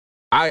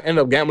I ended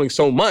up gambling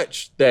so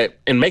much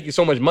and making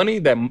so much money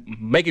that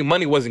making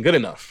money wasn't good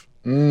enough.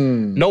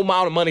 No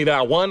amount of money that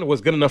I won was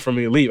good enough for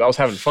me to leave. I was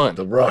having fun.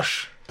 The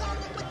rush.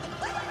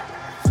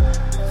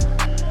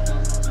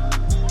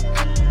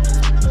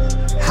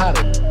 How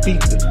to beat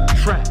the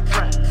trap.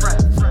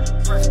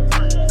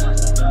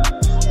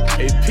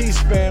 Hey, peace,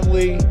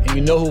 family. And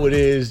you know who it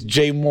is,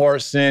 Jay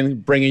Morrison,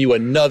 bringing you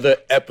another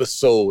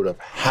episode of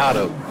How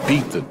to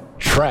Beat the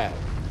Trap.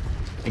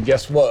 And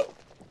guess what?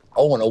 I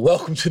want to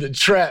welcome to the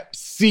Trap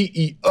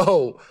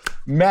CEO,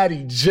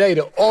 Matty J,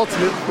 the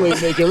ultimate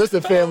playmaker.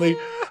 Listen, family,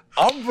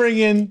 I'm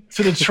bringing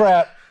to the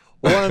Trap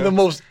one of the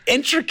most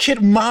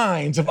intricate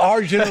minds of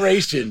our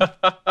generation,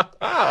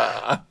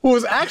 who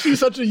is actually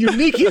such a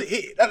unique...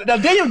 Now,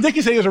 Daniel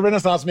Dickey said he was a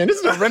Renaissance man. This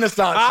is a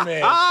Renaissance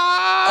man.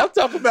 I'm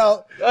talking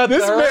about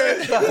this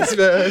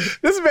man.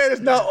 This man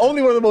is not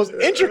only one of the most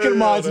intricate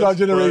minds in our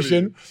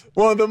generation,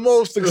 one of the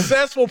most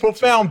successful,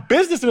 profound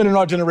businessmen in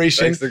our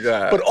generation,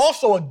 but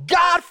also a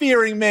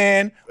God-fearing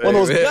man, one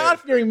of those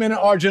God-fearing men in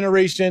our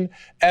generation,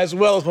 as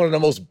well as one of the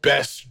most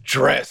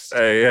best-dressed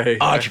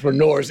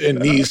entrepreneurs in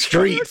these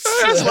streets.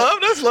 That's love.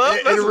 That's love.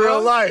 In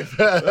real life.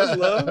 That's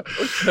love.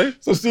 Okay.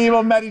 So,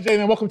 CEO Matty J,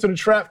 man, welcome to the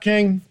Trap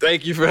King.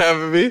 Thank you for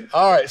having me.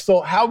 All right.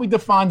 So, how we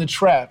define the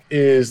Trap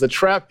is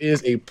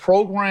a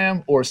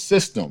program or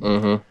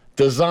system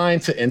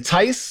designed to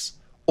entice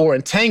or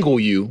entangle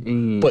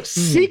you, but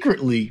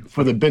secretly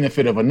for the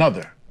benefit of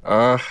another.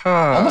 I'm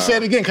gonna say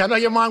it again because I know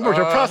your mind works.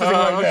 You're processing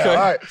right now. All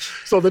right.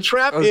 So, the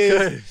Trap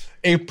is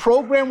a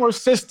program or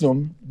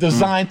system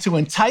designed to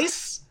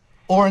entice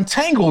or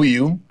entangle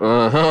you,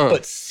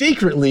 but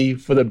secretly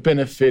for the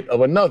benefit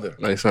of another.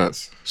 Makes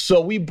sense. So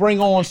we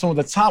bring on some of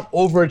the top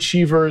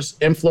overachievers,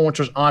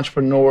 influencers,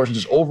 entrepreneurs, and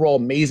just overall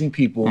amazing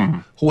people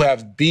who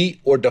have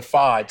beat or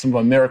defied some of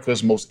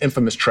America's most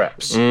infamous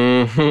traps,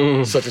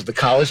 such as the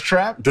college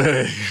trap.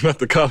 Dang, not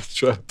the college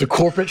trap. The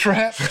corporate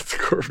trap. The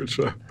corporate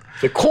trap.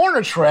 The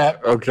corner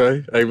trap.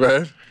 Okay,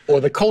 amen. Or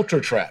the culture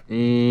trap,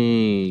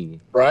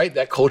 right?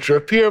 That culture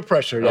of peer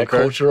pressure, that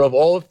culture of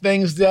all the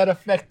things that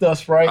affect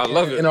us, right? I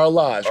love it. In our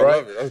lives, right? I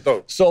love it.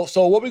 That's dope.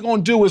 So what we're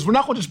gonna do is we're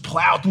not gonna just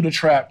plow through the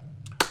trap.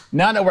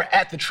 Now that we're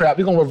at the trap,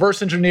 we're gonna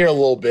reverse engineer a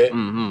little bit.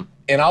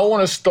 And I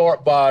want to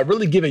start by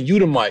really giving you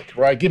the mic,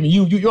 right? Giving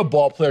you're a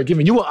ball player,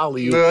 giving you an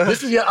alley-oop.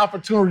 This is your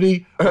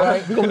opportunity,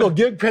 right? We're gonna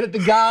give credit to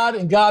God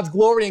and God's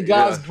glory and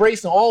God's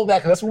grace and all of that,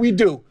 because that's what we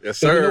do. Yes,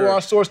 sir. We know where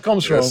our source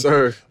comes from. Yes,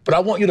 sir. But I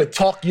want you to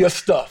talk your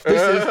stuff.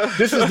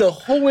 This is the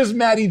Who is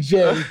Matty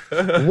J?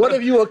 What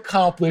have you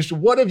accomplished?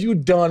 What have you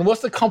done?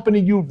 What's the company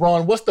you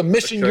run? What's the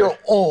mission you're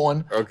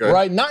on?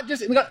 Right? Not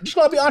just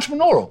gotta be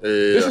entrepreneurial.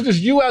 This is just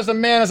you as a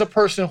man, as a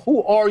person.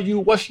 Who are you?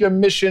 What's your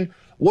mission?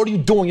 What are you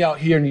doing out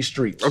here in these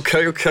streets?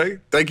 Okay.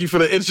 Thank you for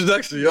the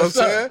introduction. You know what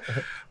I'm saying?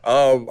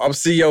 I'm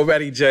CEO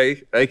Matty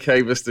J,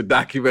 aka Mr.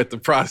 Document the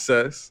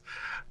Process,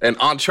 an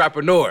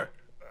entrepreneur.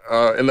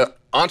 In the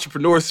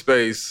entrepreneur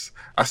space,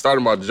 I started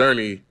my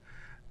journey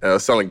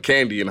selling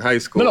candy in high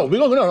school.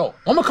 No.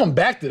 I'm gonna come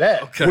back to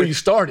that. Where you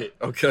started.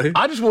 Okay.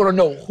 I just want to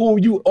know who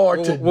you are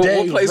today.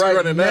 What place right we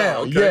running now?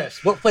 Okay.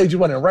 Yes. What place you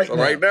running right now?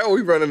 Right now,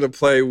 we running a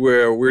play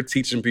where we're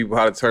teaching people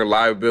how to turn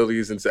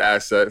liabilities into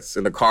assets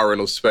in the car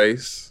rental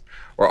space.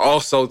 We're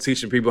also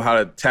teaching people how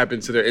to tap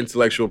into their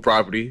intellectual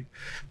property,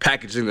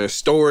 packaging their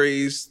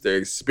stories, their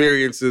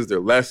experiences,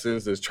 their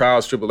lessons, their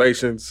trials,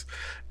 tribulations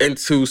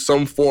into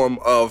some form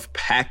of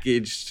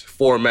packaged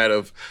format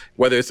of,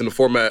 whether it's in the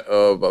format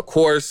of a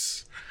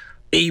course,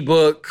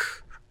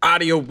 ebook,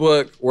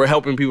 audiobook. We're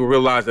helping people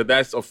realize that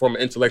that's a form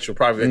of intellectual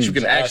property that you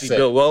can actually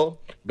build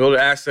an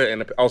asset,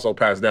 and also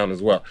pass down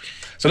as well.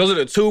 So those are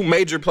the two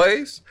major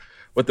plays.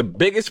 But the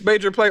biggest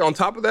major play on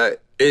top of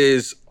that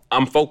is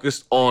I'm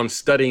focused on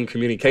studying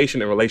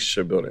communication and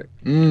relationship building.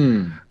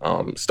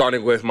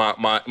 Starting with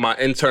my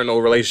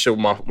internal relationship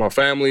with my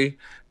family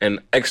and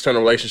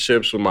external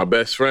relationships with my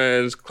best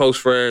friends, close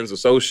friends,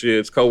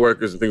 associates,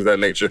 coworkers, and things of that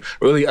nature.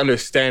 Really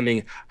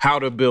understanding how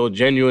to build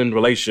genuine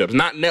relationships,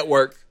 not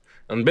network.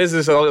 In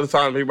business, all the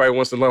time, everybody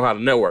wants to learn how to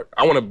network.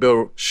 I want to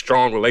build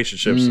strong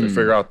relationships and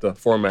figure out the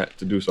format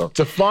to do so.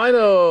 Define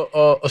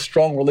a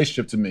strong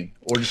relationship to me,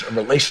 or just a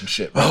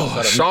relationship.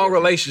 A strong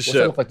relationship What's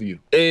that look like to you?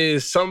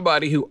 Is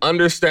somebody who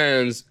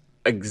understands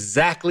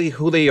exactly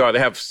who they are. They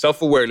have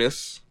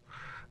self-awareness.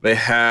 They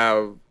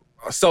have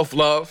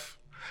self-love.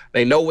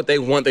 They know what they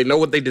want. They know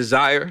what they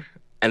desire.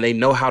 And they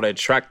know how to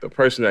attract the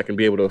person that can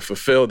be able to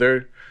fulfill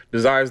their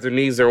desires, their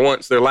needs, their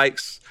wants, their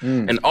likes,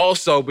 and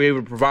also be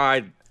able to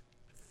provide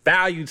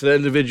value to the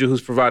individual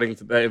who's providing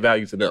that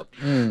value to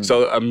them.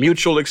 So a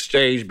mutual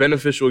exchange,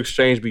 beneficial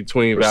exchange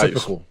between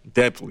reciprocal values.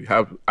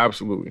 Definitely,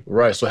 absolutely.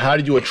 Right, so how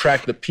do you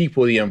attract the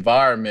people, the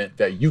environment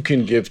that you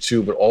can give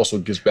to, but also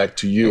gives back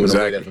to you in a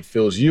way that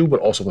fulfills you, but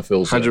also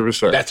fulfills 100%.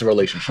 Them? That's a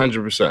relationship.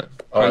 100%.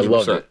 I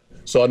love it.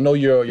 So I know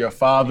you're a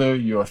father,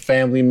 you're a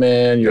family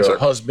man, you're a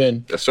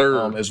husband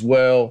as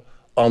well.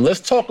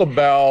 Let's talk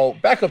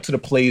about, back up to the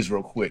plays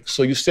real quick.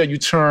 So you said you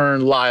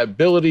turn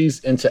liabilities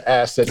into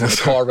assets in the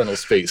car rental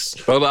space.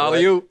 Hold on,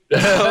 you.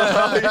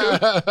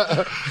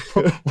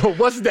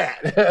 What's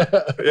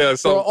that? Yeah,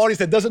 For our audience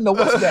that doesn't know,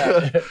 what's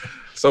that?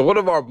 So one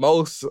of our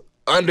most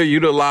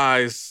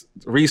underutilized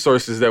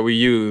resources that we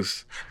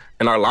use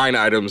in our line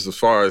items as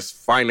far as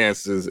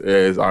finances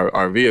is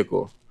our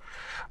vehicle.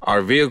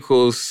 Our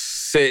vehicles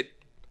sit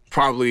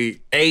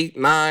probably 8,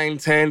 9,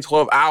 10,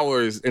 12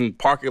 hours in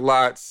parking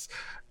lots,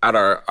 at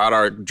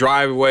our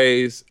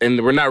driveways,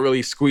 and we're not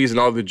really squeezing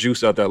all the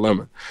juice out that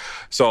lemon.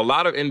 So a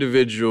lot of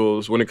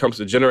individuals, when it comes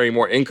to generating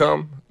more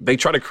income, they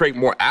try to create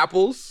more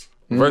apples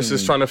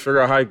versus trying to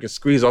figure out how you can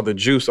squeeze all the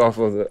juice off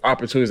of the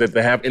opportunities that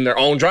they have in their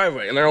own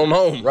driveway, in their own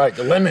home. Right,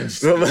 the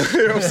lemons. You know what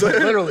I'm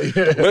saying? Literally.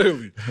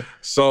 Literally.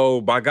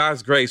 So by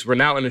God's grace, we're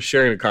now in a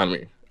sharing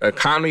economy. An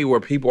economy where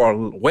people are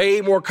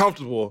way more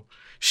comfortable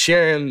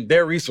sharing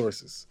their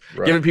resources,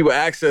 giving people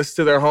access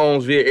to their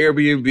homes via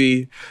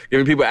Airbnb,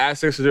 giving people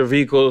access to their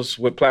vehicles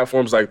with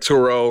platforms like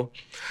Turo.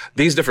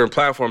 These different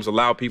platforms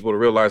allow people to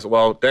realize,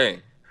 well,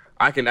 dang,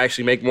 I can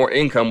actually make more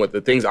income with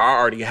the things I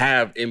already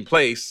have in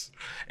place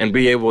and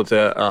be able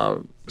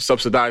to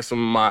subsidize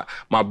some of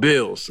my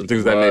bills and things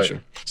of that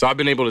nature. So I've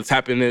been able to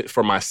tap in it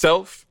for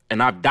myself,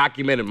 and I've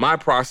documented my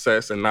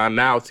process, and I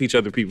now teach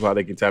other people how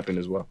they can tap in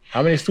as well.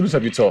 How many students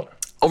have you taught?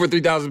 Over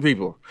 3,000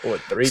 people. Over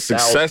 3,000.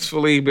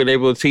 Successfully been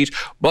able to teach.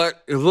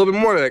 But it's a little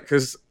bit more than that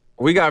because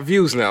we got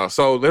views now.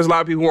 So there's a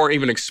lot of people who aren't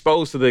even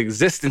exposed to the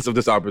existence of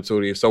this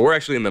opportunity. So we're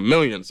actually in the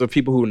millions of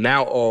people who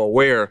now are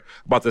aware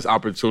about this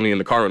opportunity in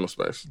the car rental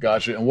space.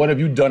 Gotcha. And what have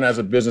you done as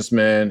a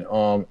businessman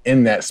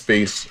in that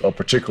space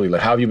particularly?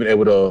 Like, how have you been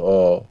able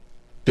to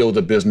build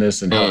a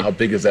business, and how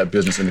big is that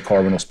business in the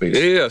car rental space?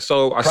 Yeah,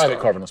 so private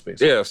car rental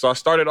space. Yeah, so I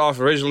started off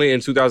originally in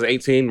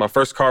 2018. My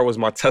first car was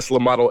my Tesla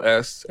Model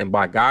S, and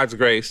by God's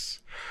grace,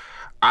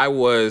 I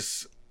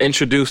was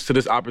introduced to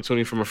this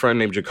opportunity from a friend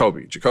named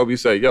Jacoby. Jacoby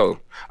said,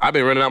 yo, I've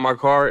been renting out my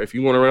car. If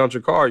you want to rent out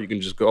your car, you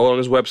can just go on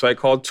this website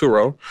called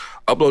Turo,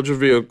 upload your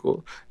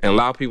vehicle, and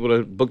allow people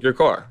to book your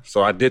car.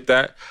 So I did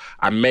that.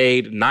 I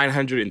made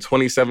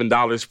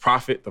 $927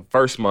 profit the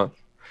first month.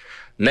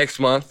 Next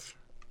month,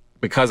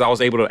 because I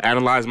was able to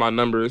analyze my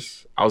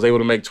numbers, I was able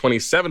to make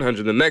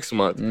 $2,700 the next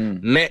month,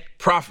 net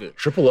profit.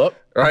 Triple up.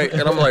 Right?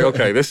 And I'm like,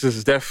 okay, this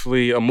is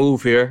definitely a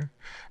move here.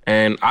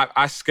 And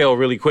I scale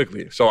really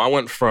quickly. So I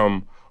went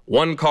from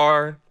 1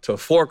 car to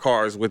 4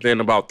 cars within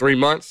about 3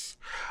 months.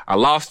 I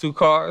lost 2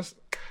 cars.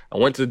 I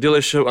went to the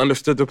dealership,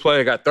 understood the play.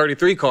 I got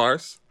 33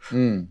 cars,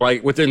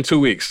 like within 2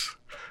 weeks.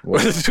 Wow.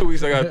 Within 2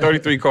 weeks, I got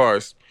 33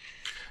 cars.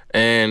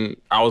 And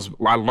I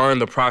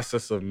learned the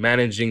process of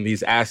managing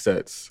these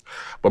assets.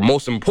 But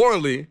most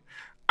importantly,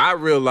 I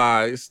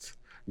realized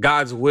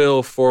God's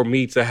will for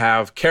me to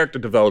have character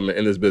development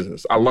in this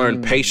business. I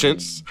learned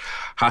patience,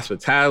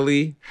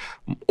 hospitality,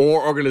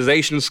 or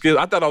organizational skills.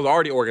 I thought I was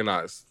already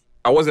organized.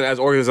 I wasn't as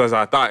organized as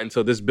I thought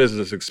until this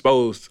business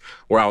exposed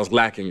where I was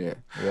lacking in.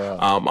 Wow.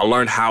 I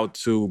learned how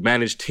to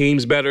manage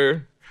teams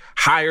better,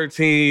 hire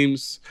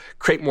teams,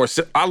 create more.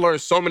 I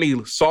learned so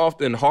many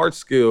soft and hard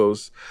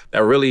skills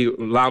that really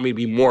allow me to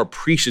be more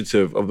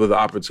appreciative of the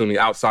opportunity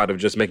outside of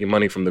just making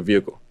money from the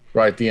vehicle.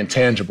 Right, the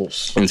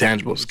intangibles.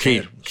 Intangibles,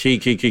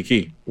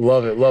 key.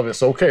 Love it.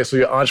 So, okay, so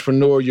you're an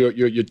entrepreneur,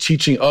 you're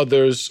teaching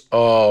others.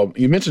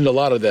 You mentioned a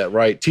lot of that,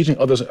 right? Teaching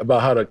others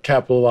about how to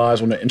capitalize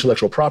on their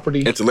intellectual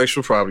property.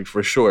 Intellectual property,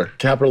 for sure.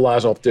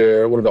 Capitalize off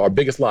one of our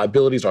biggest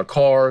liabilities, our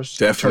cars.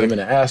 Definitely. Turn them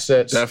into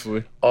assets.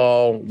 Definitely.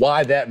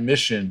 Why that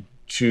mission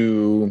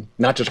to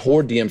not just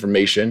hoard the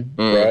information,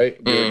 right?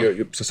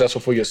 You're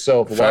successful for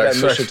yourself, but why that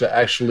mission to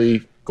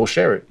actually go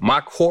share it? My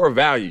core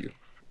value,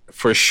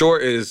 for sure,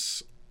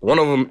 is... one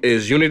of them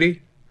is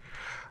unity.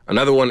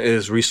 Another one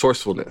is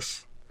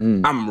resourcefulness.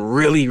 I'm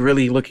really,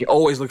 really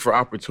always looking for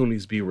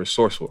opportunities to be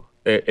resourceful.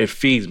 It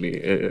feeds me.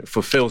 It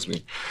fulfills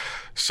me.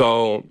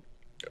 So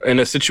in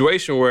a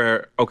situation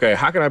where, okay,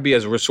 how can I be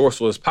as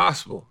resourceful as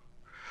possible?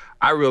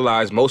 I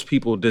realize most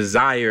people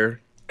desire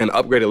an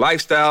upgraded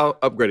lifestyle,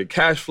 upgraded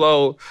cash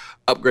flow,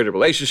 upgraded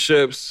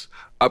relationships,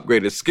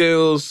 upgraded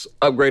skills,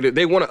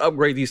 they want to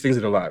upgrade these things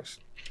in their lives.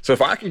 So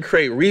if I can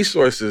create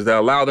resources that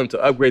allow them to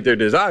upgrade their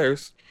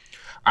desires,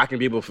 I can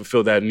be able to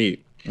fulfill that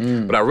need.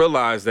 But I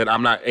realize that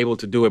I'm not able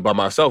to do it by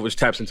myself, which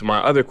taps into my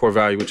other core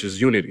value, which is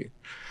unity.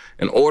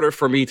 In order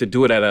for me to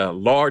do it at a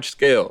large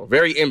scale,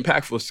 very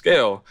impactful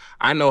scale,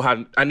 I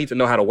need to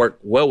know how to work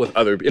well with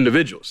other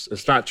individuals.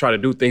 It's not try to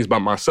do things by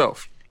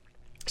myself.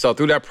 So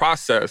through that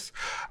process,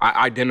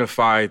 I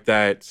identified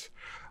that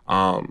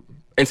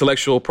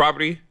intellectual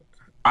property,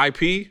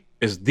 IP,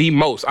 is I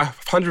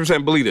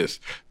 100% believe this,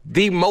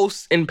 the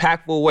most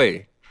impactful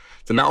way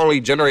to not only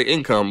generate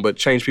income, but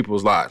change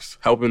people's lives,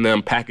 helping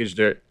them package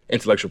their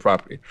intellectual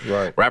property.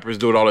 Right. Rappers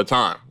do it all the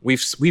time.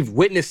 We've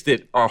witnessed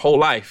it our whole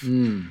life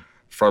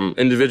from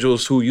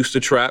individuals who used to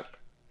trap.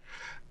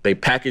 They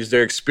package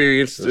their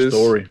experiences,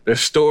 their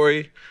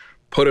story,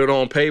 put it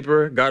on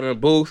paper, got in a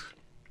booth,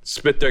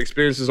 spit their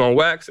experiences on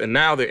wax, and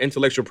now their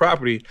intellectual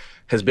property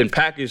has been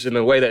packaged in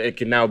a way that it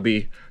can now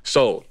be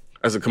sold.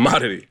 as a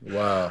commodity.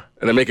 Wow.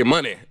 And they're making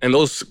money. And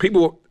those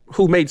people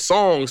who made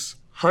songs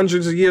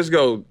hundreds of years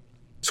ago,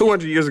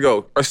 200 years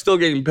ago, are still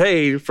getting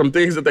paid from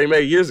things that they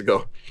made years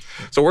ago.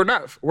 So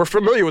we're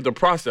familiar with the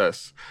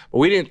process, but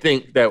we didn't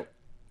think that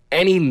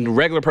any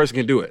regular person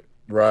can do it.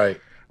 Right.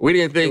 We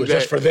didn't think it was that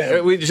just for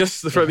them.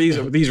 Just for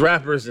these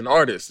rappers and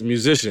artists and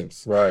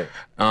musicians. Right.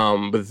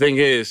 But the thing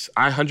is,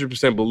 I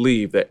 100%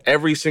 believe that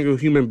every single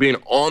human being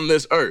on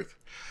this earth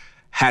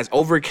has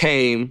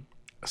overcame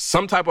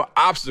some type of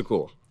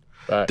obstacle,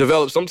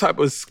 developed some type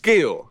of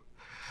skill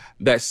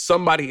that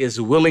somebody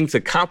is willing to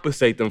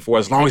compensate them for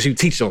as long as you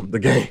teach them the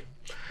game.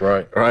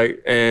 Right. Right.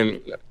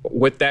 And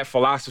with that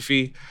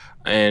philosophy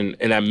and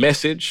that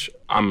message,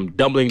 I'm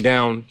doubling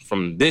down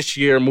from this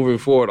year moving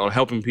forward on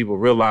helping people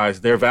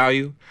realize their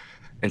value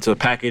and to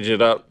package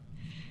it up,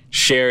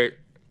 share it,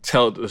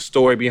 tell the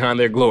story behind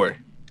their glory.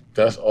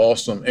 That's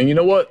awesome. And you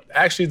know what?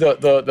 Actually,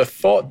 the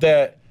thought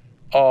that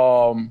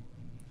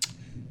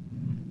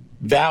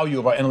value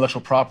of our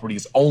intellectual property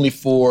is only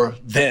for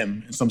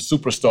them and some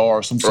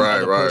superstar, some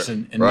other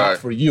person, and not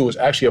for you is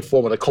actually a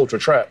form of the culture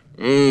trap.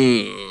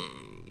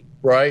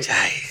 Right?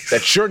 Nice.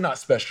 That you're not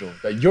special,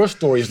 that your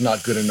story is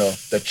not good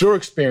enough, that your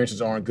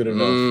experiences aren't good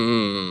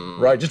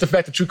enough. Right? Just the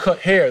fact that you cut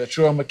hair, that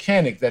you're a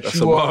mechanic, that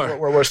you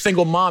were a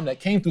single mom that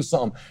came through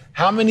something.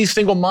 How many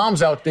single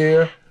moms out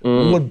there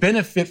would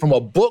benefit from a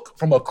book,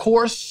 from a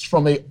course,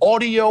 from an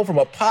audio, from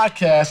a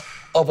podcast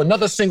of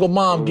another single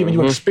mom giving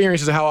you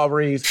experiences of how I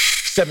raised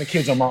 7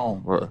 kids on my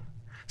own?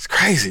 It's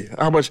crazy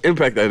how much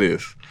impact that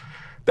is.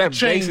 That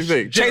basic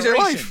thing. Change their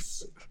life.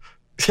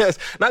 Yes,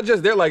 not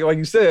just their like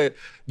you said,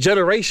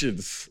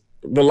 generations,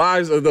 the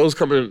lives of those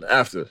coming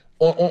after.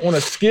 On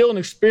a skill and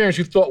experience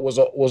you thought was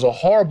a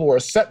horrible or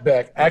a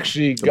setback,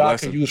 actually God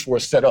can use for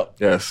a setup.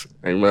 Yes,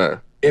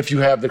 amen. If you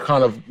have the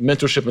kind of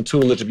mentorship and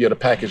tutelage to be able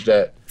to package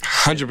that.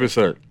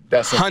 100%.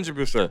 That's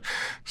 100%.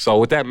 So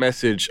with that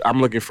message,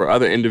 I'm looking for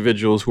other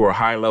individuals who are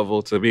high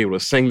level to be able to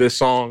sing this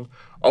song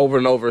over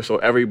and over so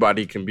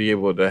everybody can be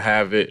able to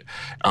have it,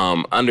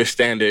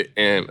 understand it,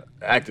 and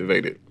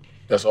activate it.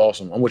 That's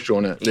awesome. I'm with you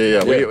on that.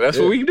 That's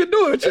what we been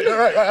doing.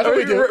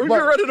 We've been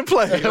ready to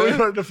play. We're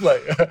ready to play.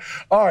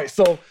 All right,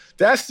 so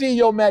that's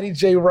CEO Matty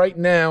J right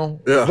now,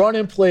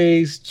 running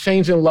plays,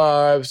 changing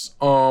lives,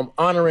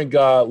 honoring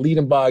God,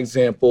 leading by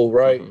example,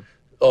 right?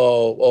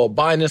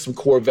 Buying in some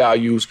core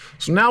values.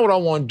 So now what I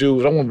want to do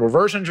is I want to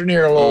reverse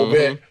engineer a little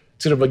bit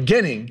to the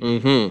beginning.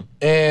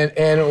 And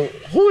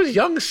who is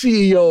young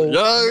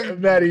CEO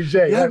Matty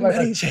J?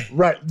 Matty J.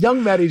 Right,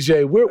 young Matty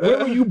J. Where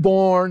were you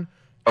born?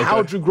 Okay.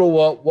 How'd you grow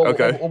up? What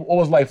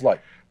was life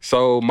like?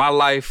 So my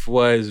life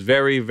was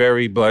very,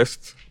 very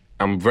blessed.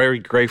 I'm very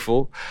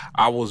grateful.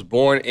 I was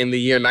born in the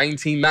year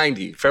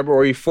 1990,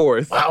 February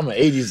 4th. Wow, I'm an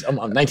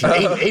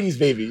 1980s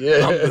baby.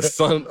 Yeah. I'm the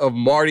son of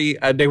Marty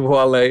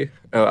Adewale,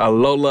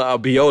 Alola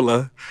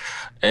Abiola,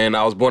 and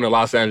I was born in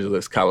Los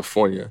Angeles,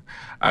 California.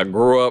 I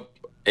grew up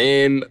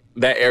in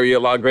that area,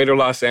 greater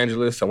Los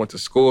Angeles. I went to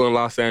school in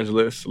Los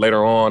Angeles.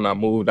 Later on, I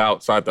moved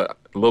outside a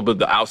little bit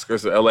the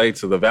outskirts of LA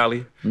to the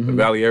Valley, the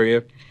Valley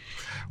area.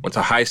 Went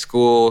to high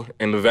school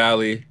in the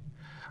Valley.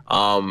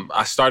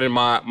 I started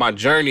my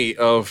journey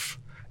of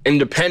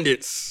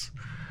independence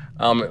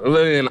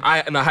living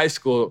in the high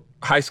school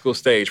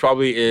stage,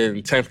 probably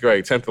in 10th,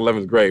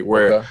 11th grade,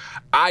 where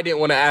I didn't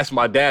want to ask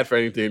my dad for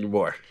anything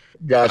anymore.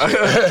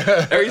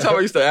 Gotcha. Every time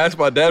I used to ask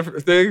my dad for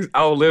things,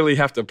 I would literally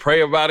have to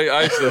pray about it.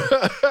 I used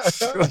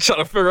to try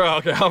to figure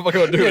out, okay, how am I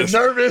going to do this?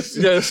 Nervous?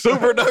 Yeah,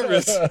 super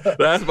nervous to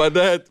ask my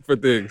dad for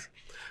things.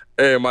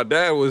 And my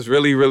dad was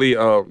really, really,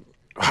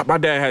 my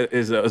dad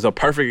is a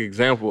perfect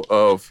example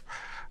of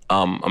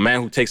a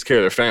man who takes care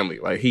of their family.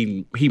 Like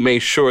he made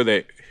sure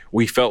that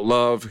we felt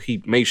love.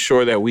 He made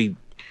sure that we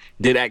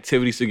did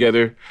activities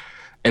together.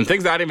 And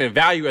things that I didn't even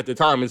value at the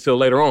time until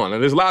later on.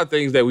 And there's a lot of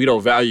things that we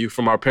don't value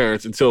from our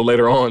parents until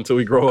later on, until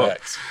we grow up.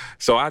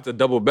 So I had to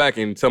double back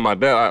and tell my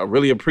dad, I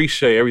really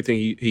appreciate everything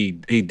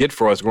he did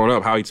for us growing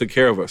up, how he took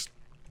care of us.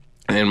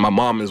 And my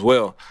mom as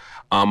well.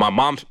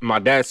 My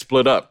dad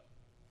split up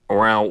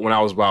around when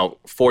I was about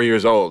 4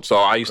 years old. So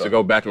I used to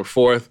go back and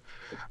forth.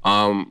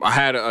 I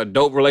had a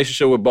dope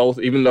relationship with both,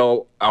 even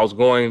though I was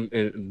going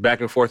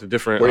back and forth to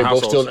different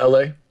households. Were they both still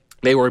in LA?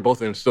 They were both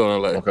still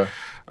in LA. Okay.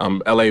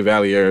 LA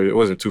Valley area, it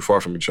wasn't too far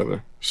from each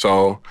other.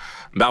 So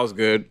that was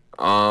good.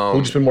 Who'd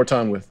you spend more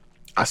time with?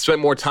 I spent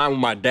more time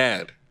with my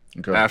dad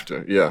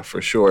after, yeah,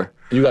 for sure.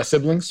 You got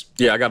siblings?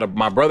 Yeah, I got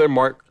my brother,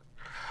 Mark.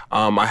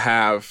 I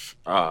have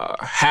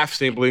half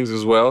siblings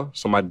as well.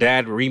 So my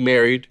dad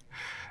remarried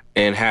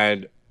and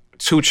had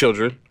 2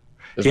 children.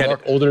 Is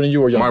Mark older than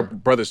you or younger? My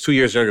brother's 2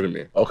 years younger than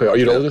me. Okay, are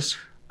you the oldest?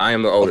 I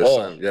am the oldest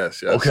son.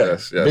 Yes. Okay.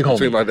 Yes. Big homie.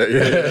 Between my dad,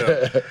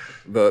 yeah.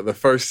 The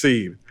first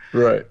seed.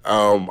 Right.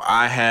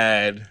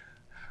 My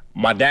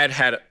dad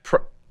had,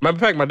 matter of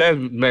fact, my dad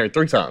was married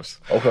 3 times.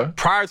 Okay.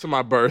 Prior to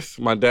my birth,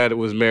 my dad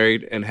was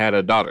married and had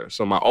a daughter.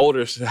 So my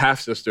older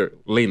half-sister,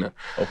 Lena.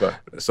 Okay.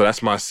 So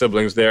that's my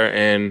siblings there.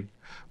 And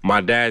my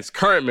dad's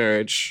current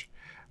marriage,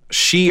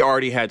 she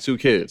already had 2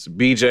 kids,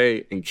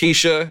 BJ and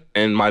Keisha,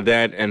 and my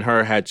dad and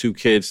her had 2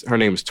 kids. Her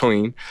name is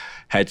Toyin,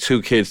 had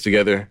 2 kids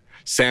together,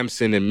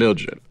 Samson and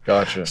Mildred.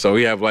 Gotcha. So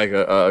we have like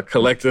a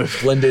collective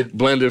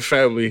blended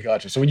family.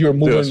 Gotcha. So when you were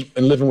moving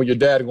and living with your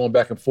dad and going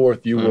back and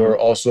forth, you were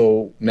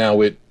also now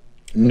with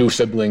new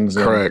siblings.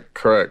 And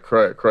Correct.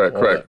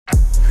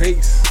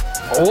 Peace.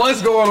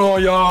 What's going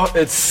on, y'all?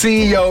 It's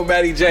CEO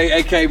Matty J,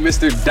 aka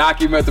Mr.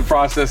 Document the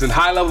Process and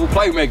high-level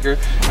playmaker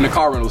in the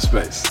car rental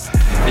space.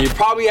 And you're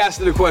probably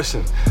asking the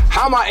question,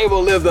 how am I able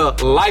to live the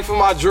life of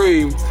my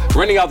dream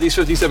renting out these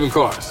 57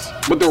 cars?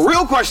 But the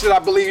real question I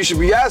believe you should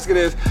be asking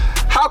is,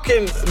 how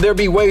can there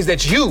be ways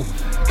that you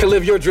can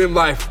live your dream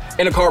life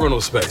in the car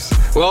rental space?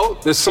 Well,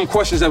 there's some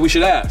questions that we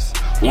should ask.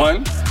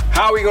 1,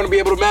 how are we going to be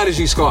able to manage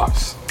these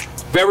cars?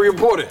 Very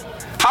important.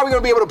 How are we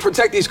going to be able to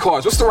protect these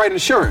cars? What's the right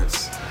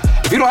insurance?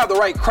 If you don't have the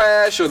right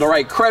crash or the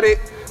right credit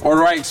or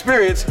the right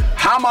experience,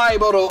 how am I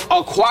able to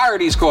acquire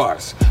these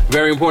cars?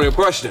 Very important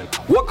question.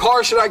 What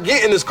car should I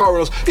get in this car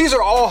rentals? These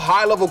are all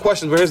high-level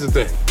questions, but here's the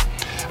thing.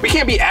 We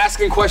can't be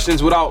asking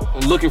questions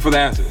without looking for the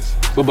answers.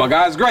 But by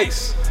God's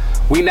grace,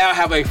 we now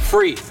have a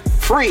free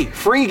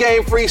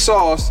game, free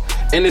sauce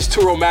in this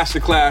Turo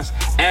Masterclass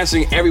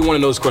answering every one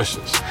of those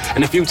questions.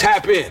 And if you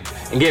tap in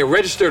and get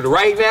registered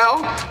right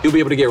now, you'll be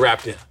able to get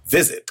wrapped in.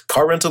 Visit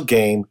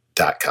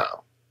carrentalgame.com.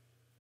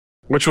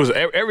 Which was,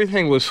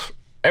 everything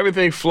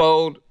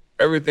flowed,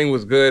 everything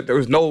was good. There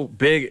was no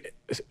big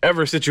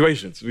ever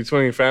situations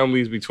between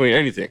families, between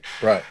anything.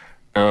 Right.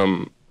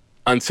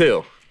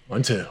 Until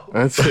I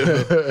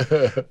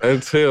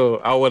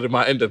wanted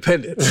my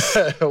independence.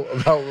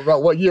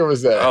 about what year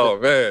was that? Oh,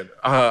 man.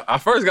 I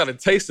first got a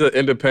taste of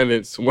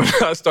independence when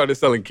I started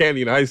selling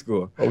candy in high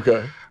school.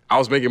 Okay. I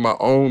was making my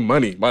own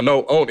money, my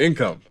own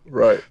income.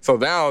 Right. So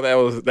now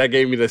that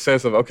gave me the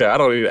sense of, okay, I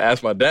don't need to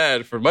ask my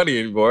dad for money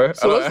anymore.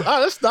 So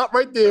let's stop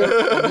right there.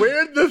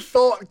 Where did the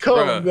thought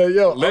come that,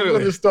 I'm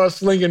going to start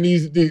slinging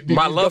these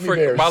my love for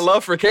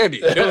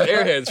candy. It was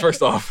Airheads,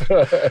 first off.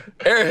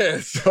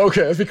 Airheads.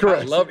 Okay, let's be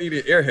correct. I love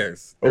eating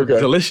Airheads. They're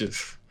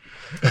delicious.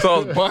 So I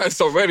was buying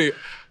so many.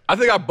 I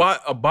think I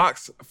bought a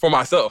box for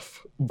myself.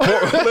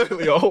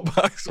 Literally a whole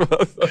box for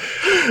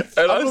myself.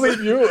 And I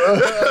believe you.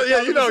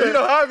 Yeah, you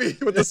know how I be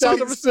with the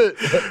sweets. 100%.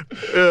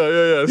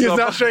 Yeah. He has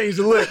now changed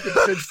the look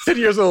since 10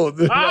 years old.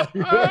 So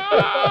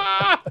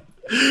I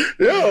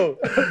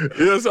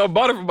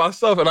bought it for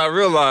myself, and I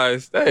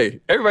realized,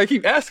 hey, everybody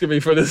keep asking me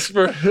for this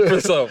for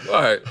something.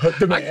 All right,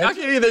 I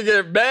can either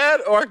get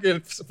mad or I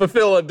can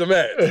fulfill a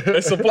demand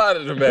and supply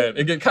the demand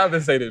and get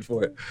compensated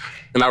for it.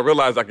 And I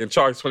realized I can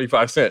charge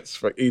 25 cents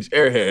for each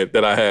Airhead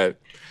that I had.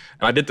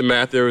 And I did the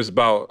math. There was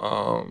about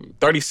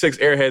 36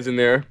 Airheads in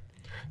there.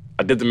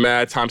 I did the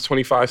math times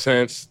 25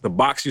 cents. The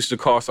box used to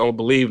cost, I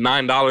believe,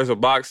 $9 a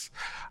box.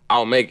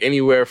 I'll make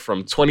anywhere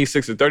from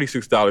 $26 to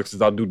 $36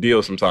 because I'll do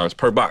deals sometimes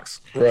per box.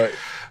 Right.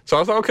 So I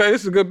was like, okay, this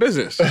is a good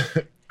business.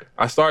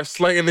 I started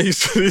slinging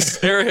these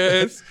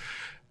Airheads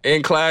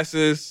in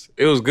classes.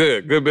 It was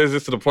good. Good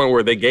business to the point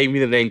where they gave me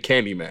the name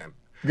Candyman.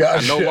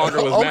 Gotcha. I no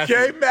longer was Matthew.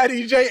 Okay,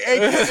 Matty J,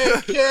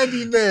 a.k.a.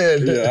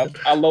 Candyman. Yeah,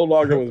 I no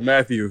longer was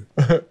Matthew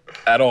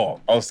at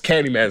all. I was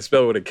Candyman,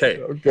 spelled with a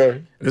K.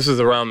 Okay. This is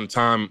around the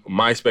time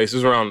MySpace. This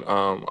was around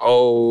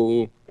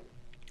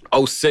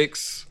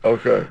 06.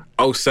 Okay.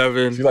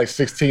 07. So you're like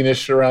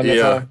 16-ish around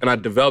that time? And I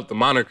developed that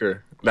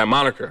moniker.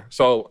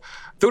 So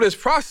through this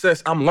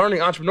process, I'm learning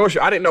entrepreneurship.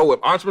 I didn't know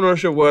what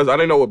entrepreneurship was. I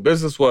didn't know what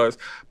business was,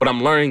 but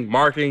I'm learning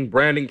marketing,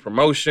 branding,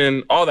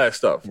 promotion, all that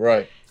stuff.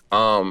 Right.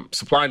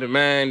 Supply and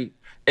demand,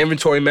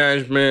 inventory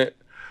management,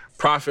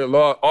 profit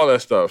law, all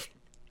that stuff.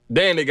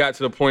 Then it got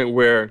to the point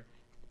where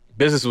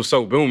business was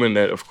so booming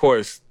that, of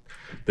course,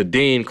 the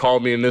dean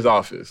called me in his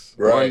office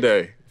one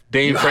day.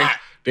 Dean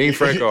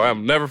Franco, I'll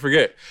never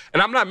forget.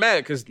 And I'm not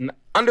mad because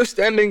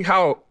understanding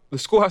how the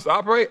school has to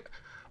operate,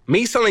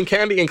 me selling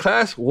candy in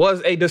class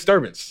was a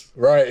disturbance.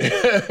 Right.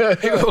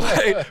 People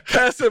like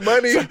passing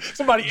money.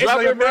 Somebody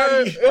dropping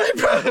money.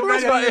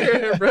 Where's my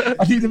Airhead, bro?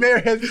 I need the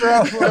Airheads,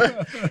 bro.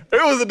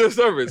 It was a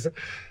disturbance.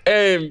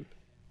 And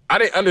I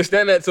didn't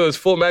understand that to its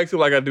full magnitude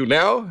like I do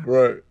now.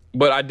 Right.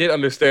 But I did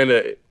understand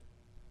that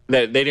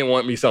they didn't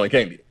want me selling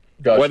candy.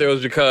 Gotcha. Whether it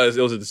was because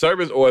it was a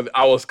disturbance or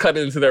I was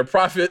cutting into their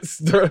profits,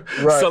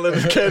 selling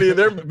the candy in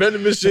their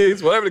vending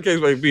machines, whatever the case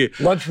may be.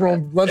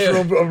 Lunchroom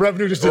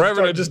revenue just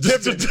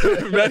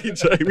Matty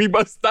J, we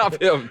must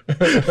stop him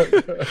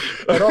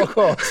at all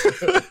costs.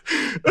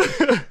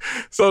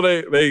 So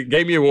they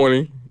gave me a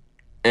warning,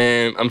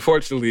 and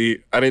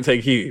unfortunately, I didn't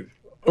take heed.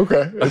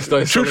 Okay,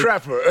 true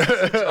trapper.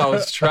 I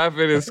was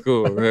trapping in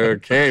school, man,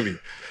 candy.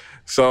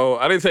 So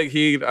I didn't take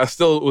heed. I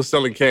still was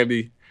selling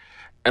candy.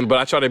 But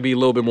I try to be a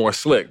little bit more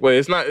slick.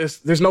 But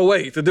there's no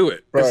way to do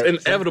it. Right.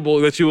 It's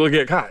inevitable that you will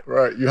get caught.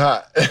 Right, you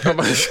hot.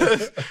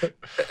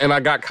 And I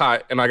got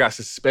caught and I got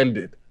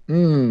suspended.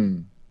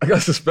 I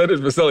got suspended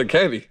for selling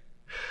candy.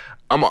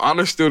 I'm an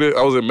honor student.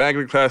 I was in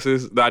magnet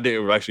classes that I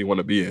didn't actually want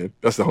to be in.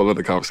 That's a whole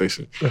other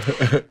conversation.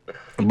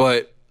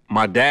 But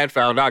my dad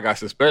found out I got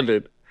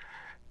suspended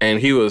and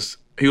he was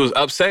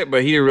upset,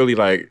 but he didn't really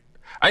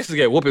I used to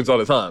get whoopings all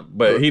the time,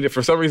 but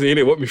for some reason he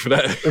didn't whoop me for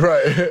that.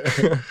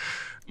 Right.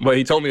 But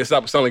he told me to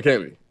stop selling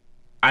candy.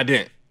 I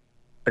didn't.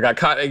 I got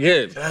caught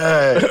again.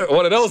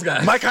 One of those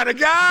guys. My kind of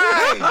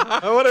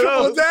guy. One of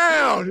Triple those.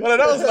 down. One of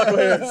those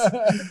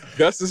knuckleheads.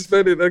 Got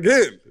suspended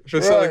again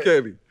for selling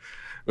candy.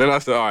 Then I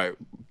said, all right,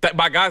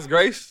 by God's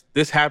grace,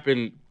 this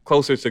happened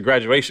closer to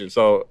graduation.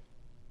 So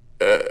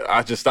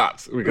I just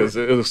stopped because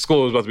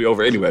school was about to be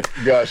over anyway.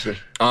 Gotcha.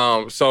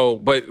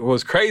 But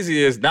what's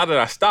crazy is now that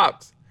I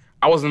stopped,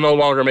 I wasn't no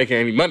longer making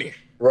any money.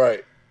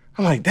 Right.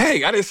 I'm like,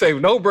 dang, I didn't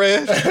save no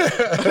bread.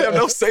 I didn't have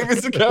no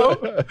savings account.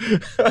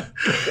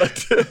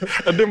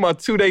 I did my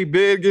 2-day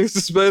bid getting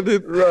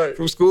suspended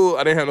from school.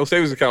 I didn't have no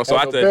savings account. So I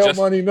had to adjust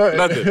money, nothing.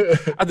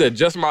 I had to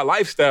adjust my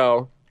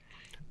lifestyle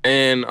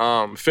and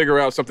figure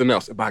out something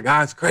else. And by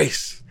God's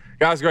grace,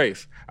 I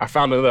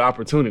found another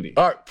opportunity.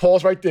 All right,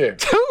 pause right there.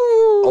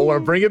 I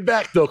want to bring it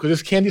back, though, because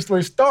this candy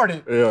story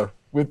started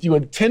with you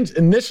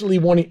initially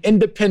wanting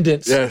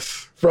independence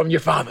from your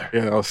father.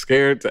 Yeah, I was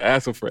scared to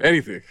ask him for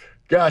anything.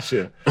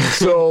 Gotcha.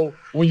 So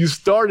when you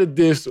started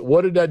this,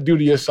 what did that do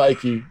to your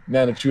psyche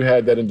now that you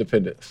had that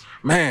independence?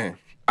 Man,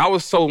 I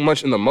was so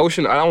much in the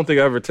motion, I don't think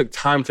I ever took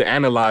time to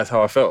analyze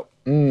how I felt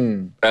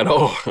at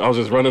all. I was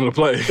just running the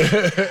play.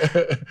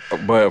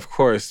 But of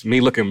course, me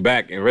looking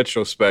back in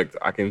retrospect,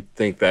 I can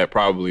think that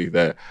probably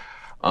that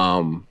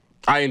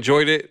I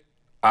enjoyed it.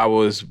 I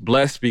was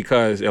blessed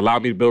because it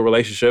allowed me to build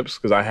relationships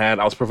because I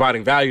was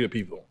providing value to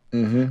people.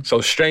 Mm-hmm.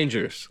 So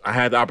strangers, I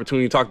had the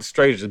opportunity to talk to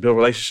strangers and build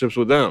relationships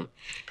with them.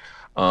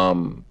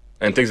 And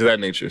things of that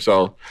nature.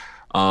 So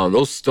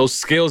those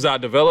skills I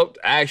developed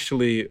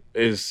actually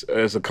is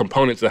a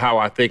component to how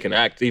I think and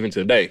act even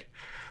today,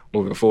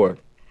 moving forward.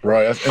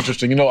 Right, that's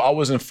interesting. I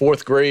was in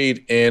 4th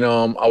grade and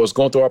I was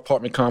going through our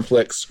apartment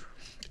complex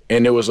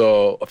and there was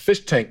a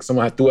fish tank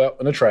someone had threw out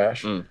in the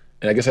trash and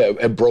I guess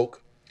it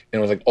broke and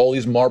it was like all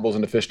these marbles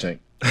in the fish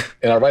tank.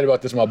 And I write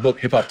about this in my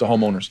book, Hip Hop to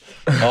Homeowners.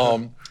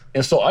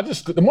 And so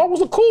the marbles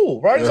look cool,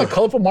 right? It's like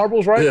colorful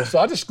marbles, right? Yeah. So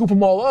I just scoop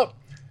them all up.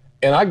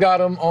 And I got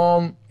them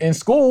in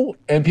school,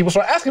 and people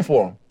started asking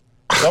for them.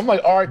 So I'm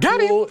like, all right,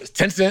 cool. It's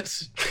 10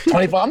 cents,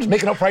 25. I'm just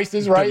making up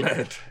prices, right?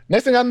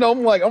 Next thing I know,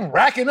 I'm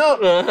racking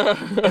up.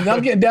 And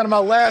I'm getting down to my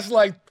last,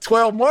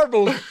 12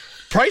 marbles.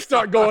 Price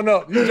start going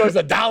up. Usually it's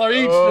 $1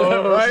 each,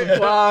 right?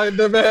 Supply and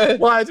demand.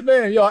 Supply and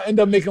demand. I end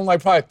up making probably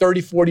 $30,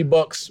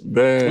 $40.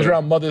 Damn. It was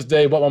around Mother's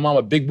Day. Bought my mom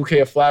a big bouquet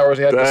of flowers.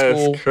 They had at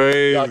school. That's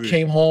crazy. I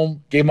came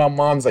home, gave my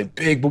mom this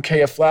big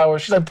bouquet of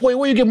flowers. She's like, boy,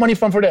 where you get money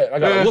from for that? I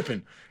got a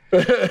whooping.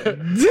 And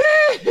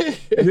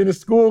then the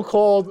school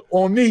called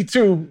on me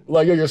too, yo,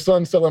 your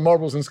son's selling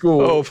marbles in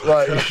school. Oh,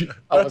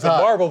 I was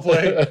hot. Marble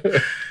play.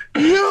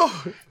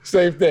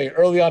 Same thing.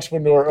 Early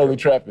entrepreneur, early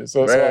trapping.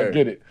 So I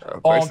get it.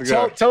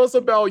 Tell us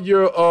about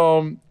your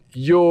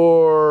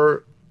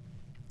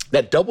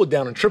that double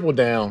down and triple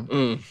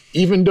down.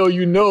 Even though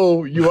you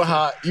were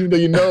hot,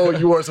 even though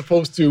you weren't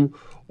supposed to.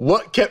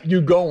 What kept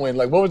you going?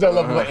 What was that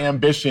level of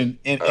ambition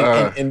and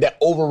that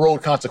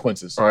overrode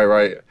consequences?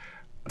 Right.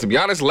 To be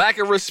honest, lack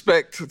of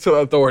respect to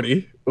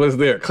authority was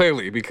there,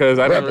 clearly, because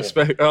I didn't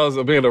respect, I was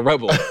being a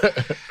rebel.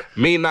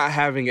 Me not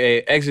having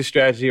an exit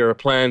strategy or a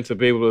plan to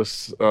be able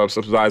to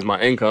subsidize my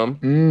income.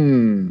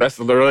 That's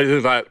the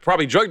reason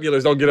probably drug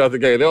dealers don't get out of the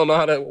game. They don't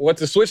know what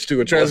to switch to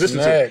or transition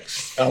to.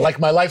 I like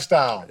my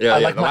lifestyle. I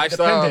like my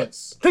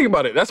independence. Think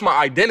about it. That's my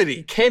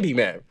identity,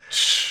 Candyman.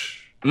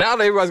 Now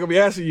everybody's gonna be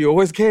asking you,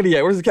 where's Candy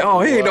at? Where's the candy?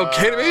 Oh, he ain't no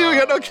candy. He ain't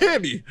got no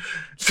candy.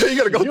 So you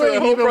gotta go through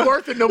that whole process. You ain't even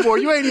worth it no more.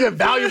 You ain't even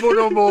valuable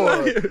no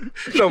more.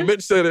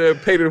 Mitch said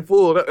it paid in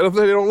full. They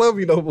don't love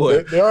you no more.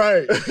 All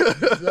right.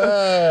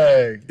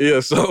 Dang. Yeah,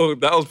 so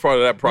that was part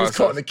of that process. It was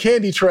caught in the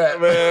candy trap.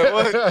 Man,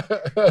 what?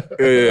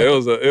 It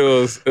was.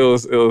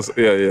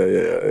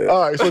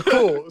 All right, so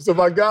cool. So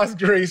by God's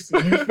grace,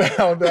 you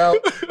found out.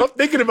 I'm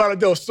thinking about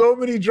it though. So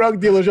many drug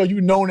dealers, you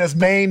known as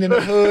Maine in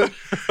the hood.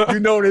 You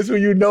known as who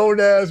you known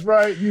as,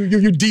 right?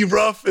 You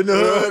D-Ruff in the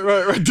hood.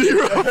 Right.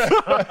 D-Ruff.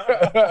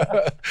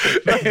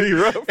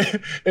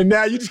 And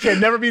now you just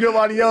can't never be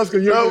nobody else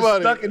because you're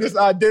stuck in this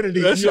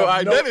identity. That's your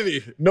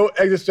identity. No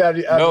exit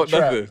strategy out of the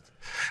trap. Nothing.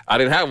 I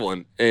didn't have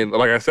one. And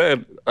like I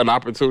said,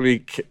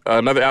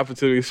 another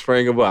opportunity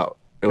sprang about.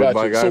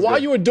 Gotcha. So while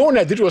you were doing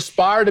that, did you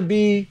aspire to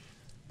be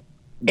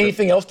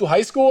anything else through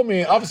high school? I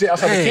mean, obviously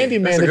outside the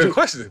Candyman. That's a good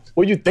question.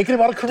 Were you thinking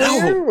about a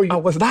career? No, I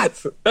was not.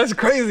 That's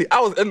crazy. I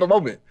was in the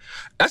moment.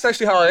 That's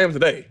actually how I am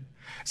today.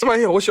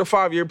 Somebody here, what's your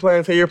 5-year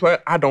plan, 10-year plan?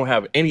 I don't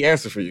have any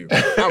answer for you.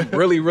 I'm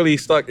really, really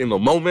stuck in the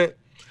moment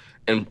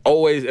and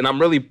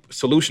I'm really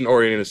solution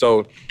oriented.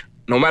 So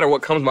no matter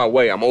what comes my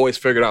way, I'm always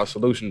figuring out a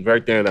solution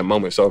right there in that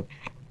moment. So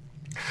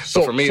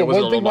for me, it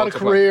wasn't one thing about a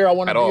career. I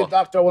want to be a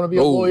doctor. I want to be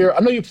a lawyer.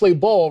 I know you play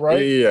ball, right?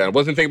 Yeah. I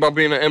wasn't thinking about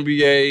being an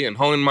MBA and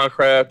honing my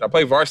craft. I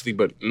played varsity,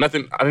 but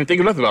nothing. I didn't think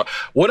of nothing about it.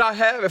 Would I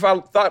have if I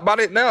thought about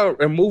it now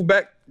and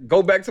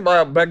go back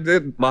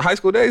to my high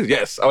school days?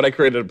 Yes, I would have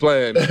created a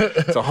plan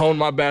to hone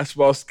my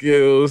basketball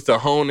skills, to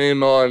hone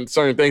in on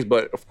certain things.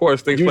 But of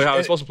course, things play how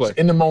they're supposed to play.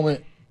 In the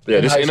moment.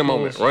 Yeah, just in the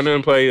moment. Run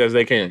and play as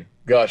they can.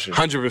 Gotcha.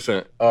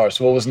 100%. All right,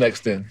 so what was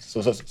next then?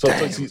 So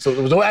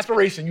there was no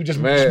aspiration. You just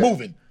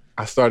moving.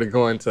 I started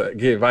going to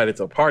get invited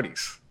to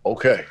parties.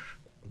 Okay.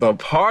 The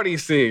party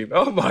scene.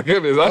 Oh my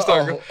goodness.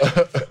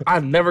 I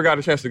never got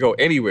a chance to go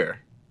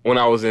anywhere when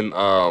I was in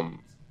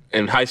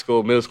high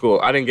school, middle school.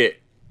 I didn't get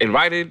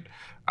invited.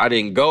 I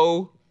didn't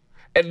go.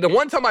 And the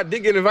one time I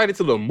did get invited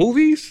to the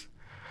movies,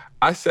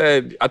 I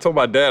told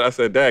my dad, I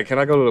said, Dad, can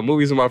I go to the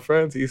movies with my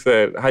friends? He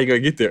said, how you gonna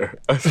get there?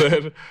 I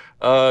said,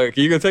 can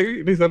you gonna take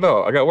me? He said,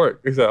 no, I got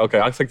work. He said, okay,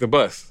 I'll take the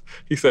bus.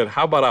 He said,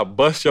 how about I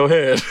bust your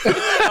head?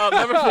 I'll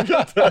never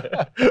forget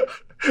that.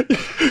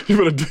 You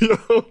better do your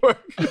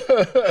homework.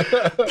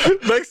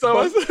 Next time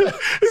I said,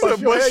 he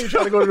said, bust you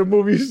trying to go to the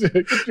movies?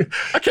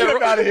 I can't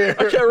get out of here.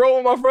 I can't roll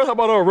with my friends. How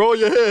about I roll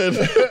your head?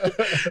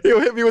 He'll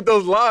hit me with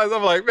those lines.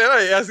 I'm like, man,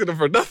 I ain't asking him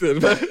for nothing,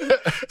 man.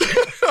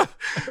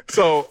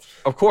 So,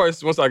 of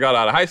course, once I got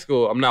out of high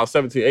school, I'm now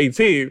 17,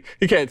 18.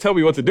 He can't tell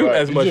me what to do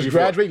as much. You just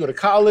graduate, go to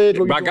college? I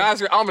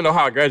don't even know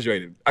how I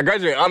graduated.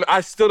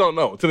 I still don't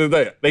know to this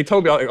day. They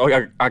told me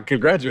I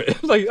could graduate. I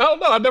was like, I don't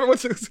know. I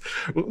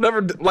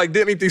never did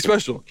anything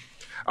special.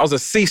 I was a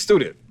C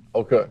student.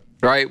 Okay.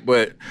 Right?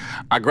 But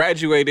I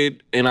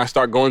graduated and I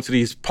started going to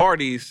these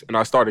parties and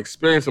I started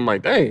experiencing,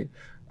 like, dang,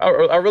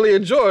 I really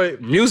enjoy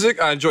music.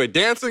 I enjoy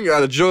dancing.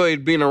 I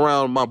enjoyed being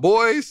around my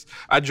boys.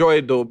 I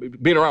enjoyed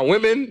being around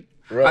women.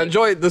 Right. I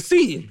enjoyed the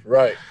scene.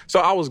 Right.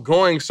 So I was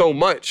going so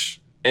much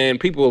and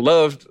people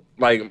loved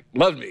me.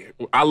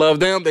 I loved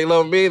them. They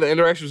loved me. The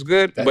interaction was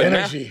good.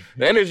 The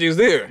energy was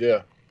there.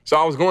 Yeah. So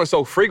I was going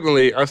so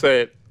frequently. I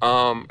said,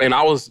 and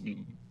I was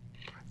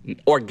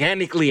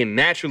organically and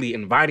naturally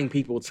inviting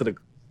people to the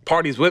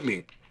parties with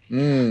me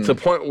to the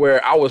point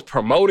where I was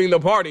promoting the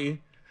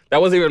party that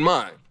wasn't even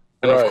mine.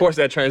 And of course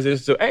that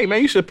transitions to, hey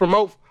man, you should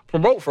promote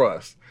for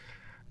us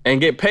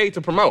and get paid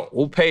to promote.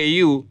 We'll pay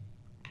you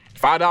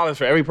 $5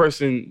 for every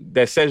person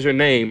that says your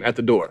name at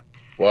the door.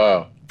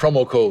 Wow.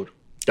 Promo code.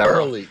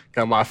 Early.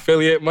 Got my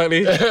affiliate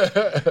money.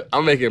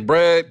 I'm making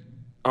bread.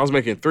 I was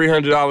making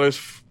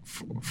 $300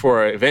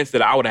 for events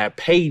that I would have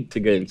paid to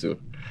get into.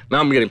 Now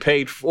I'm getting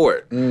paid for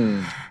it.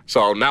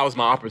 So now it's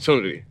my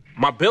opportunity.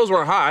 My bills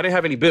weren't high. I didn't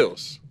have any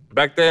bills.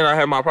 Back then, I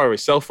had my probably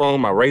cell phone,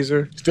 my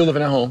razor. Still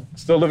living at home.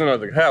 Still living at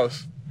the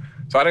house.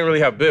 So I didn't really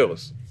have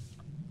bills.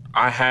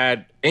 I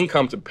had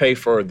income to pay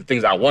for the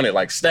things I wanted,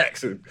 like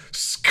snacks and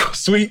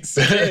sweets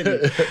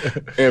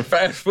and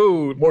fast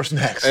food. More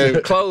snacks.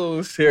 And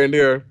clothes here and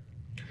there.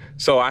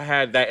 So I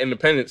had that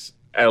independence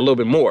at a little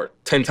bit more,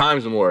 10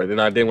 times more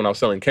than I did when I was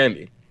selling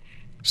candy.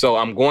 So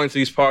I'm going to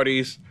these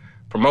parties,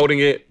 promoting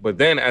it. But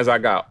then as I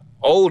got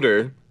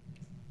older,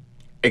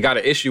 it got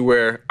an issue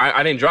where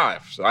I didn't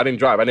drive. So I didn't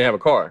drive. I didn't have a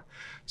car.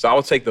 So I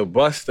would take the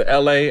bus to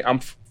LA. I'm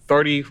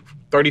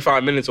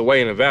 35 minutes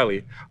away in the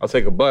valley. I'll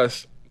take a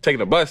bus.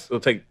 Taking a bus,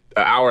 it'll take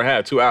an hour and a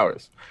half, 2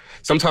 hours.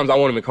 Sometimes I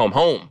wanted to come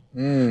home.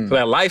 So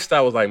that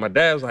lifestyle was like, my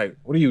dad was like,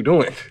 what are you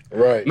doing?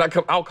 Right.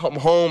 I'll come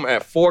home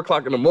at 4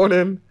 o'clock in the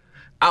morning.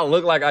 I'll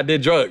look like I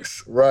did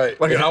drugs. Right.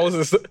 Like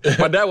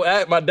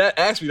my dad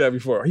asked me that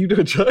before. Are you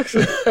doing drugs?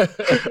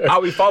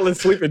 I'll be falling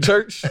asleep in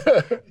church.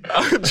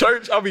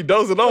 I'll be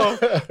dozing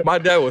off. My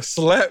dad would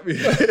slap me.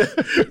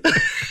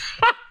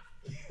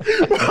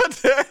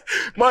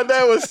 My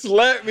dad would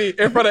slap me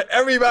in front of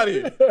everybody.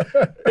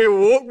 It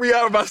woke me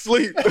out of my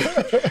sleep.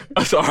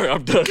 I'm sorry,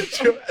 I'm done.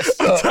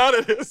 I'm tired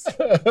of this.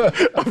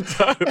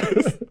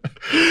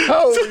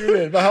 How old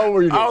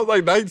were you then? I was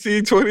like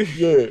 19, 20.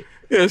 Yeah.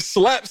 Yeah,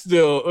 slap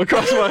still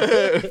across my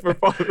head for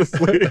falling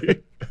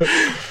asleep.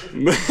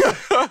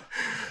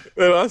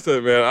 And I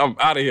said, man, I'm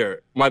out of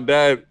here. My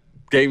dad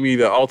gave me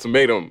the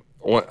ultimatum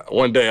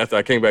one day after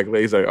I came back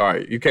late. He's like, all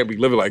right, you can't be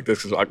living like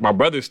this. Cause like my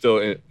brother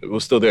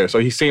was still there. So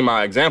he seen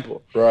my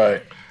example.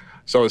 Right.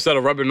 So instead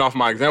of rubbing off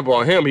my example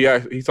on him,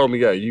 he told me,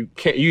 yeah, you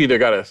either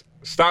gotta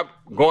stop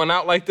going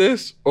out like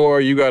this or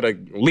you gotta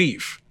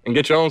leave and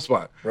get your own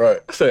spot. Right.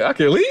 I said, I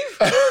can leave?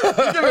 You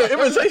give me an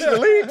invitation to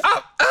leave?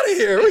 I'm out of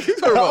here. What are you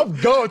talking about? I'm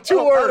gone.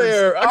 2 words. Out of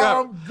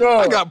here.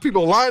 I got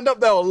people lined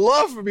up that would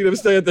love for me to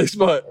stay at their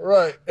spot.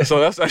 Right. So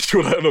that's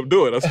actually what I ended up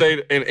doing. I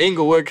stayed in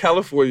Inglewood,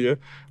 California.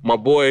 My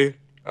boy,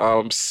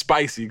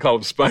 Spicy, call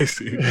him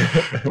Spicy.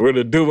 We're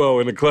the duo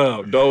in the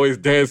club, always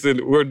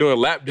dancing. We're doing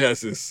lap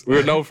dances.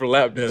 We're known for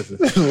lap dances.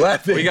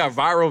 We got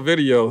viral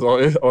videos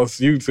on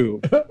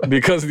YouTube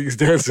because of these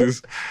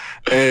dances,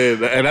 and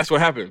that's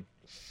what happened.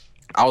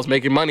 I was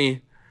making money,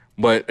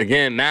 but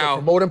again now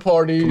promoting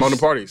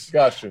parties.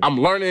 Gotcha.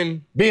 I'm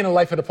learning being the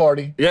life of the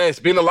party. Yes,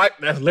 being the life.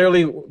 That's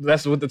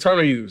what the term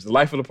they use. The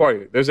life of the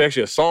party. There's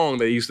actually a song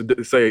they used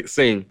to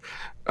sing.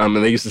 And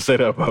they used to say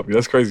that about me.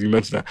 That's crazy you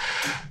mentioned that.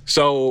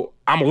 So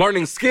I'm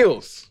learning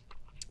skills,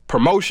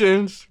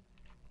 promotions.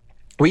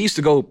 We used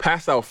to go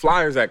pass out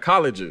flyers at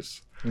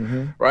colleges,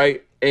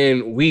 right?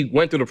 And we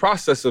went through the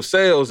process of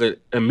sales and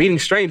meeting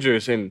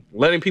strangers and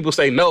letting people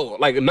say no.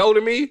 Like, no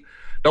to me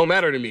don't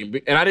matter to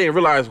me. And I didn't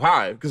realize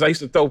why, because I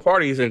used to throw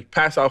parties and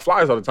pass out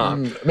flyers all the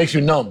time. It makes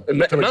you numb to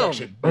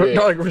rejection.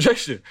 No, like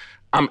rejection.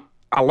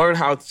 I learned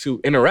how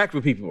to interact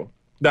with people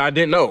that I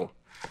didn't know.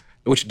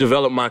 which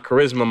developed my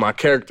charisma, my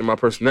character, my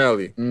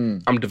personality.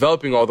 I'm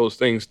developing all those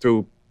things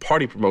through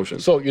party promotion.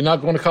 So you're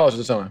not going to college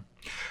this time?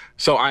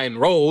 So I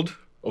enrolled.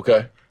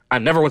 Okay. I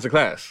never went to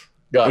class.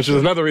 Gotcha. Which is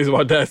another reason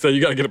why Dad said,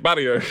 you got to get up out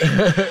of here.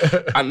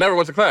 I never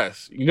went to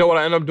class. You know what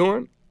I ended up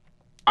doing?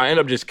 I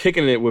ended up just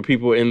kicking it with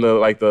people in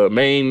the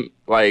main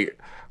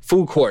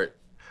food court.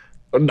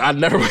 I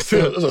never went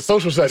to. It was a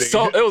social setting.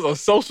 It was a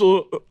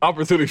social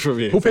opportunity for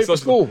me. Who paid for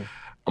school?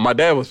 My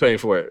dad was paying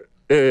for it.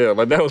 Yeah,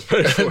 my dad was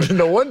paying for it.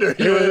 No wonder.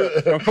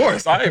 Of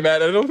course, I ain't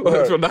mad at him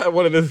for not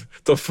wanting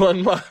to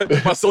fund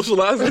my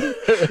socializing.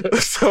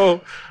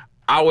 So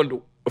I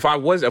would. If I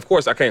was, of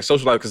course, I can't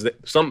socialize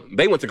because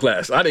they went to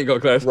class. I didn't go to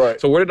class. Right.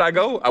 So where did I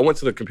go? I went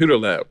to the computer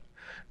lab,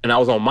 and I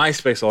was on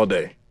MySpace all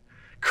day,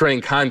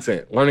 creating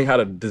content, learning how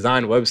to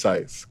design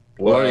websites,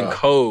 learning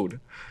code.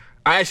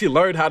 I actually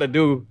learned how to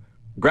do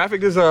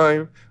graphic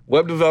design,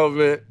 web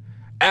development,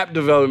 app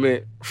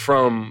development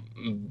from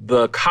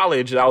the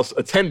college that I was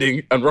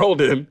attending,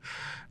 enrolled in,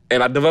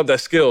 and I developed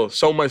that skill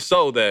so much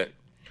so that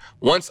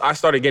once I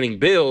started getting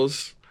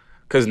bills,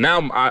 because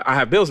now I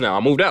have bills now.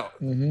 I moved out.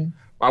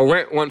 My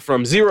rent went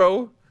from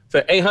 $0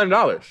 to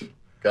 $800.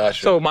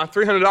 Gotcha. So my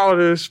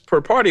 $300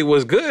 per party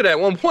was good at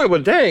one point,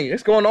 but dang,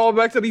 it's going all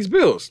back to these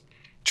bills.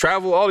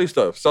 Travel, all these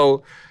stuff.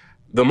 So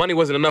the money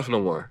wasn't enough no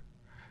more.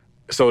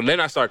 So then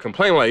I started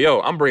complaining like,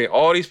 yo, I'm bringing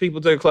all these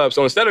people to the club.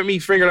 So instead of me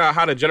figuring out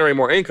how to generate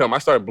more income, I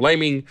started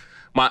blaming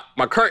my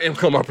current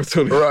income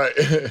opportunity. Right.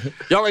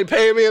 Y'all ain't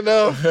paying me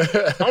enough.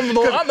 I'm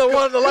the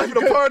one in the life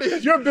of the party.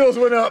 Your bills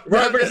went up.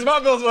 Right, because my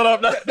bills went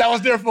up. That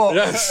was their fault.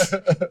 Yes.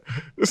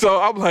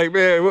 So I'm like,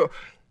 man,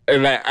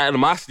 and that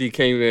animosity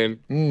came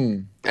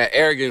in, that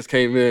arrogance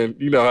came in.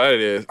 You know how it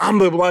is. I'm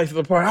the life of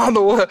the party. I'm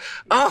the one.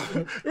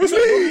 It was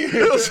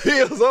me.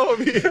 It was all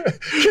me.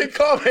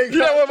 You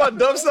know what my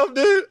dumb self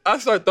did? I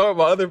started throwing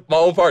my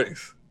own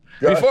parties.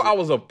 Gotcha. Before I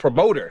was a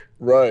promoter.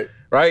 Right.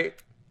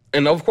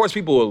 And of course,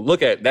 people will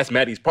look at that's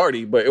Maddie's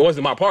party, but it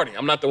wasn't my party.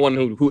 I'm not the one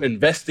who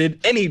invested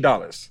any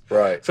dollars.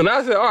 Right. So now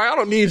I said, all right, I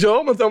don't need y'all.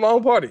 I'm gonna throw my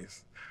own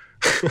parties.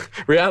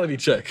 Reality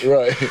check.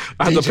 Right.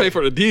 I have to pay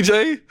for the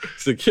DJ,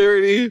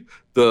 security,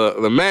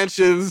 the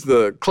mansions,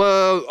 the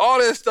clubs, all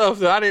this stuff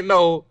that I didn't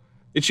know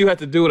that you had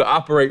to do to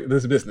operate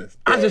this business.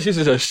 Right. I just used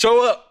to just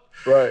show up,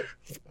 right,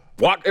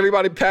 walk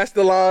everybody past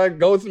the line,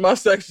 go to my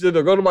section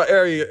or go to my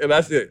area, and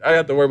that's it. I didn't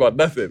have to worry about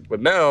nothing.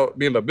 But now,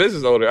 being a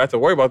business owner, I have to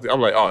worry about I'm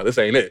like, oh, this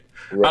ain't it.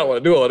 Right. I don't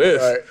want to do all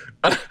this.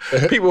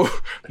 Right. People,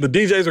 the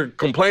DJs are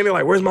complaining,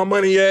 like, where's my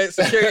money at?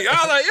 Security. I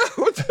was like,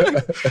 yo, what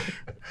the?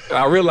 And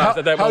I realized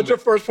at that moment. How'd your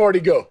first party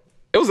go?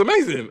 It was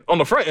amazing on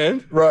the front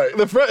end. Right.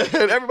 The front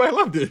end, everybody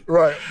loved it.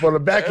 Right. But the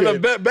back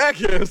end. The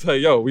back end, it's like,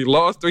 yo, we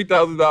lost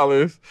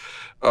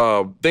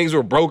 $3,000. Things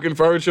were broken.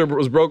 Furniture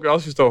was broken. I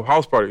was just a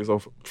house party.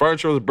 So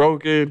furniture was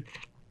broken.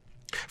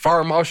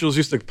 Fire marshals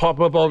used to pop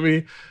up on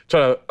me,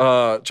 try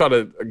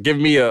to give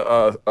me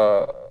a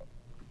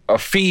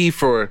fee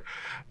for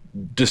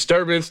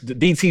disturbance,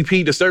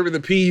 DTP, disturbing the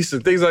peace,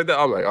 and things like that.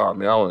 I'm like, oh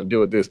man, I don't want to deal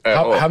with this at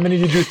all. How many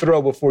did you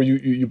throw before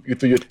you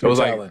threw your It was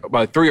like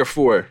about 3 or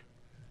 4.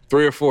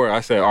 3 or 4.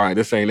 I said, all right,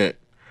 this ain't it.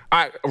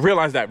 I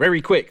realized that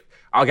very quick.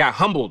 I got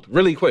humbled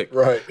really quick.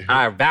 Right.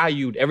 I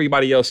valued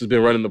everybody else who's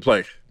been running the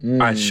play.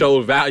 I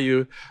showed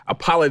value,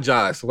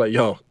 apologized. Like,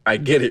 yo, I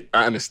get it.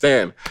 I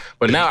understand.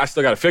 But now I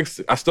still got to fix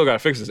it. I still got to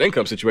fix this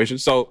income situation.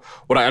 So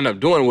what I ended up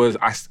doing was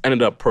I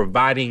ended up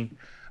providing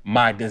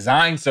my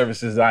design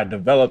services that I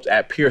developed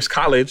at Pierce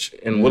College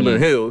in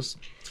Woodland Hills.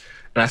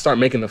 And I started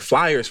making the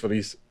flyers for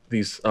these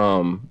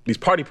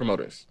party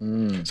promoters.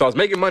 So I was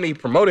making money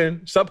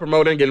promoting,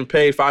 sub-promoting, getting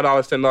paid $5,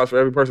 $10 for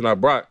every person I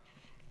brought.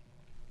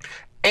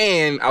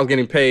 And I was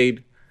getting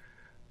paid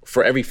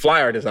for every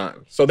flyer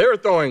design. So they were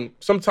throwing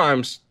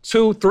sometimes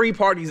 2-3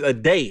 parties a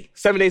day,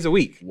 7 days a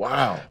week.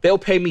 Wow. They'll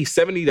pay me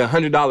 $70 to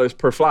 $100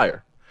 per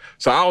flyer.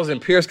 So I was in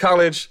Pierce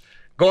College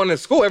going to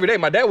school every day.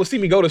 My dad would see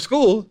me go to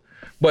school,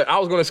 but I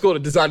was going to school to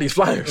design these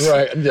flyers.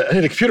 Right. I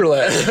need a computer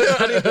lab.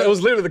 It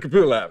was literally the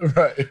computer lab.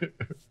 Right.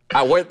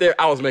 I went there.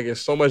 I was making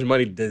so much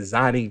money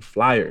designing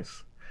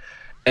flyers.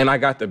 And I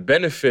got the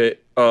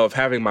benefit of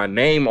having my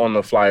name on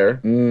the flyer.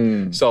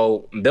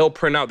 So they'll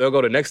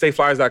go to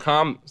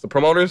nextdayflyers.com. The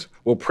promoters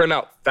will print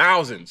out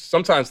thousands,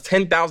 sometimes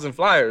 10,000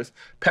 flyers,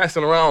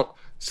 passing around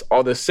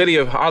all the city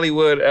of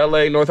Hollywood,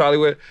 LA, North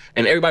Hollywood,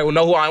 and everybody will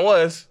know who I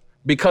was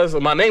because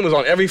my name was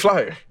on every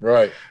flyer.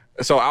 Right.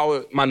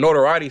 So my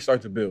notoriety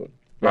started to build.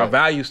 My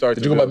value started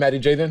to build. Did you go by Matty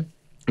J then?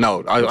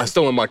 No, I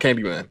still went by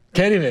Candyman.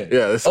 Candyman?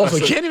 Yeah. So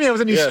Candyman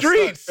was in these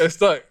streets. It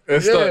stuck.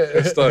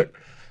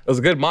 It was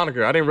a good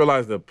moniker. I didn't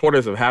realize the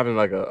importance of having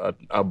like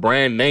a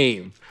brand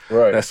name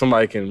that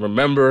somebody can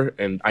remember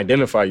and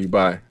identify you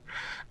by.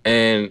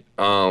 And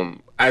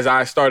as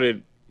I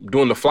started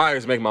doing the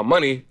flyers, making my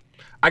money,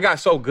 I got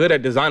so good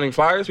at designing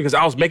flyers because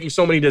I was making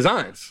so many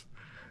designs.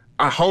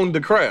 I honed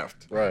the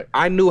craft. Right.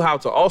 I knew how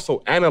to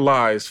also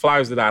analyze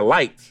flyers that I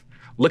liked,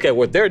 look at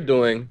what they're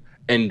doing,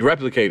 and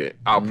replicate it.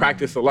 I'll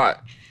practice a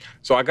lot.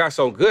 So I got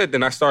so good,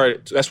 then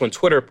that's when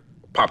Twitter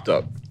popped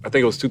up. I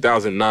think it was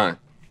 2009.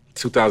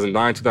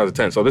 2009,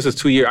 2010. So this is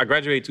 2 years. I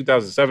graduated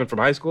 2007 from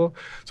high school.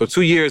 So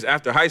 2 years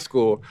after high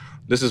school,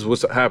 this is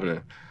what's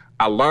happening.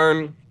 I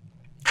learned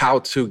how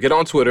to get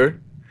on Twitter,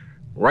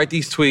 write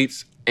these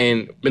tweets,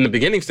 and in the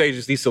beginning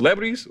stages, these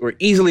celebrities were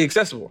easily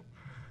accessible,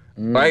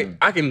 right?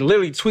 I can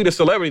literally tweet a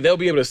celebrity, they'll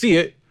be able to see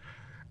it.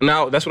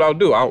 Now, that's what I'll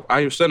do.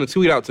 I send a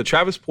tweet out to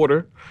Travis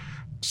Porter,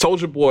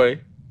 Soulja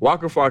Boy,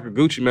 Waka Flocka,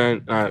 Gucci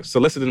Mane. I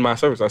solicited my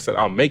service. I said,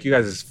 I'll make you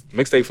guys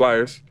mixtape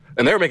flyers.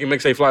 And they were making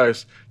mixtape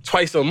flyers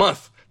twice a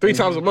month, 3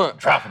 times a month.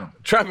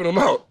 Trapping them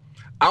out.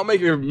 I'll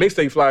make your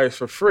mixtape flyers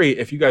for free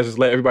if you guys just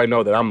let everybody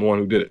know that I'm the one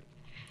who did it.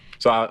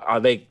 So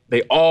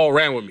they all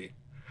ran with me.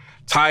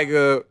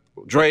 Tyga,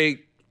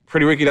 Drake,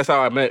 Pretty Ricky. That's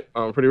how I met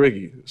Pretty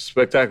Ricky.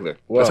 Spectacular.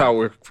 Wow. That's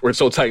how we're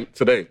so tight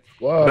today.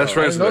 Wow, best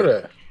friends. I didn't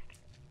know that.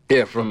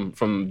 Yeah,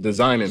 from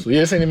designing. So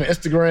this ain't even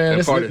Instagram.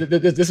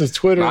 This is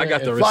Twitter. I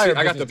got the receipt.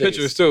 I got the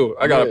pictures too.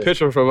 I got a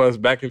picture from us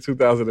back in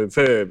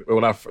 2010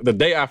 when the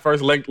day I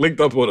first linked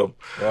up with them.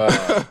 Wow,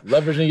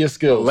 leveraging your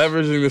skills.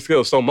 Leveraging the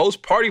skills. So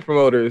most party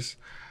promoters,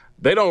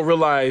 they don't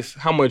realize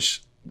how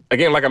much.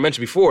 Again, like I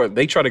mentioned before,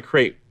 they try to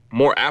create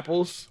more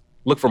apples,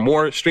 look for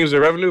more streams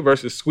of revenue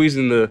versus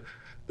squeezing the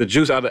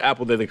juice out of the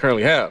apple that they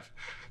currently have.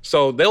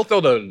 So they'll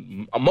throw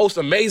the most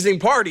amazing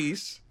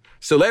parties.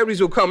 Celebrities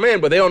will come in,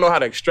 but they don't know how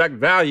to extract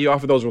value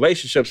off of those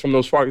relationships from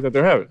those parties that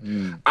they're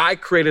having. I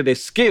created a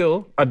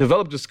skill. I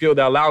developed a skill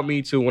that allowed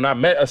me to, when I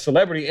met a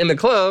celebrity in the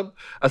club,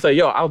 I say,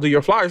 yo, I'll do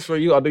your flyers for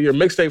you. I'll do your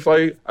mixtape for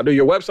you. I'll do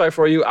your website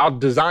for you. I'll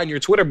design your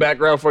Twitter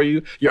background for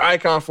you, your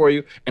icon for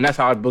you. And that's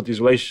how I built these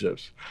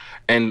relationships.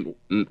 And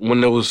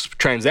when it was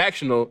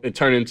transactional, it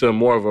turned into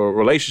more of a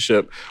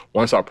relationship.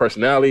 Once our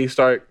personalities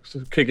start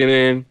kicking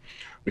in,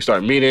 we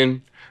start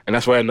meeting, and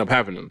that's what ended up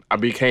happening. I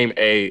became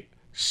a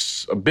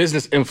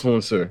business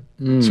influencer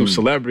to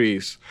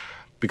celebrities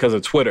because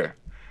of Twitter.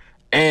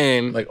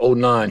 And like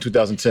 2009,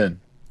 2010.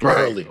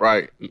 Early.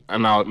 Right.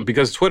 And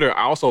because of Twitter,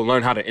 I also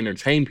learned how to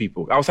entertain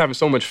people. I was having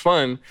so much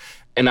fun,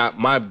 and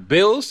my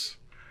bills,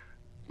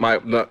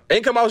 the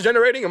income I was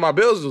generating and my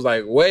bills was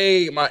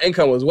my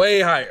income was way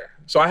higher.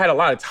 So I had a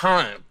lot of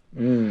time.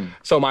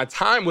 So my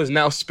time was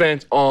now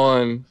spent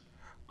on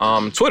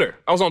Twitter.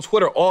 I was on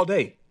Twitter all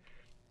day,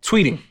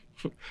 tweeting.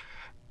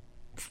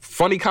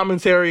 Funny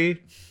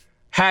commentary,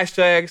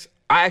 hashtags.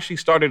 I actually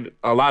started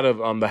a lot of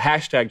the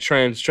hashtag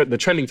trends, the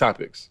trending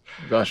topics.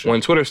 Gotcha.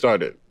 When Twitter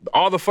started.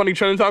 All the funny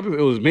trending topics,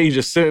 it was me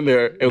just sitting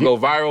there. It would go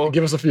viral.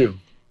 Give us a few.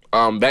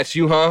 That's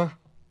you, huh?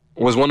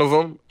 Was one of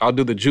them. I'll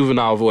do the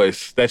juvenile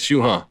voice. That's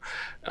you, huh?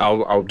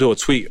 I'll do a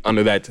tweet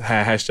under that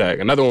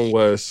hashtag. Another one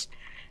was,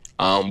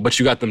 but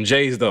you got them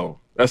J's though.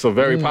 That's a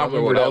very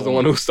popular one. I was the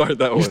one who started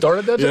that one. You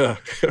started that? Yeah.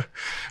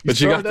 But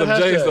you got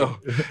them J's though.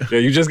 Yeah,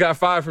 you just got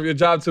fired from your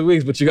job 2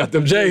 weeks, but you got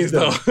them J's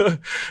though.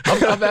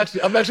 I've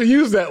actually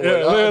used that one.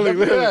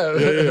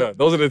 Yeah, yeah.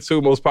 Those are the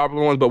two most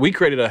popular ones. But we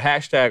created a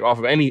hashtag off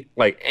of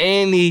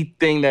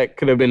anything that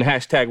could have been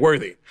hashtag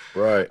worthy.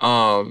 Right.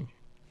 And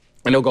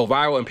it'll go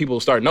viral, and people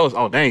will start noticing,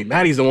 oh dang,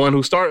 Maddie's the one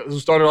who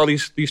started all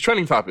these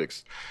trending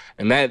topics.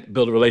 And that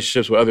built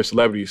relationships with other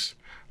celebrities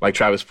like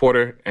Travis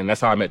Porter, and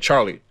that's how I met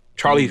Charlie.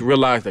 Charlie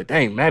realized that,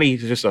 dang,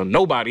 Maddie's just a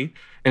nobody,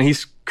 and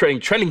he's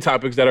creating trending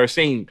topics that are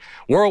seen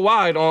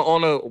worldwide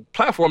on a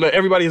platform that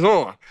everybody's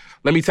on.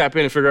 Let me tap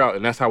in and figure out,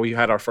 and that's how we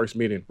had our first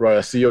meeting. Right,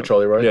 CEO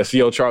Charlie, right? Yeah,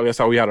 CEO Charlie, that's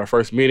how we had our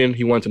first meeting.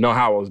 He wanted to know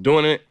how I was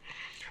doing it,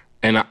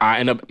 and I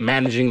ended up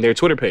managing their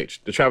Twitter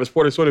page, the Travis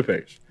Porter Twitter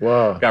page.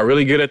 Wow. Got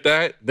really good at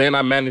that. Then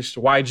I managed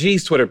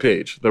YG's Twitter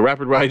page, the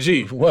rapper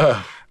YG.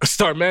 Wow. I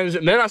started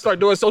managing. Then I started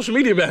doing social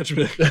media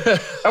management.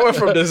 I went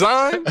from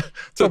design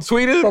to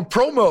tweeting. From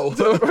promo.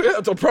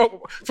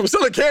 From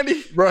selling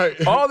candy. Right.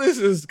 All this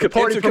is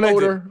party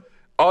promoter.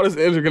 All this is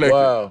interconnected.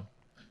 Wow.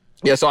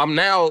 Yeah, so I'm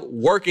now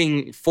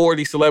working for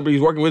these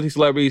celebrities, working with these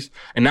celebrities,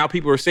 and now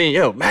people are saying,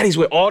 yo, Maddie's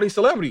with all these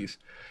celebrities.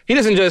 He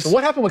doesn't just... So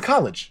what happened with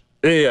college?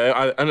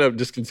 Yeah, I never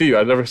discontinued.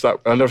 I never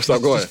stopped going.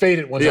 Just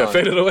faded one time. Yeah,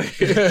 faded away.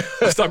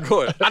 I stopped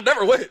going. I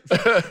never went.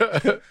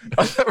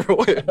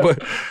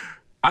 But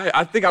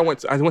I think I went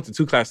to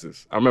 2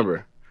 classes. I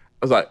remember.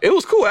 I was like, it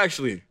was cool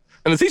actually.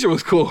 And the teacher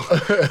was cool.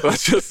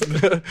 But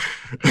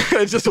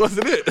it just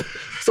wasn't it.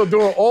 So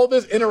during all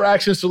this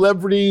interaction,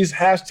 celebrities,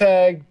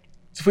 hashtag,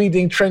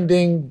 tweeting,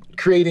 trending,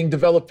 creating,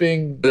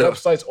 developing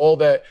websites, all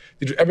that,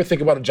 did you ever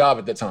think about a job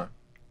at that time?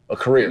 A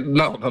career?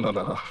 No.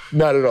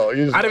 Not at all. I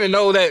didn't even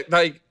know that,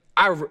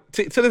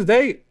 to this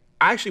day,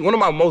 actually, one of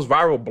my most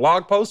viral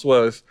blog posts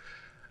was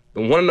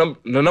the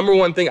number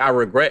one thing I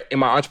regret in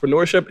my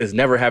entrepreneurship is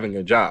never having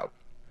a job.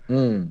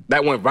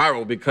 That went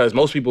viral because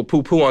most people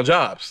poo-poo on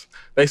jobs.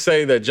 They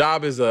say that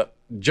job is a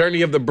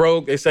journey of the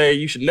broke. They say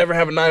you should never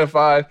have a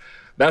 9-to-5.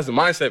 That's the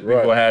mindset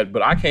people had.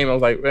 But I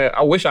was like, man,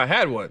 I wish I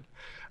had one.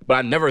 But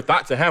I never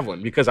thought to have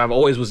one because I've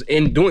always was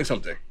in doing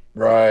something.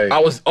 Right. I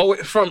was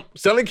always from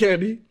selling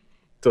candy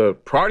to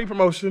party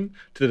promotion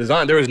to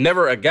design. There was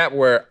never a gap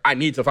where I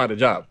need to find a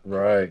job.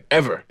 Right.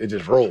 Ever. It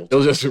just rolled. It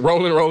was just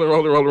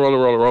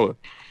rolling.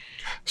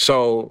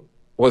 So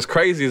what's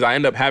crazy is I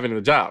end up having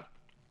a job.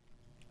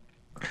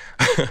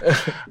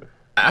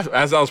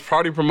 As I was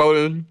party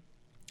promoting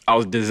I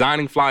was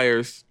designing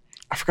flyers.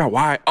 I forgot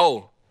why.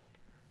 Oh,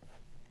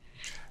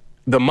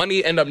 the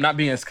money ended up not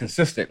being as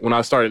consistent when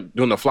I started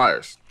doing the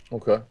flyers.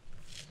 Okay.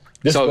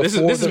 This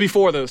is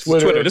before the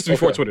Twitter. This is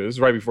before Twitter. This is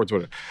right before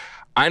Twitter.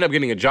 I ended up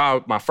getting a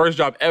job, my first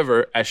job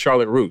ever, at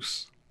Charlotte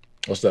Russe.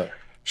 What's that?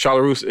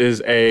 Charlotte Russe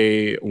is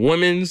a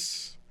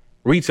women's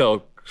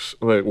retail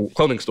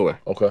clothing store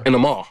in the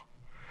mall.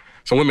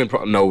 So women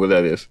probably know what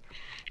that is.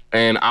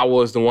 And I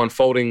was the one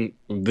folding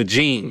the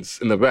jeans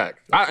in the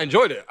back. I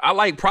enjoyed it. I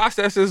like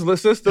processes, the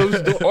systems,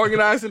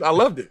 organizing. I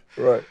loved it.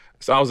 Right.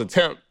 So I was a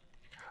temp,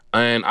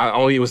 and I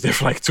only was there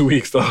for like 2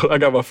 weeks, though. I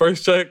got my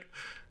first check.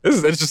 This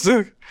is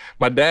interesting.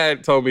 My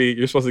dad told me,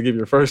 you're supposed to give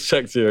your first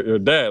check to your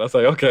dad. I was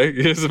like, okay,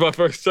 this is my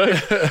first check.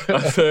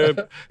 I said,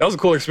 that was a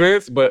cool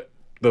experience, but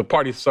the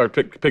parties started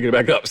picking it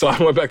back up, so I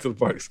went back to the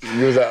parties.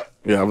 You was out.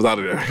 Yeah, I was out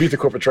of there. Beat the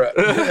corporate trap.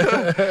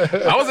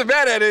 I wasn't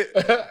bad at it,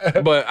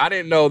 but I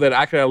didn't know that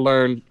I could have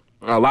learned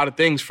a lot of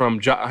things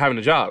from having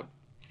a job,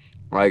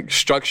 like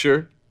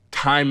structure,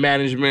 time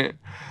management,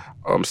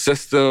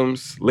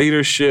 systems,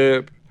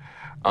 leadership,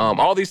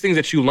 all these things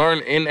that you learn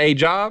in a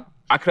job.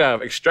 I could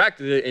have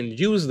extracted it and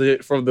used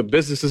it from the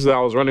businesses that I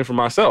was running for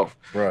myself.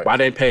 Right. But I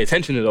didn't pay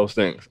attention to those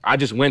things. I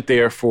just went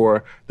there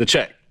for the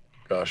check.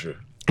 Gotcha.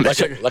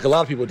 Like a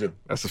lot of people do.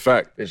 That's a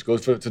fact. They just go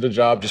to the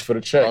job just for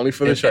the check. Only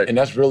for the check. And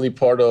that's really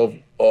part of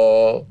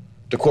the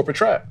corporate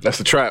trap. That's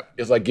the trap.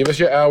 It's like, give us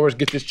your hours,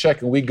 get this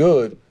check, and we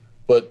good.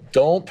 But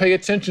don't pay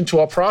attention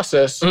to our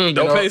process. Don't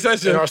pay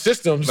attention. In our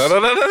systems. No.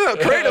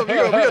 Create them. We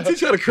gotta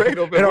teach you how to create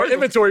them. And our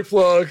inventory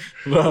plug.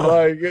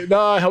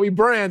 How we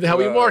brand, how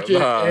we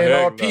market, and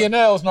our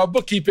P&Ls and our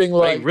bookkeeping.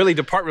 Like really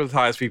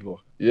departmentalize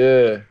people.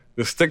 Yeah.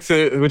 Just stick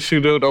to what you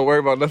do. Don't worry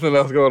about nothing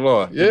else going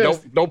on. Yeah.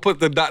 Don't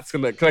put the dots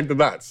connect the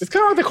dots. It's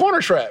kind of like the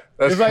corner trap.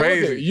 That's it's like,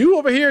 crazy. Look, you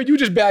over here, you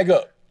just bag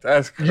up.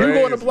 That's crazy. You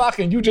go on the block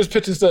and you just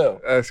pitch and sell.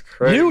 That's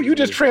crazy. You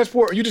just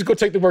transport. You just go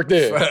take the work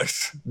there.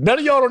 Facts. None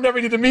of y'all don't never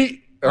need to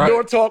meet,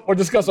 nor talk, or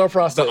discuss our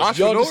process.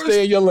 The Y'all just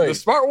stay in your lane. The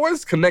smart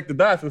ones connect the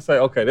dots and say,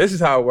 okay, this is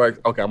how it works.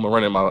 Okay, I'm gonna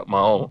run it my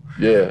own.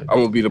 Yeah. I'm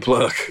gonna be the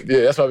plug.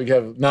 Yeah, that's why we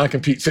have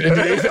non-competes.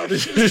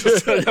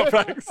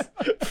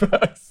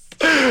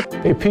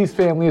 Hey, Peace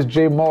family, it's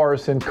Jay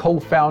Morrison,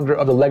 co-founder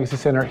of the Legacy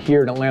Center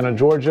here in Atlanta,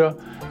 Georgia.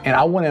 And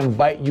I want to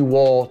invite you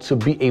all to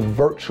be a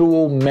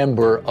virtual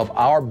member of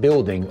our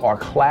building, our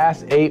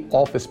Class A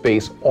office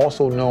space,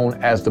 also known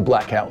as the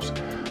Black House.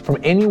 From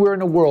anywhere in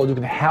the world, you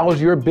can house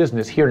your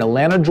business here in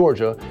Atlanta,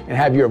 Georgia, and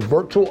have your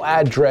virtual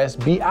address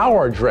be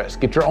our address.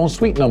 Get your own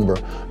suite number.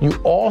 You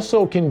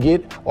also can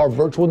get our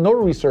virtual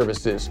notary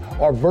services,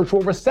 our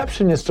virtual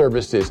receptionist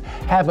services,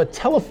 have a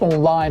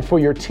telephone line for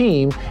your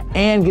team,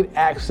 and get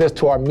access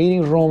to our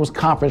meeting rooms,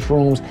 conference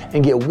rooms,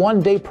 and get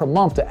 1 day per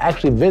month to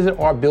actually visit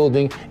our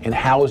building and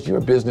house your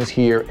business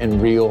here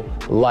in real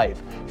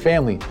life.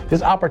 Family,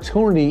 this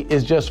opportunity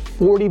is just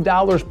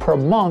 $40 per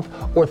month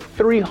or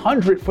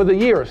 $300 for the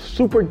year.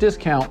 Super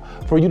discount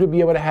for you to be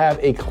able to have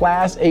a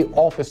Class A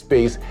office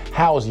space,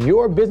 house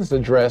your business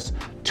address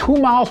 2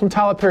 miles from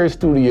Tyler Perry's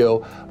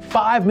studio,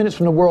 5 minutes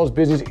from the world's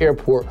busiest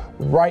airport,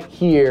 right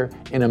here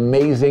in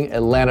amazing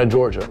Atlanta,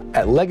 Georgia,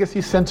 at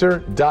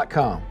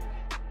legacycenter.com.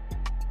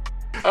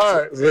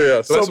 All right.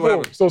 So that's what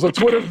happened. So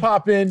Twitter's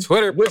popping.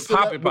 Twitter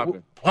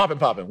popping.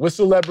 Popping with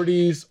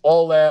celebrities,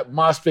 all that,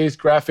 MySpace,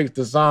 graphics,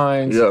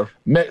 designs,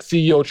 Met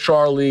CEO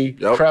Charlie,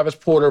 Travis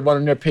Porter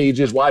running their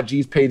pages,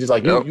 YG's pages,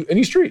 like you in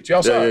these streets,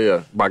 y'all saw it.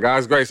 Yeah. By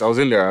God's grace, I was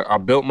in there. I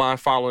built my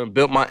following,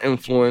 built my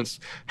influence,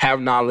 have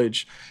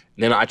knowledge.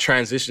 And then I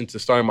transitioned to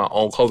starting my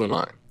own clothing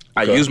line.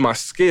 I used my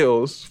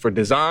skills for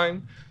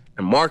design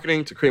and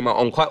marketing to create my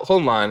own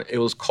clothing line. It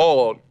was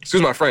called,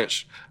 excuse my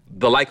French,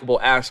 The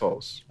Likeable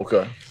Assholes.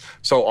 Okay.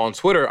 So on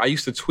Twitter, I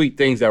used to tweet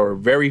things that were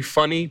very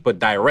funny but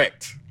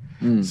direct.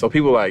 So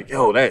people are like,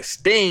 yo, that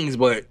stings,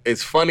 but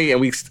it's funny and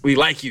we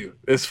like you.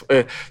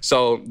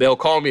 So they'll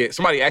call me.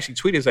 Somebody actually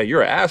tweeted and said,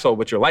 you're an asshole,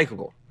 but you're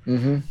likable.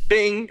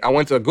 Ding. I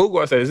went to Google.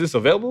 I said, is this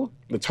available,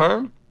 the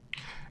term?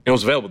 And it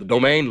was available. The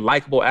domain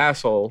likable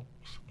asshole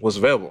was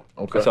available.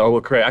 Okay. So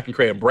I can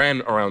create a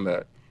brand around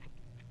that.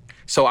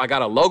 So I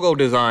got a logo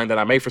design that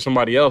I made for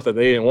somebody else that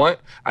they didn't want.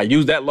 I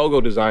used that logo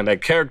design,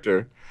 that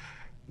character,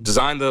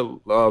 designed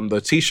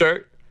the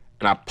T-shirt,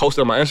 and I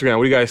posted on my Instagram.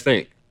 What do you guys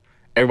think?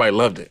 Everybody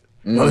loved it.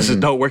 Oh, this is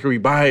dope. Where can we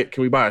buy it?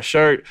 Can we buy a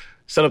shirt?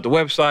 Set up the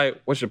website.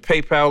 What's your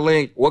PayPal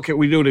link? What can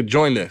we do to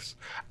join this?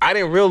 I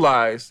didn't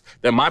realize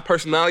that my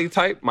personality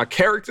type, my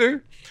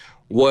character,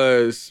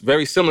 was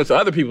very similar to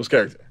other people's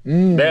character.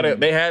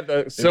 They had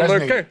a similar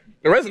character.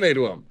 It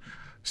resonated with them.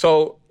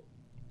 So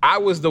I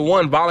was the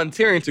one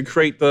volunteering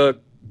to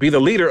be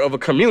the leader of a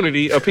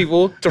community of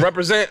people to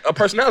represent a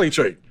personality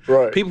trait.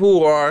 Right. People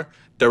who are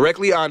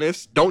directly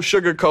honest, don't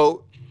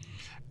sugarcoat,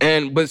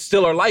 but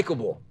still are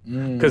likable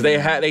because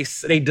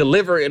they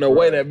deliver in a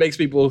way that makes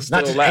people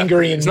still laugh.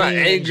 Angry and it's not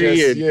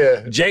angry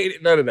and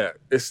jaded. None of that.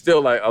 It's still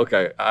like,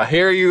 okay, I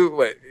hear you,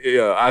 but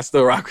I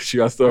still rock with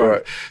you. I still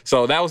rock.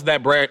 So that was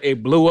that brand.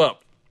 It blew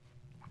up.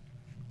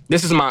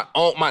 This is my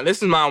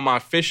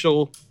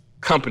official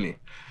company.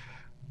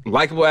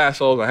 likable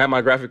assholes. I had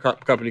my graphic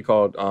company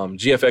called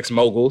GFX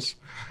Moguls,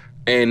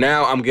 and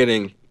now I'm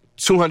getting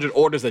 200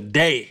 orders a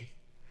day.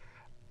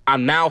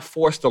 I'm now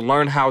forced to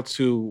learn how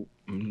to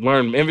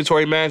learn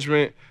inventory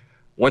management.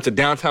 Went to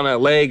downtown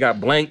LA, got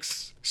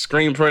blanks,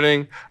 screen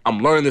printing. I'm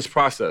learning this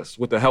process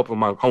with the help of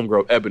my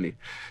homegirl, Ebony.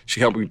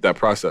 She helped me with that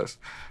process.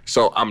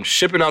 So I'm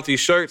shipping out these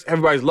shirts.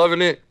 Everybody's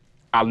loving it.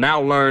 I'll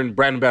now learn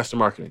brand ambassador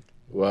marketing.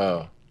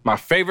 Wow. My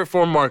favorite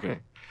form of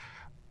marketing.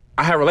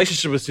 I have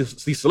relationships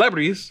with these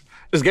celebrities.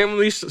 Just gave them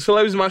these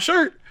celebrities my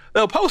shirt.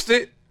 They'll post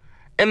it,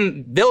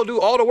 and they'll do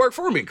all the work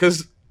for me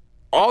because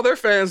all their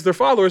fans, their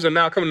followers, are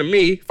now coming to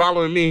me,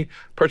 following me,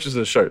 purchasing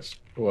the shirts.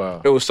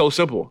 Wow. It was so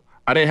simple.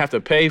 I didn't have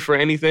to pay for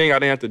anything. I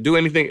didn't have to do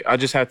anything. I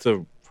just had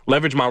to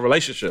leverage my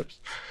relationships.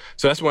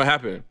 So that's what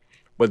happened.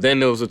 But then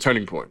there was a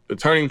turning point. The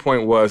turning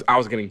point was I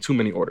was getting too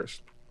many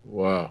orders.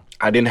 Wow.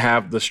 I didn't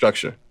have the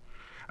structure.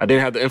 I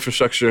didn't have the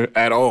infrastructure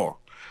at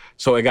all.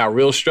 So it got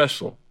real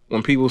stressful.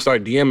 When people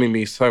start DMing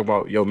me, talking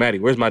about, yo, Maddie,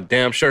 where's my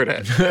damn shirt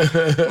at?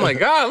 I'm like,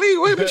 golly,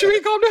 wait, what you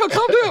mean? Calm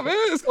down,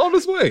 man. It's on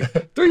this way.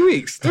 3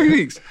 weeks.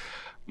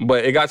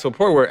 But it got to a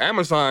point where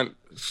Amazon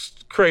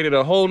created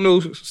a whole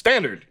new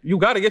standard. You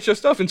got to get your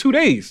stuff in 2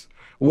 days.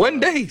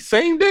 1 day,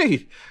 same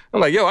day.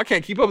 I'm like, yo, I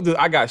can't keep up with this.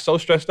 I got so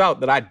stressed out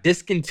that I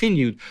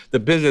discontinued the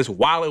business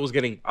while it was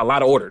getting a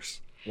lot of orders.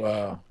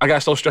 Wow. I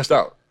got so stressed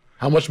out.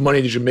 How much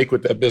money did you make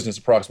with that business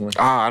approximately?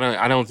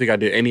 I don't think I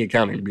did any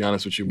accounting, to be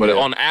honest with you. But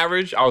on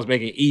average, I was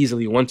making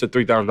easily $1,000 to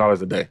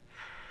 $3,000 a day.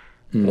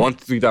 $1,000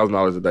 to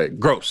 $3,000 a day.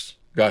 Gross.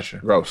 Gotcha.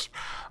 Gross.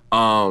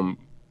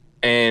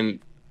 And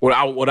what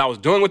I was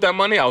doing with that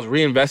money, I was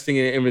reinvesting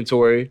in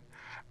inventory.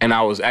 And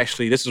I was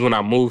actually, this is when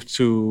I moved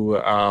to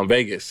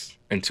Vegas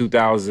in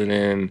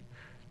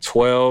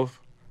 2012.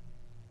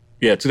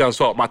 Yeah,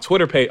 2012. My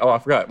Twitter page, I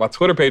forgot. My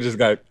Twitter page just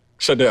got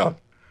shut down.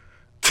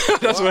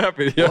 That's what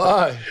happened. Yeah.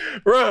 Why?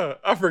 Bruh,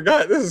 I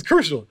forgot. This is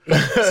crucial.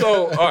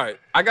 So, all right.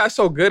 I got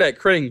so good at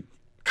creating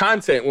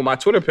content with my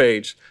Twitter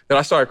page that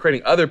I started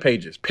creating other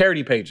pages,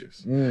 parody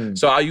pages.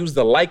 So I used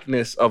the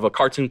likeness of a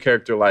cartoon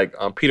character like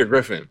Peter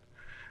Griffin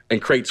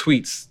and create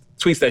tweets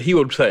that he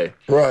would say.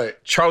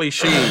 Right. Charlie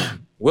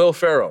Sheen, Will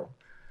Ferrell.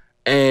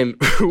 And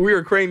we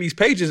were creating these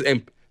pages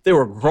and they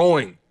were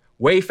growing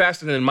way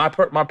faster than my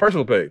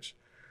personal page.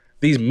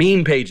 These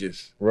meme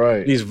pages.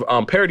 Right. These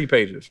parody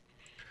pages.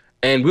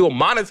 And we will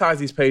monetize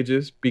these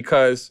pages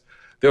because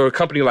they're a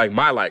company like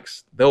My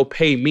Likes. They'll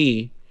pay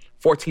me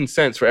 14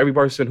 cents for every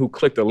person who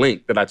clicked a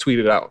link that I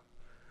tweeted out.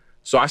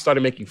 So I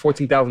started making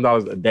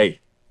 $14,000 a day.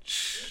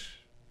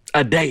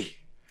 A day.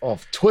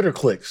 Off Twitter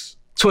clicks.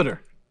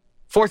 Twitter.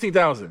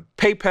 14,000.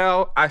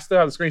 PayPal, I still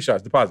have the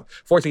screenshots, deposit.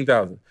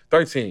 14,000,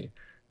 13,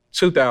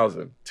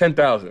 2,000,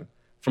 10,000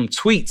 from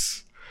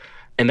tweets.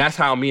 And that's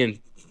how me and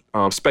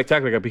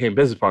Spectacular became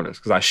business partners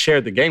because I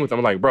shared the game with them.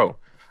 I'm like, bro,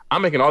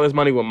 I'm making all this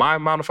money with my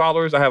amount of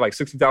followers. I had like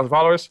 60,000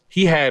 followers.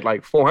 He had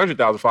like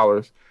 400,000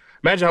 followers.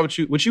 Imagine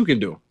what you can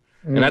do.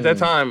 And at that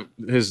time,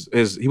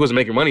 he wasn't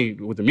making money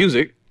with the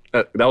music.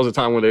 That was the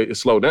time when it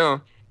slowed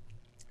down.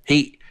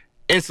 He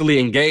instantly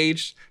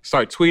engaged,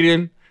 started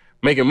tweeting,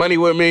 making money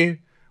with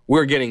me.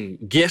 We're getting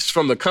gifts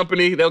from the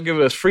company. They'll give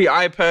us free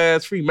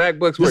iPads, free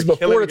MacBooks. This is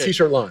before the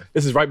t-shirt line.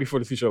 This is right before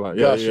the t-shirt line.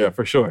 Yeah, Gotcha. yeah,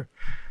 for sure.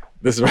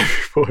 This is right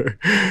before.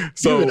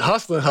 So, you've been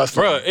hustling.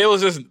 Bro,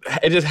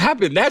 it just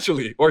happened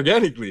naturally,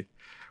 organically.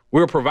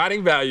 We were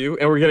providing value,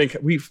 and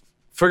we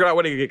figured out a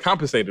way to get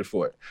compensated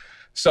for it.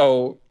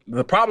 So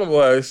the problem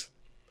was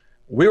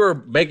we were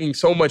making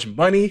so much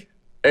money,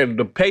 and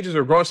the pages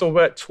were growing so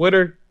bad.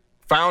 Twitter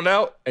found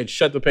out and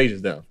shut the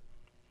pages down.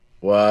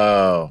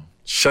 Wow.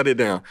 Shut it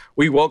down.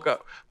 We woke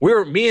up.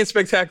 Me and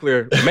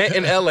Spectacular met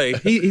in LA.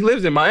 He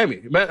lives in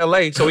Miami. Met in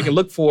LA so we can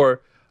look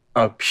for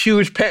a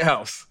huge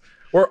penthouse.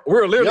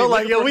 We're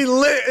literally we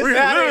lit.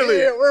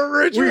 We're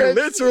rich. We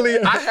literally,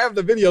 I have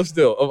the video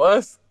still of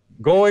us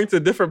going to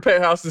different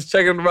penthouses,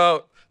 checking them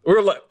out.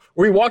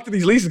 We walked to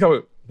these leases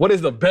coming, what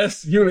is the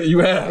best unit you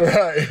have?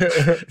 Right.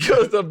 Give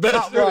us the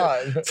best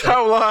unit.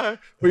 Top line.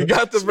 We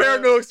got the spare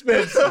no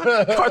expense.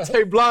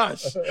 Carte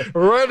blanche.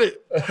 Run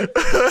it.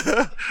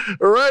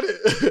 Run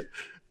it.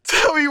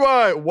 Tell me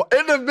why.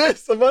 In the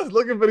midst of us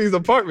looking for these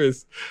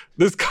apartments,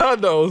 these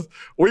condos,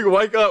 we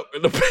wake up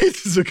and the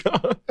pages are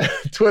gone.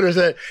 Twitter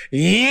said,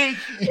 yeah.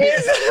 He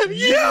said,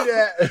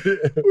 yeah.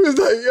 We was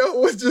like, yo,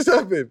 what just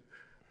happened?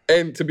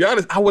 And to be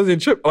honest, I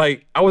wasn't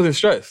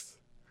stressed.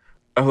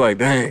 I was like,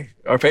 dang,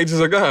 our pages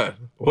are gone.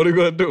 What are we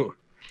gonna do?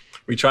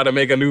 We tried to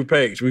make a new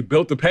page. We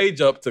built the page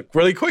up to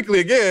really quickly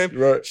again,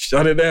 right.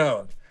 Shut it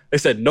down. They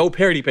said no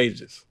parody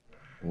pages.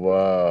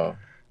 Wow.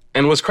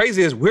 And what's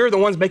crazy is we're the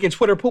ones making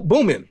Twitter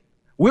booming.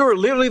 We were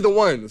literally the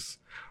ones.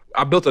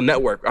 I built a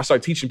network. I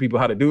started teaching people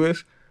how to do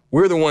this.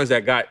 We're the ones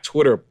that got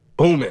Twitter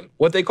booming.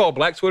 What they call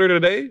Black Twitter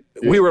today,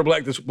 we were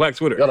Black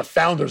Twitter. You're the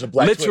founders of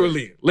Black Twitter.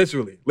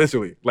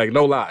 Literally. Like,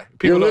 no lie.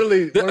 You're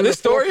literally one of the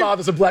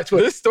forefathers of Black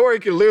Twitter. This story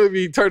can literally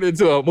be turned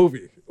into a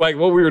movie. like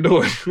what we were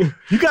doing.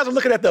 You guys are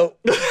looking at the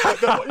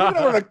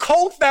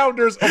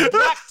co-founders of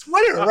Black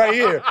Twitter right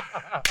here.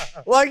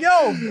 Like,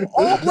 yo,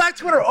 all Black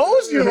Twitter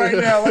owes you right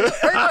now. Like,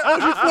 everybody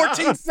owes you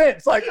 14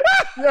 cents. Like,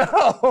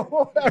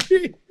 yo,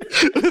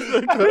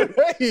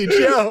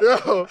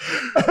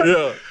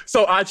 Yeah.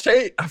 So I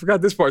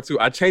forgot this part too.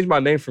 I changed my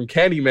name from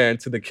Candyman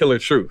to The Killer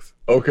Truth.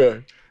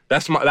 Okay.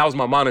 That was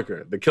my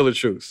moniker, The Killer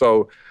Truth.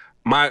 So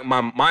my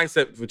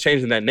mindset for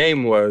changing that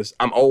name was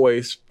I'm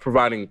always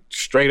providing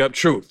straight up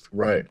truth.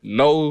 Right.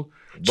 No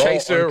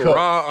chaser,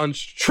 raw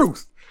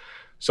truth.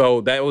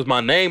 So that was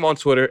my name on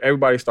Twitter.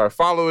 Everybody started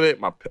following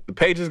it. The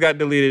pages got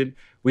deleted.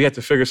 We had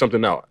to figure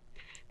something out.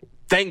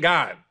 Thank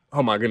God.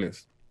 Oh my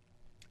goodness.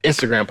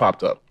 Instagram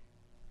popped up.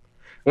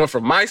 Went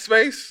from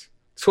MySpace,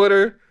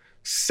 Twitter,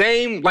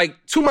 same, like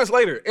 2 months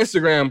later,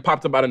 Instagram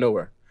popped up out of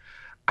nowhere.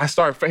 I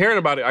started hearing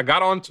about it. I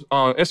got on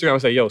Instagram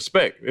and said, yo,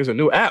 Spec, there's a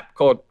new app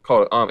called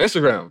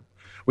Instagram.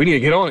 We need to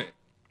get on it.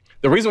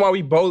 The reason why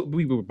we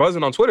were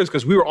buzzing on Twitter is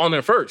because we were on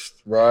there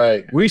first.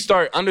 Right. We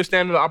started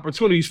understanding the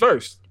opportunities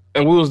first.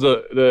 And we was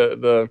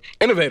the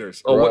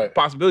innovators of what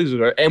possibilities were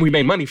there, and we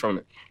made money from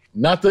it.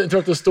 Not to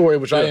interrupt the story,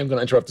 which I am going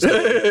to interrupt the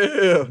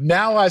story.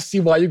 Now I see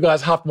why you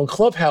guys hopped on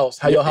Clubhouse,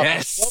 how y'all hopped on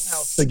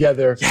Clubhouse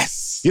together.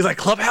 Yes. He's like,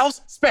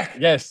 Clubhouse? Spec.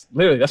 Yes,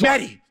 literally. That's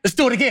Maddie, let's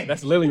do it again.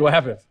 That's literally what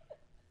happened.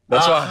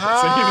 That's why.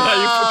 So you know how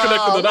you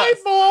connect the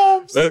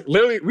dots.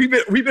 Literally,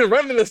 we've been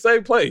running the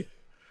same play.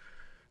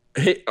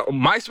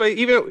 MySpace,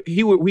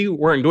 we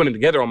weren't doing it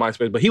together on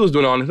MySpace, but he was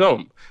doing it on his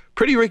own.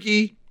 Pretty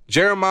Ricky,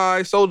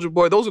 Jeremiah, Soulja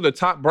Boy, those are the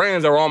top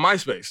brands that were on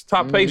MySpace,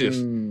 top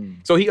pages.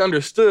 So he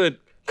understood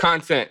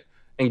content,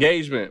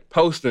 engagement,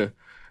 posting,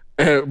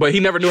 but he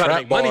never knew how to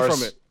make money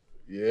from it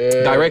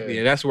directly.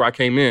 And that's where I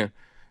came in.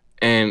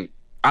 And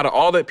out of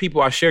all the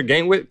people I shared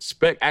game with,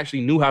 Spec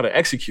actually knew how to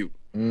execute.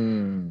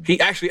 He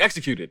actually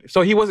executed.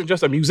 So he wasn't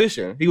just a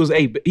musician. He's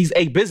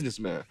a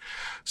businessman.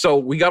 So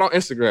we got on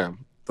Instagram.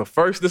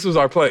 This was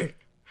our play.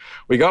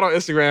 We got on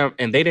Instagram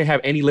and they didn't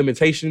have any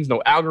limitations,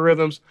 no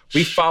algorithms.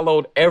 We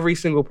followed every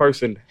single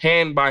person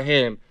hand by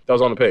hand that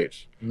was on the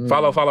page.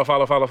 Follow.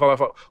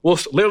 We'll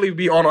literally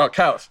be on our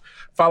couch.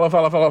 Follow.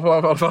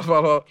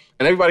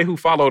 And everybody who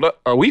followed us,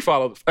 or we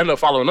followed, ended up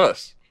following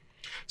us.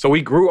 So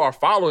we grew our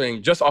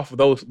following just off of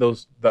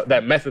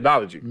that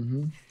methodology.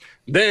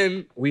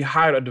 Then we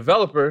hired a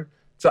developer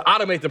to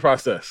automate the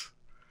process.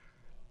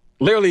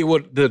 Literally,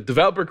 the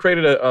developer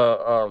created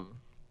a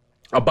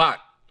bot,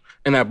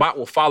 and that bot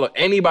will follow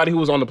anybody who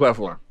was on the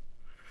platform.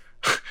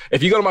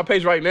 If you go to my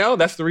page right now,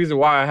 that's the reason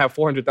why I have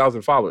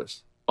 400,000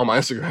 followers on my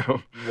Instagram.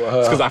 Wow.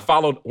 It's because I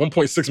followed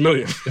 1.6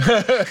 million.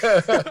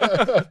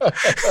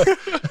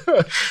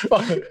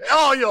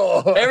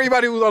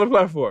 Everybody who was on the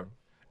platform.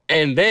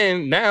 And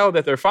then now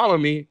that they're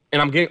following me,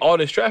 and I'm getting all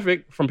this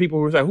traffic from people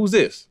who are saying, who's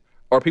this?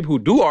 Or people who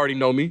do already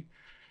know me,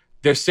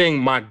 they're seeing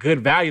my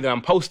good value that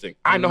I'm posting.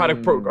 I know how to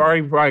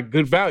already provide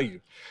good value.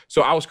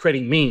 So I was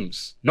creating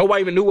memes.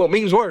 Nobody even knew what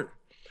memes were.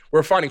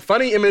 We're finding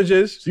funny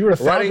images. So you were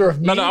the founder of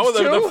memes? No, I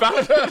wasn't the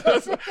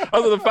founder. I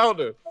was the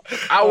founder.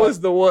 I was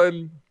the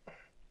one.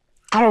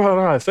 I don't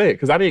know how to say it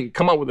because I didn't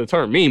come up with the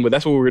term meme, but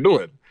that's what we were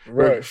doing.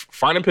 Right. We're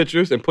finding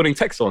pictures and putting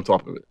text on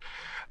top of it.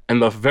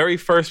 And the very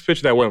first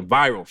picture that went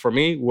viral for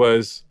me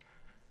was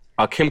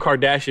a Kim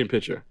Kardashian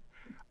picture.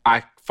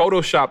 I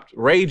photoshopped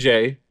Ray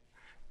J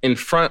in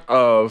front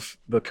of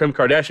the Kim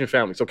Kardashian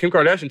family. So Kim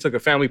Kardashian took a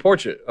family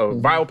portrait, a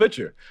viral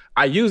picture.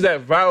 I used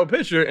that viral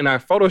picture and I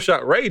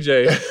photoshopped Ray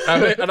J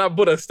and I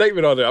put a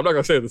statement on there. I'm not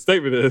gonna say what the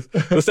statement is.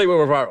 The statement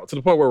went viral to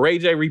the point where Ray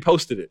J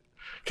reposted it.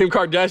 Kim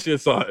Kardashian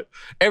saw it.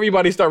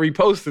 Everybody started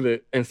reposting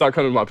it and started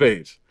coming to my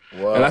page.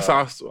 Wow. And that's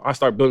how I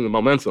started building the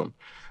momentum.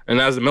 And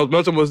as the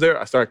momentum was there,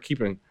 I started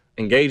keeping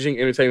engaging,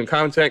 entertainment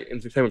content,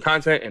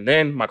 and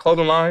then my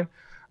clothing line,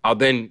 I'll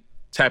then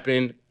tap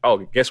in, oh,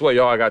 guess what,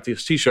 y'all? I got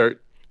this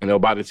t-shirt, and they'll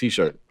buy the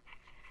t-shirt.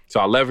 So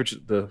I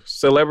leveraged the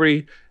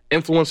celebrity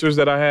influencers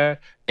that I had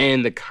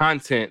and the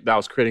content that I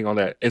was creating on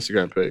that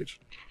Instagram page.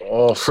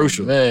 Oh,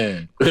 crucial.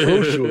 Man,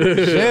 crucial.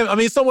 Man, I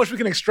mean, so much we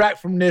can extract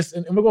from this,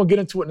 and we're going to get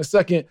into it in a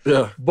second.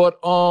 Yeah. But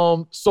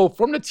so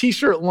from the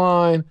t-shirt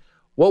line,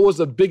 what was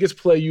the biggest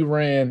play you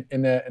ran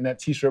in that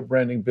t-shirt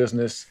branding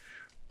business,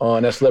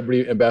 in that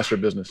celebrity ambassador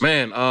business?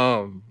 Man,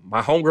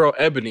 my homegirl,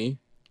 Ebony,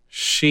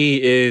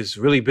 she is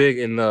really big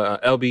in the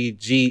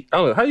LBG. I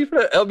don't know, how do you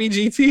put it?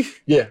 LBGT?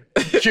 Yeah.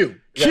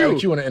 Q.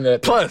 Q on the end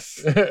of that.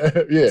 Plus.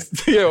 Yeah.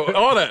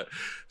 All that.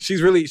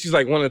 She's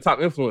like one of the top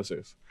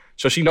influencers.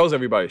 So she knows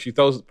everybody. She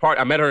throws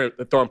I met her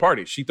at throwing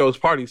parties. She throws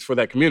parties for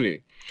that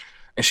community.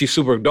 And she's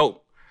super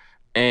dope.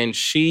 And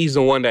she's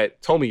the one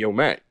that told me, yo,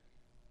 Matt,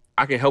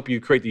 I can help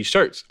you create these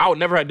shirts. I would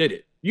never have did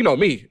it. You know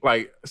me.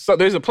 Like, so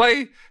there's a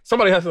play,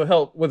 somebody has to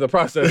help with the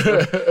process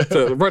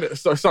to run it,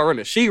 start running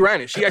it. She ran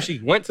it. She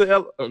actually went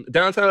to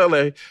downtown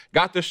LA,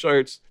 got the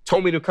shirts,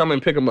 told me to come and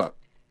pick them up.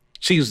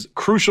 She's a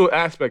crucial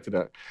aspect of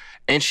that.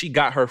 And she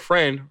got her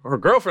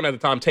girlfriend at the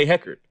time, Tay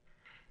Heckard.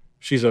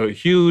 She's a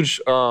huge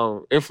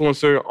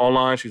influencer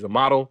online. She's a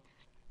model.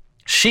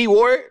 She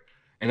wore it,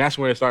 and that's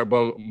when it started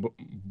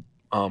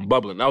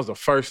bubbling. That was the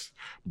first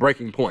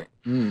breaking point.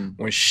 When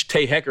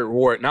Tay Heckert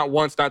wore it, not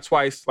once, not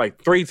twice,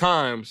 like 3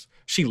 times,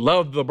 she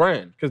loved the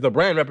brand because the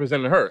brand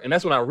represented her. And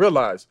that's when I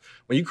realized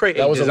when you create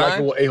that was design, a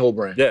likable A-hole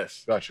brand.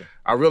 Yes. Gotcha.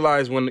 I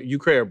realized when you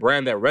create a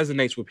brand that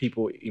resonates with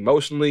people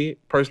emotionally,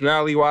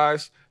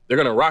 personality-wise, they're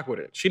going to rock with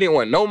it. She didn't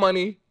want no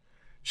money.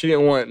 She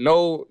didn't want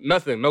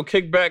nothing, no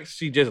kickbacks.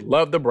 She just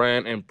loved the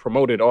brand and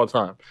promoted it all the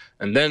time.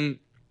 And then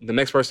the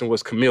next person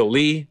was Camille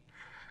Lee.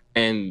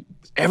 And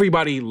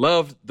everybody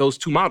loved those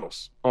 2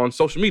 models on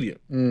social media.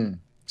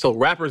 So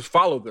rappers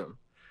followed them.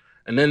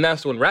 And then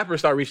that's when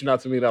rappers start reaching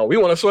out to me now. We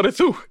want a sweater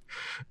too.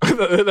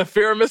 the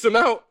fear of missing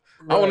out.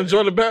 Right. I want to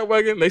join the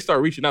bandwagon. They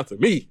start reaching out to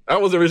me. I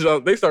wasn't reaching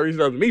out. They start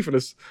reaching out to me for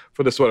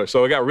the sweater.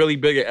 So it got really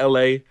big in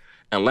LA,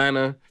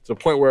 Atlanta, to the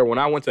point where when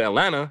I went to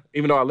Atlanta,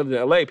 even though I lived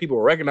in LA, people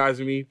were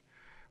recognizing me,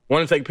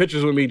 wanting to take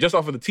pictures with me just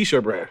off of the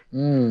t-shirt brand.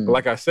 But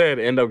like I said,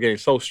 it ended up getting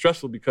so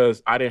stressful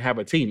because I didn't have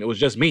a team. It was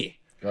just me.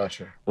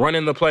 Gotcha.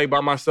 Running the play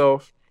by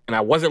myself. And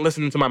I wasn't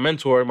listening to my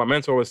mentor. My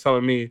mentor was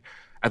telling me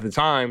at the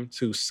time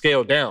to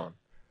scale down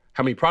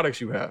how many products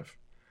you have.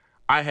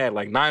 I had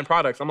like 9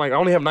 products. I'm like, I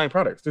only have 9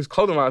 products. There's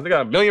clothing lines. They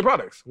got 1 million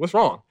products. What's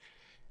wrong?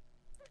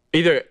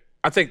 Either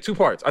I take 2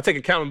 parts. I take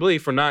accountability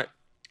for not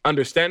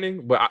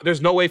understanding, but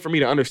there's no way for me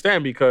to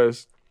understand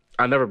because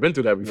I've never been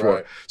through that before.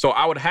 Right. So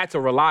I would have to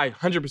rely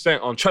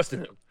 100% on trusting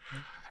him.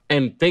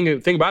 And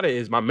thing about it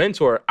is my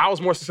mentor, I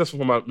was more successful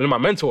than my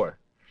mentor.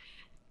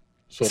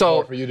 So it's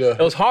hard for you to... It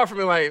was hard for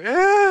me, like,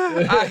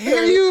 I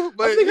hear you,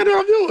 but... I think I know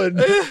what I'm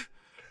doing.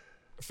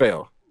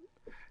 Fail.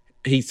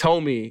 He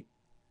told me,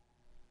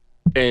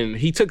 and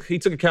he took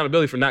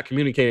accountability for not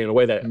communicating in a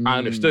way that I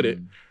understood it.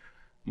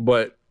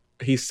 But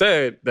he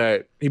said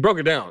that he broke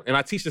it down, and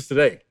I teach this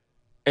today.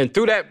 And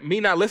through that,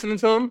 me not listening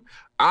to him,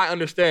 I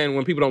understand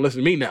when people don't listen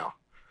to me now.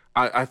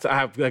 I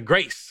have that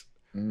grace.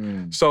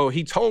 So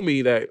he told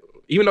me that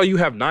even though you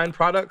have 9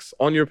 products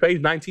on your page,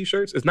 9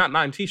 t-shirts, it's not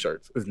 9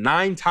 t-shirts. It's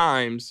 9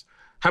 times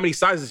how many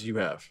sizes you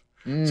have.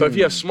 So if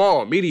you have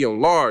small,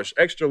 medium, large,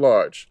 extra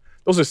large,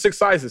 those are 6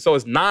 sizes. So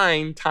it's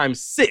 9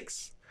 times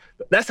 6.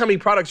 That's how many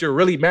products you're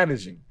really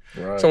managing.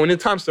 Right. So when it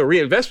comes to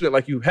reinvestment,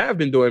 like you have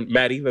been doing,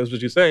 Maddie, that's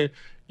what you're saying,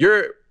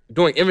 you're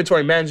doing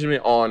inventory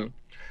management on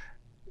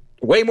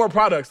way more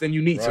products than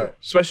you need to,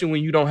 especially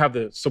when you don't have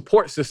the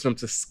support system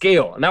to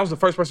scale. And that was the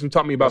first person who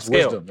taught me about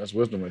scale. Wisdom. That's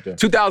wisdom right there.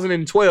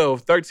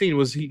 2012, 13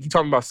 was he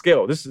taught me about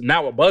scale. This is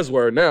now a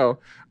buzzword now.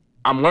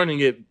 I'm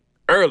learning it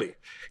early.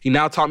 He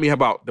now taught me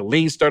about the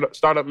lean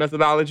startup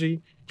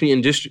methodology. He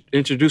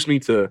introduced me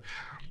to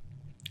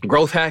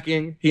growth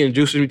hacking. He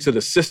introduced me to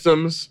the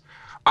systems,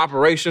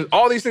 operations,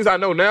 all these things I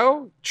know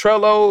now,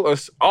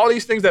 Trello, all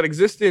these things that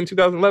existed in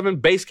 2011,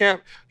 Basecamp,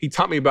 he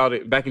taught me about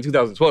it back in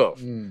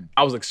 2012.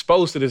 I was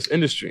exposed to this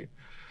industry.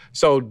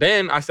 So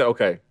then I said,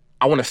 okay,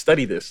 I want to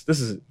study this.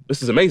 This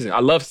is amazing. I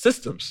love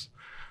systems.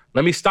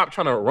 Let me stop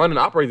trying to run and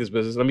operate this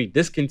business. Let me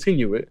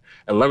discontinue it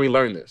and let me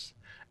learn this.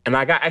 And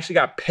I actually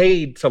got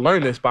paid to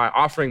learn this by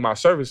offering my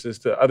services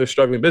to other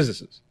struggling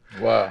businesses.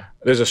 Wow.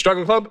 There's a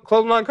struggling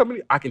clothing line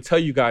company. I can tell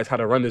you guys how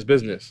to run this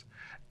business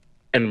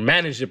and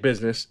manage your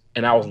business.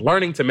 And I was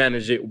learning to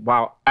manage it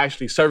while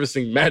actually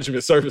servicing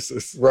management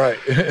services. Right.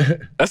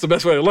 That's the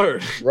best way to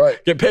learn.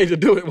 Right. Get paid to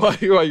do it while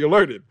you're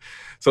learning.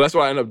 So that's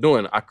what I ended up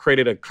doing. I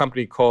created a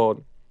company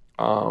called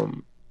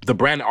The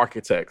Brand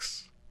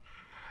Architects.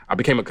 I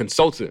became a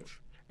consultant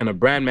and a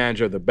brand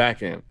manager of the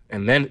back end.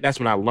 And then that's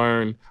when I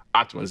learned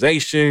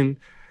optimization,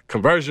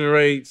 conversion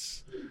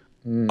rates,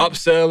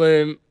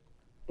 upselling,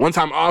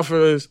 one-time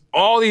offers,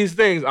 all these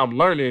things I'm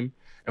learning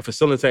and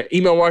facilitating.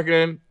 Email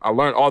marketing, I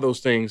learned all those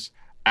things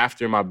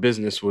after my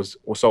business was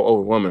so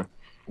overwhelming.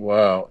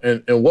 Wow.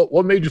 And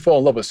what made you fall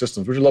in love with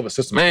systems? What did you love with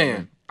systems?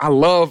 Man, I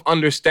love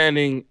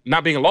understanding,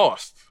 not being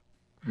lost.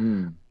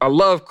 I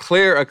love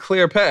a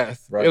clear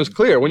path. Right. It was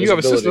clear. When you have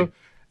a system,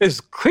 it's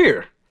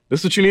clear.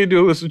 This is what you need to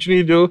do. This is what you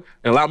need to do.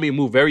 And allowed me to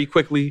move very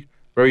quickly,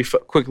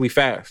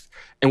 fast.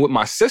 And with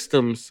my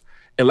systems,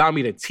 it allowed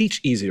me to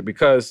teach easier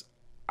because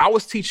I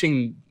was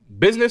teaching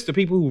business to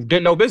people who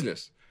didn't know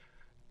business.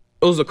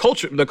 It was the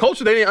culture,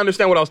 they didn't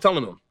understand what I was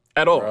telling them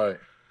at all. Right.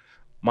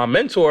 My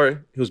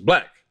mentor, he was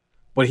black,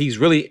 but he's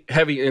really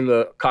heavy in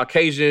the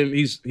Caucasian.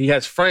 He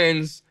has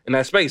friends in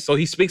that space. So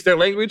he speaks their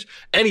language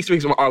and he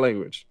speaks our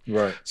language.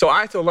 Right. So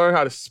I had to learn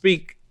how to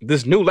speak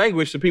this new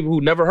language to people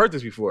who never heard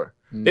this before.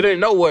 They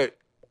didn't know what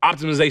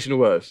optimization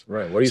was.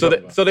 Right. What are you talking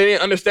about? So they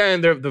didn't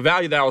understand the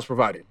value that I was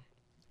providing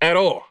at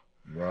all.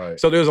 Right.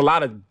 So there was a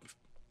lot of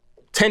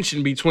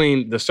tension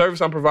between the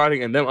service I'm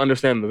providing and them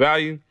understanding the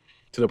value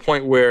to the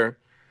point where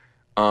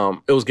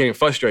it was getting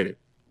frustrated,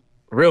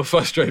 real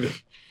frustrated,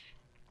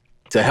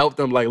 to help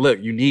them like,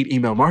 look, you need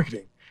email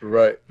marketing.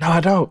 Right. No, I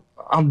don't.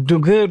 I'm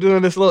good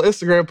doing this little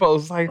Instagram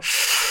post. Like,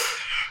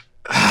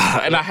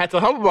 and I had to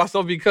humble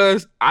myself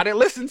because I didn't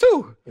listen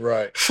too.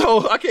 Right.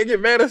 So I can't get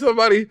mad at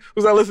somebody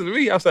who's not listening to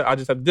me. I said, I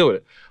just have to deal with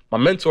it. My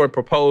mentor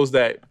proposed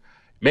that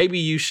maybe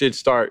you should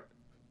start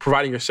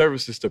providing your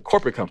services to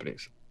corporate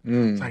companies.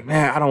 It's like,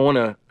 man, I don't want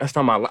to, that's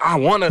not my, I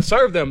want to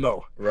serve them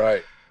though.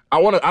 Right. I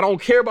don't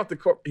care about the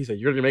corp. He said,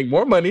 you're going to make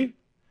more money.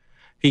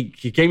 he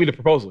gave me the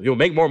proposal. You'll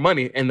make more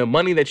money, and the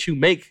money that you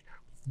make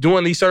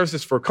doing these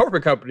services for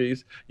corporate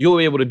companies, you'll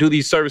be able to do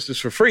these services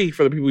for free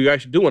for the people you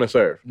actually do want to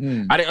serve.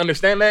 I didn't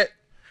understand that.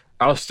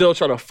 I was still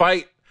trying to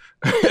fight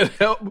and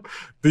help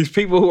these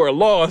people who are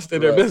lost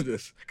in their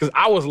business, because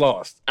I was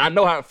lost. I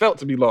know how it felt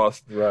to be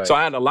lost. Right. So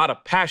I had a lot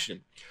of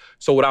passion.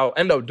 So what I'll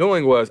end up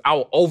doing was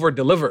I'll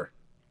over-deliver.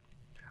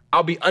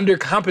 I'll be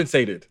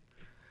undercompensated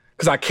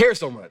because I care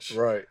so much.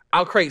 Right.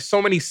 I'll create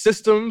so many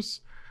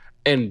systems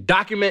and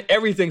document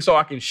everything so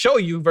I can show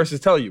you versus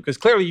tell you. Because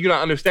clearly you're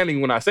not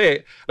understanding when I say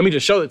it. Let me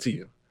just show it to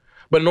you.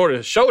 But in order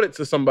to show it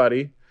to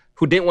somebody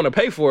who didn't want to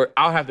pay for it,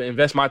 I'll have to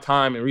invest my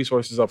time and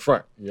resources up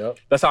front. Yep.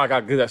 That's how I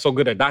got so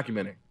good at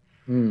documenting.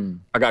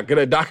 I got good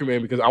at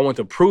documenting because I want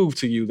to prove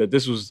to you that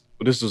this was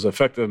an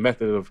effective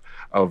method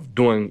of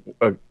doing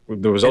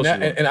the results.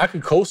 And I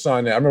could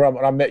co-sign that. I remember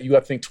when I met you, I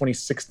think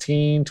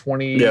 2016,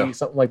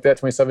 something like that,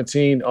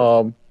 2017.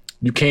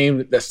 You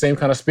came that same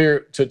kind of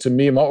spirit to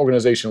me and my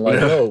organization. Like,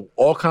 yo,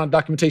 all kind of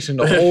documentation,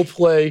 the whole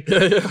play,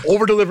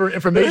 over-delivering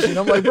information.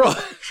 I'm like, bro,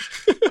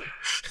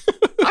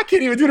 I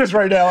can't even do this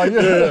right now. Like,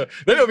 They're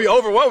gonna be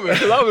overwhelming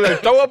because I was like,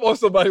 throw up on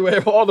somebody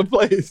with all the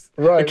plays.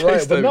 Right.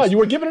 But no, you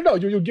were giving it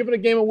out. You were giving the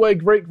game away.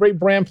 Great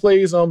brand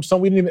plays. Some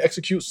we didn't even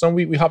execute. Some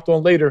we hopped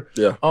on later.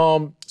 Yeah.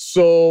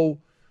 So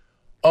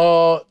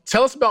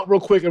tell us about real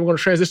quick, and we're going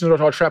to transition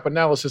to our trap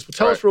analysis. But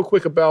tell us real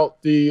quick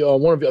about the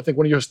one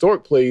of your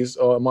historic plays.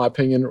 In my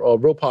opinion,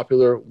 real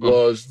popular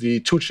was the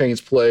 2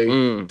 Chainz play,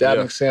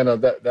 Dabbing Santa.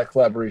 That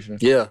collaboration.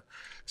 Yeah.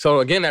 So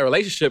again, that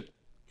relationship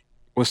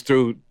was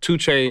through 2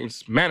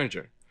 Chainz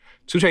manager.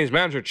 2 Chainz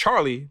manager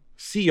Charlie,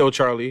 CEO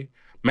Charlie,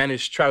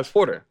 managed Travis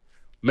Porter.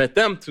 Met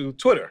them through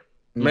Twitter.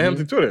 Met him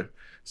through Twitter.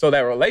 So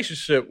that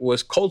relationship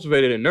was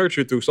cultivated and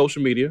nurtured through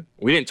social media.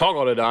 We didn't talk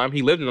all the time.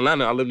 He lived in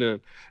Atlanta. I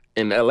lived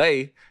in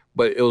LA,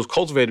 but it was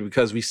cultivated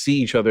because we see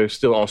each other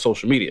still on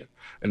social media.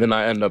 And then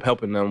I ended up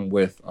helping them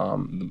with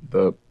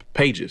the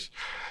pages.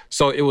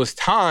 So it was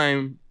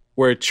time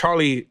where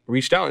Charlie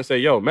reached out and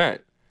said, yo,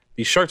 Matt,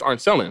 these shirts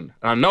aren't selling.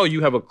 And I know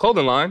you have a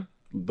clothing line,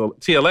 the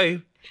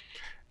TLA,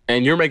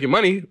 and you're making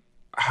money.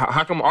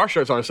 How come our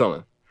shirts aren't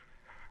selling?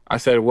 I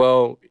said,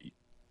 well,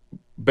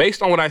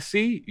 based on what I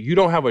see, you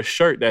don't have a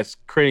shirt that's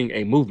creating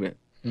a movement.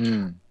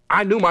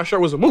 I knew my shirt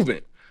was a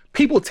movement.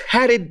 People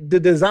tatted the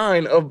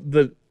design of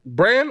the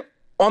brand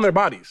on their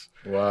bodies.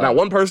 Wow. Not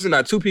one person,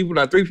 not 2 people,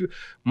 not 3 people,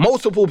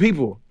 multiple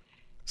people,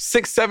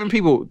 6, 7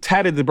 people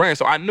tatted the brand.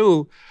 So I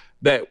knew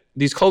that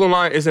these clothing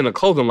line isn't a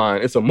clothing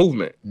line, it's a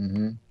movement.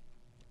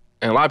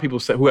 And a lot of people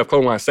who have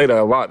clothing lines say that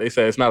a lot. They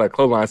say it's not a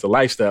clothing line, it's a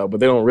lifestyle,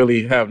 but they don't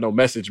really have no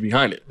message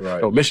behind it,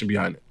 no mission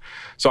behind it.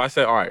 So I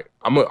said, all right,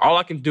 all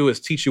I can do is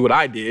teach you what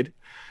I did,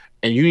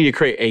 and you need to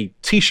create a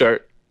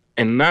T-shirt.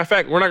 And matter of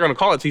fact, we're not going to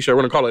call it a T-shirt,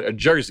 we're going to call it a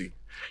jersey,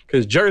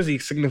 because jersey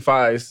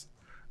signifies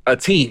a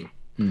team.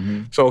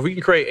 So if we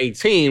can create a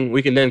team,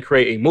 we can then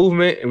create a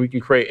movement, and we can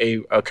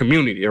create a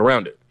community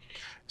around it.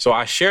 So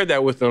I shared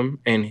that with him,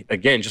 and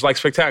again, just like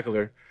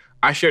Spectacular,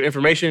 I shared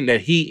information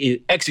that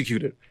he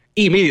executed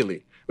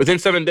immediately. Within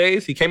 7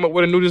 days, he came up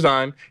with a new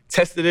design,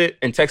 tested it,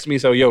 and texted me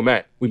and said, yo,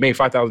 Matt, we made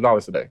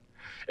 $5,000 today.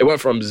 It went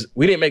from,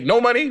 we didn't make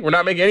no money, we're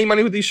not making any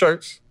money with these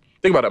shirts.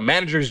 Think about it, a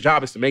manager's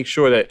job is to make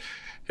sure that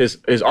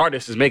his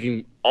artist is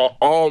making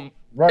all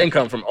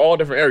income from all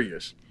different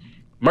areas.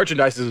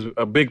 Merchandise is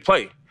a big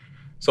play.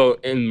 So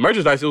in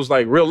merchandise, it was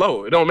like real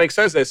low. It don't make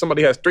sense that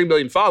somebody has 3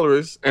 million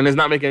followers and is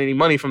not making any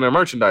money from their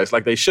merchandise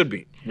like they should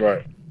be.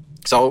 Right.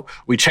 So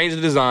we changed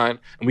the design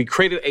and we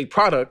created a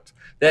product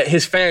that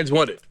his fans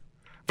wanted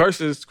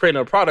versus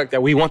creating a product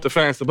that we want the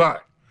fans to buy.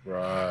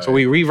 Right. So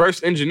we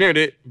reverse engineered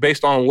it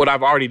based on what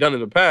I've already done in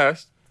the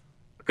past.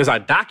 Because I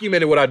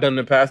documented what I've done in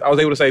the past, I was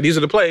able to say, these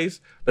are the plays,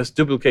 let's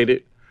duplicate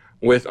it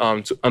with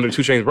under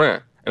 2 Chainz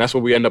brand. And that's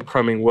what we end up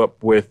coming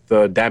up with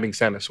the Dabbing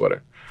Santa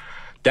sweater.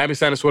 Dabbing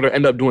Santa sweater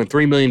ended up doing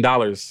 $3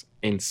 million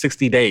in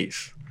 60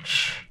 days.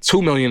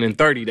 $2 million in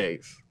 30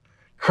 days.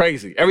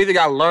 Crazy. Everything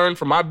I learned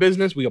from my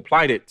business, we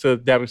applied it to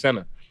Dabbing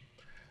Santa.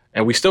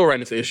 And we still ran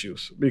into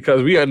issues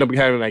because we ended up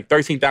having like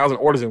 13,000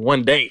 orders in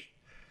 1 day.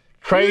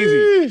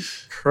 Crazy.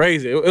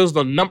 Crazy. It was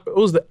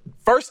the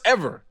first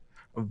ever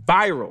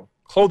viral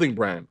clothing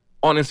brand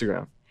on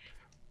Instagram.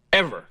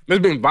 Ever. There's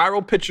been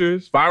viral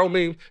pictures, viral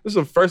memes. This is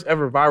the first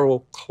ever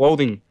viral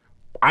clothing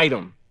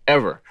item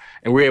ever.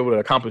 And we were able to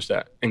accomplish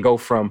that and go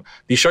from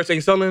these shirts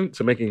ain't selling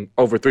to making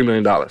over $3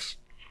 million.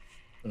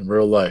 In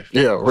real life.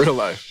 Yeah, real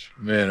life.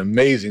 Man,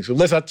 amazing. So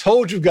listen, I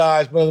told you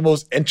guys, one of the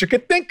most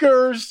intricate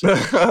thinkers,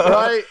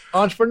 right?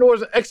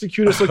 Entrepreneurs and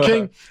executors. So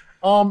King,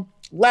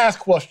 last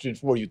question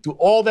for you. Through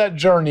all that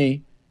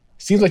journey,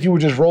 seems like you were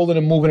just rolling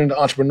and moving into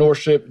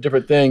entrepreneurship,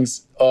 different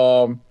things.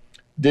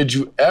 Did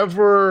you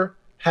ever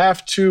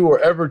have to or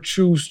ever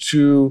choose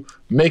to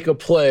make a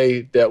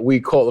play that we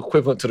call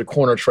equivalent to the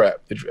corner trap?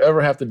 Did you ever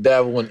have to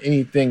dabble in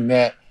anything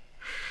that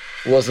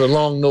was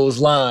along those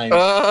lines?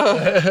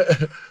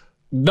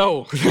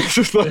 No.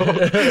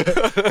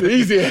 The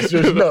easy answer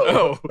is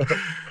no.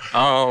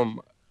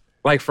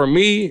 Like for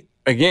me,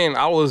 again,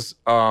 I was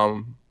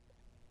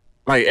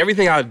like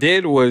everything I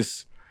did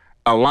was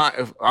a lot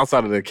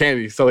outside of the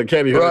candy, selling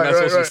candy. Right, not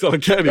supposed to be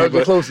selling candy. That's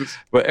the closest.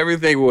 But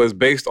everything was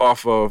based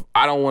off of,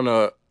 I don't want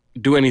to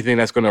do anything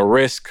that's going to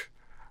risk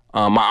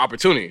my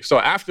opportunity. So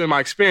after my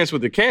experience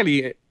with the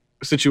candy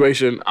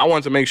situation, I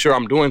wanted to make sure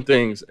I'm doing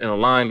things in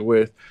line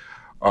with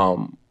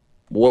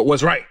what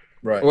was right.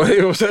 Right.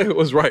 It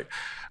was right.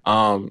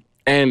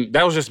 And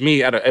that was just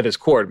me at its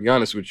core, to be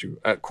honest with you.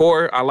 At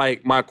core, I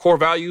like my core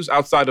values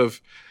outside of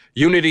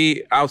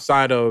unity,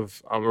 outside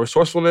of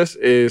resourcefulness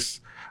is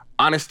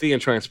honesty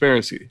and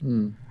transparency.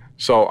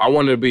 So I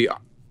wanted to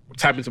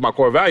tap into my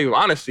core value of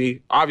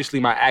honesty. Obviously,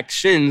 my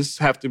actions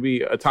have to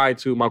be tied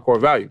to my core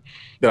value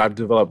that I've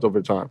developed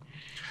over time.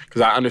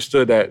 Because I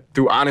understood that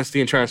through honesty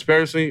and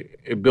transparency,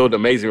 it builds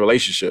amazing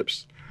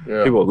relationships.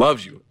 Yeah. People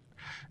love you.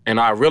 And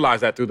I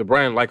realized that through the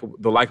brand, like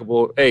the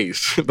likable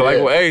A's. The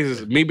likable A's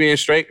is me being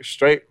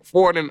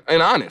straightforward and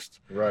honest.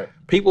 Right.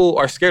 People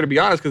are scared to be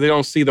honest because they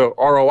don't see the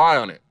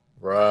ROI on it.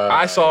 Right.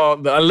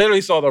 I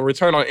literally saw the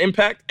return on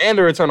impact and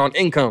the return on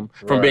income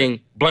from being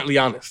bluntly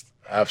honest.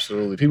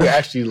 Absolutely. People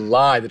actually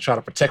lie to try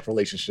to protect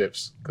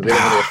relationships because they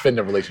don't really offend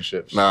their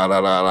relationships. Nah.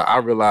 I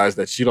realized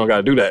that you don't got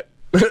to do that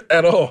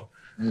at all.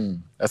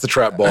 That's a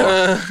trap bar.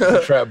 That's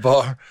a trap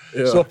bar.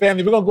 Yeah. So,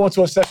 family, we're going to go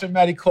into a session,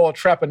 Matty, called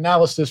Trap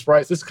Analysis,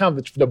 right? So this is kind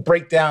of the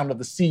breakdown of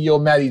the CEO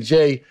Matty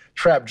J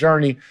trap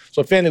journey.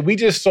 So, family, we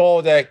just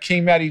saw that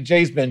King Matty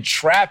J's been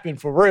trapping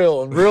for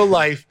real in real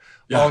life.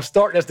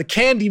 Starting as the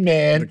Candy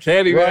Man. The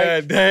Candy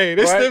Man, dang.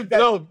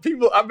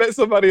 I met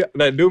somebody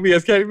that knew me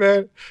as Candy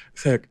Man.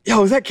 Said,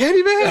 yo, is that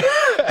Candy Man?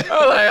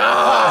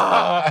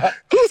 I was like,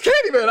 who's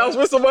Candy Man? I was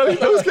with somebody.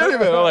 Who's Candy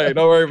Man? I'm like,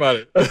 don't worry about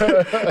it.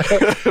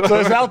 So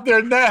it's out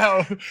there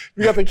now.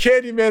 We got the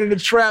Candy Man in the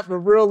trap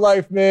in real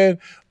life, man.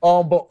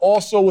 But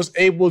also was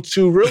able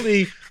to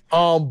really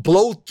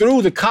blow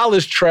through the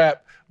college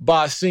trap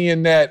by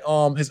seeing that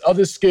his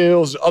other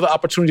skills, other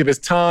opportunity of his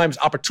time, his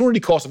opportunity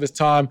cost of his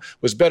time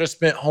was better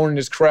spent honing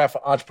his craft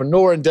for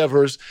entrepreneur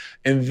endeavors,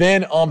 and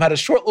then had a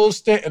short little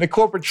stint in the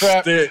corporate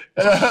trap,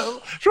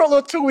 short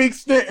little 2-week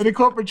stint in the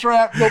corporate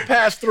trap, no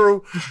pass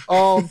through,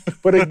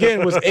 but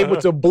again was able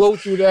to blow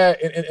through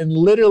that and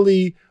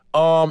literally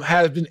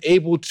has been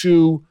able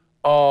to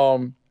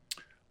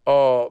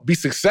be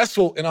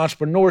successful in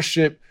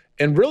entrepreneurship.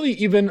 And really,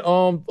 even a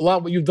lot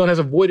of what you've done has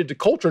avoided the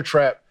culture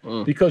trap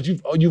because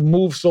you've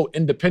moved so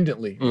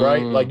independently,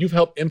 right? Like you've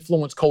helped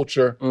influence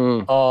culture.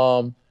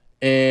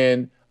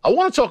 And I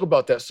want to talk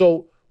about that.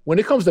 So when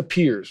it comes to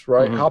peers,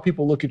 right? How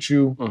people look at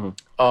you,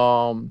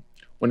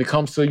 when it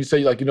comes to, you say,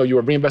 like, you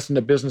were reinvesting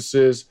in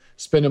businesses,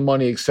 spending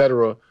money, et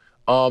cetera.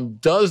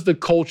 Does the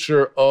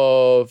culture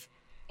of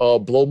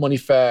blow money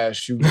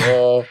fast, you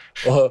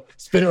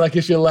spend it like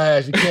it's your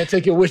last, you can't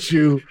take it with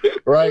you,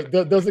 right?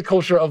 Does the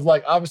culture of,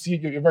 like, obviously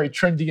you're very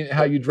trendy in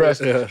how you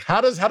dress. Yeah.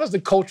 How does the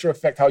culture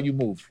affect how you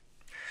move?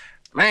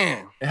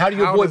 Man. And how do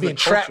you avoid being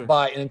trapped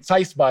by and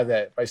enticed by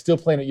that, by still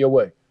playing it your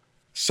way?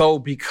 So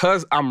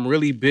because I'm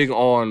really big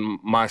on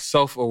my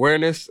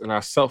self-awareness and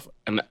I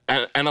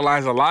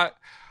self-analyze a lot,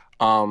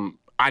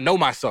 I know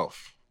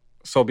myself.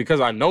 So because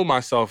I know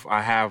myself,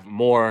 I have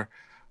more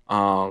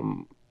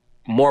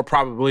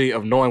probability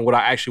of knowing what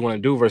I actually want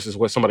to do versus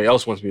what somebody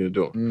else wants me to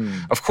do.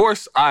 Of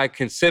course, I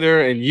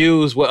consider and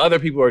use what other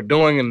people are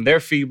doing and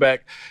their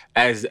feedback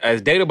as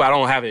data, but I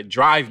don't have it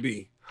drive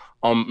me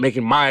on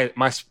making my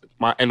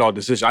end-all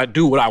decision. I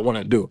do what I want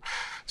to do.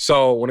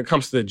 So when it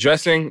comes to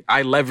dressing,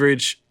 I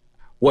leverage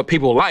what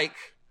people like,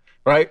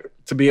 right,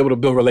 to be able to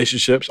build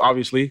relationships,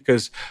 obviously,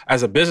 because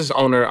as a business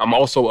owner, I'm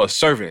also a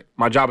servant.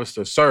 My job is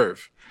to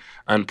serve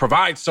and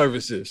provide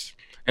services.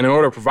 And in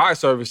order to provide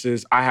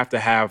services, I have to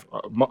have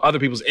other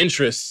people's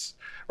interests,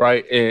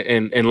 right,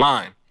 in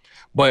line.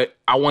 But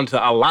I want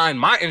to align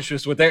my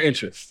interests with their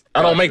interests.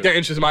 I don't make their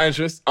interests my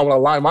interests. I want to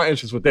align my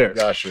interests with theirs.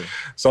 Gotcha.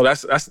 So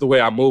that's the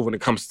way I move when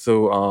it comes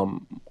to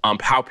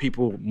how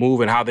people move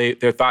and how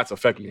their thoughts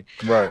affect me.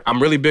 Right.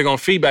 I'm really big on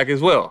feedback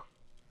as well.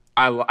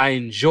 I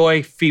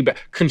enjoy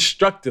feedback,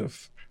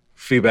 constructive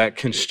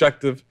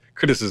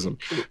criticism.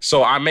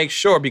 So I make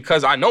sure,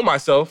 because I know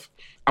myself,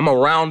 I'm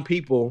around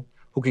people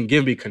who can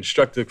give me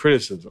constructive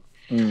criticism.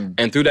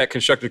 And through that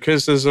constructive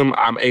criticism,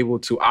 I'm able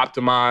to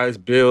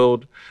optimize,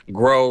 build,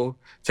 grow,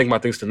 take my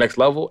things to the next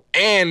level,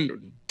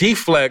 and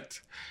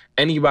deflect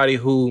anybody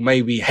who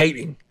may be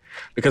hating,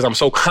 because I'm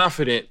so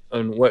confident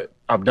in what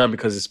I've done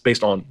because it's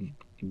based on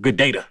good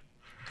data.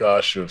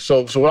 Gotcha.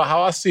 So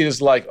how I see it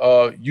is like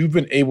you've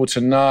been able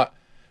to not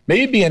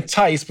maybe be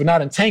enticed, but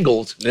not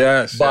entangled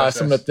by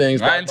some of the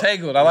things. Not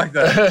entangled, I like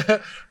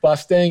that. By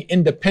staying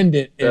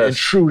independent and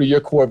true to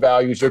your core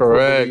values, your core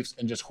beliefs,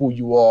 and just who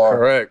you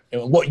are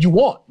and what you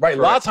want, right?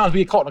 A lot of times we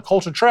get caught in a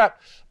culture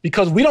trap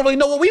because we don't really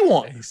know what we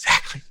want.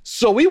 Exactly.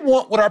 So we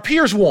want what our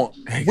peers want.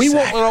 Exactly. We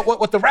want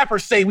what the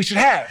rappers say we should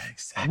have.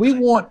 Exactly. We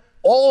want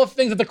all the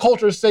things that the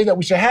culture say that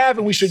we should have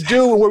and we should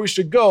do and where we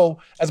should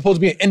go, as opposed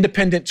to being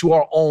independent to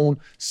our own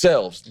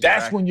selves. Exactly.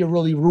 That's when you're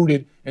really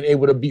rooted and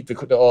able to beat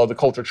the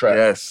culture trap.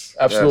 Yes.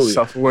 Absolutely. Yes.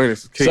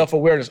 Self-awareness is key.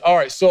 Self-awareness. All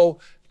right, so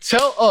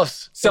tell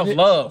us.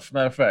 Self-love,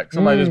 matter of fact.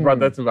 Somebody just brought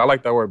that to me. I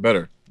like that word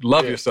better.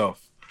 Love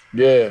yourself.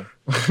 Yeah.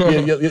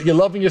 You're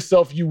loving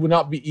yourself. You will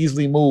not be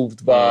easily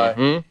moved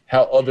by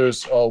how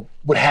others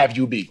would have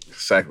you be.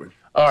 Exactly.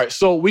 All right.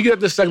 So we get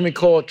this segment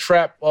called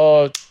Trap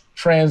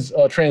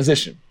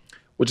Transition,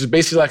 which is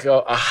basically like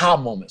a aha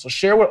moment. So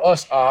share with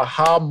us a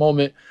aha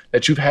moment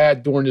that you've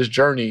had during this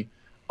journey.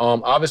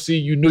 Obviously,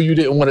 you knew you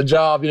didn't want a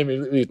job. You know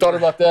what I mean? You thought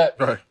about that.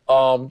 Right.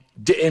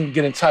 Didn't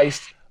get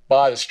enticed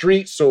by the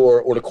streets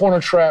or the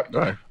corner trap.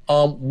 Right.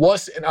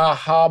 What's an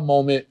aha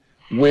moment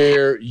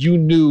where you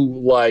knew,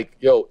 like,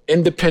 yo,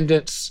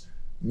 independence,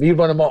 me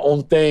running my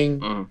own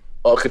thing,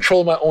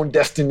 controlling my own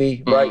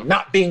destiny, right?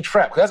 Not being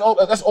trapped. 'Cause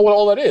that's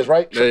all that is,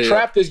 right? Yeah,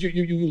 Trapped is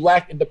you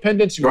lack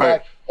independence, you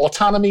lack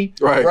autonomy,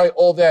 Right. right?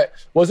 All that.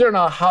 Was there an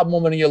aha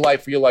moment in your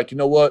life where you're like, you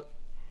know what?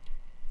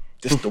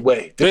 This is the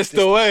way. This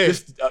the way.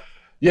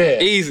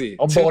 Yeah. Easy.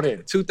 I'm bought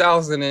in.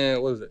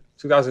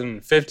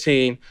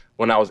 2015,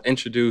 when I was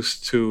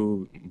introduced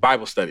to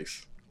Bible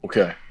studies.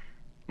 Okay.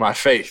 My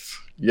faith.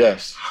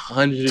 Yes.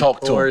 100%.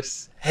 Talk to him.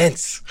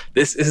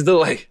 This is the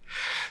way.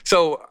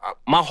 So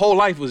my whole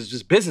life was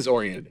just business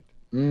oriented.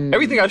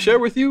 Everything I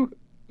shared with you,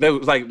 that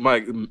was like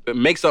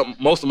makes up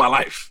most of my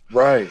life.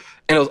 Right.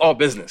 And it was all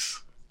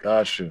business.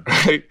 Gotcha.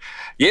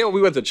 Yeah,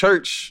 we went to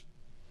church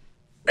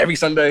every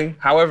Sunday.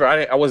 However,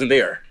 I wasn't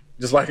there.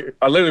 Just like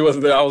I literally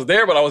wasn't there. I was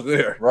there, but I wasn't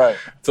there. Right.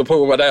 To the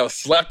point where my dad would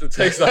slap the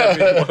taste out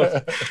of me.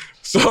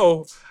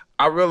 So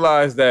I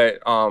realized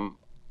that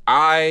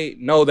I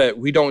know that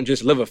we don't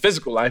just live a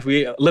physical life,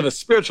 we live a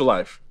spiritual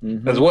life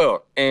as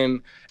well.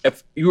 And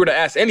if you were to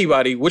ask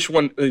anybody, which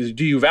one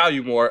do you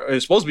value more,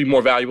 it's supposed to be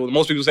more valuable.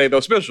 Most people say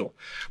they're spiritual.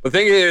 The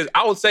thing is,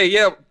 I would say,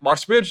 yeah, my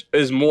spirit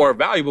is more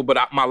valuable, but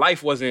my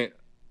life wasn't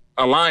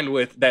aligned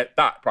with that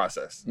thought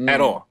process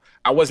at all.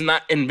 I was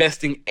not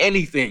investing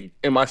anything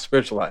in my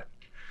spiritual life.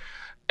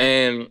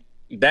 And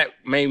that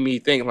made me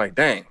think, like,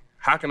 dang,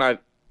 how can I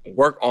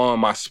work on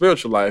my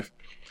spiritual life?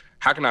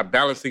 How can I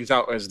balance things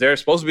out? Is there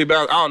supposed to be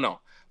balance? I don't know.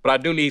 But I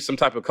do need some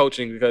type of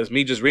coaching because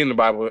me just reading the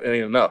Bible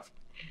ain't enough.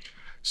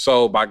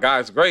 So by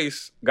God's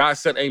grace, God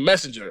sent a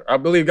messenger. I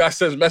believe God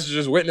sends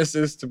messengers,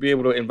 witnesses to be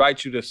able to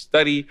invite you to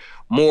study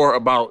more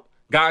about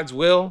God's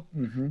will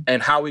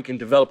and how we can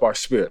develop our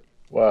spirit.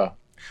 Wow.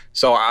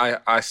 So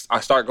I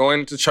start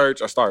going to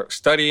church, I start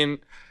studying,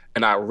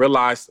 and I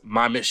realized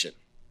my mission.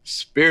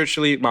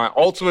 Spiritually, my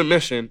ultimate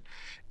mission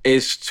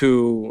is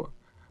to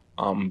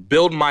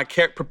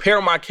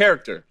prepare my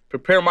character,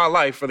 prepare my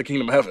life for the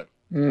kingdom of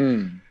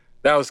heaven.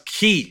 That was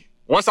key.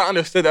 Once I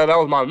understood that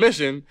was my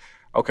mission,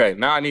 okay,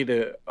 now I need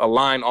to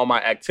align all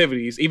my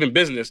activities, even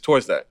business,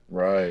 towards that.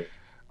 Right.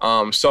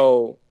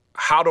 So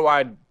how do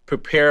I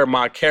prepare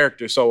my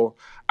character so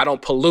I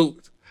don't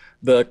pollute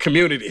the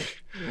community?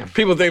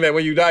 People think that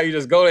when you die, you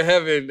just go to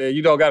heaven and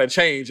you don't got to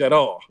change at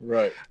all.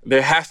 Right.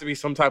 There has to be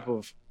some type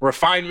of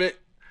refinement,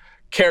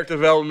 character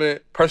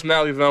development,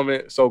 personality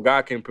development, so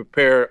God can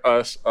prepare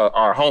us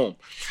our home.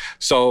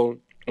 So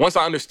once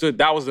I understood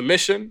that was the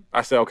mission,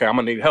 I said, okay, I'm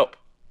gonna need help.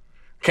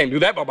 Can't do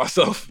that by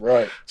myself.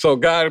 Right. So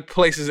God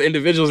places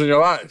individuals in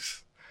your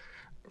lives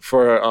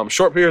for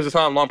short periods of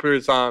time, long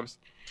periods of times.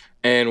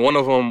 And one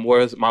of them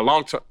was my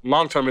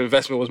long-term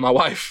investment was my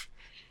wife.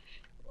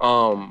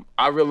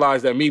 I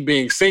realized that me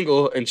being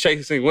single and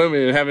chasing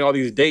women and having all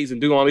these dates and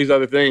doing all these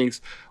other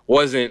things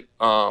wasn't,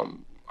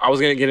 I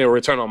was going to get a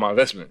return on my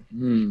investment.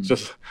 It's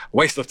just a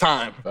waste of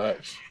time. Right.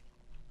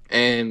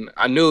 And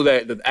I knew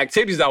that the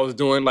activities I was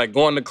doing, like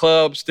going to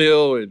clubs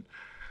still and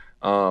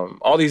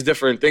all these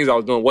different things I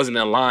was doing wasn't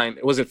in line.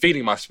 It wasn't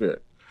feeding my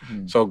spirit.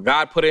 So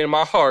God put it in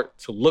my heart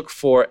to look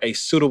for a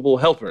suitable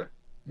helper.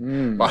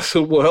 My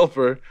suitable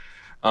helper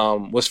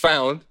was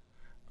found,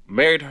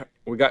 married her.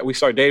 We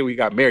started dating. We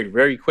got married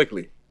very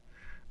quickly,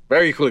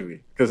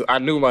 because I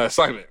knew my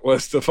assignment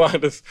was to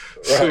find this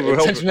suitable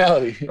helper.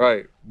 Intentionality.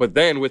 Right. But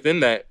then within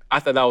that, I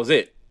thought that was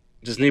it.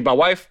 Just need my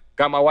wife.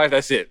 Got my wife.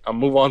 That's it. I'll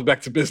move on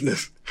back to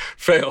business.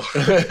 Fail.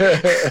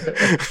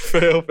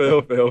 Fail.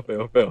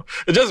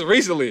 And just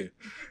recently,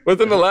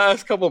 within the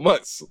last couple of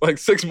months, like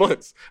 6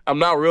 months, I'm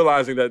now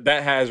realizing that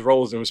has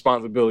roles and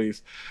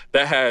responsibilities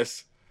that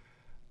has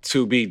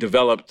to be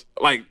developed.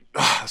 Like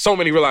so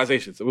many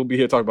realizations that we'll be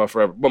here talking about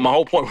forever. But my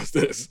whole point was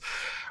this.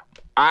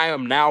 I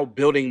am now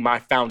building my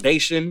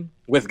foundation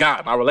with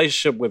God, my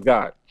relationship with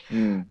God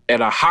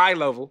at a high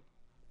level,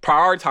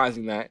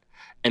 prioritizing that.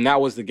 And that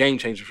was the game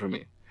changer for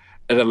me.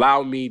 It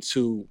allowed me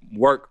to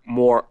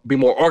be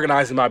more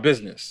organized in my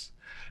business.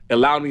 It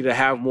allowed me to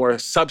have more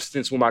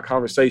substance with my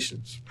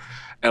conversations.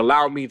 It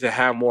allowed me to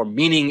have more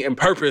meaning and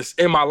purpose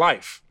in my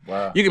life.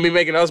 Wow. You can be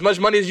making as much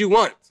money as you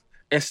want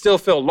and still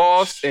feel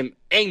lost and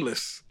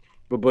aimless.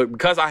 But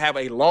because I have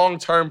a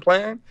long-term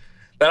plan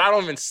that I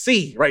don't even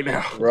see right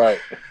now. Right.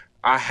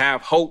 I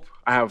have hope.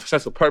 I have a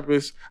sense of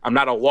purpose. I'm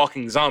not a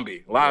walking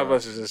zombie. A lot of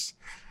us is just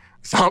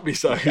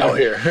zombies out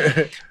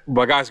here.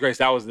 By God's grace,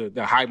 that was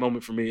the high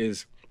moment for me,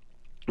 is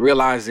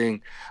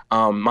realizing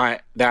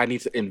that I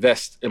need to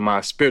invest in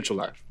my spiritual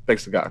life.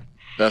 Thanks to God.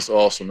 That's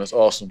awesome.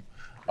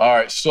 All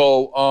right.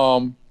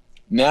 So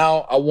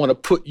now I want to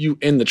put you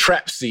in the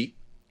trap seat,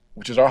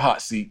 which is our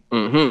hot seat.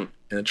 In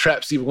the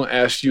trap seat, we're going to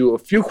ask you a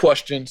few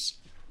questions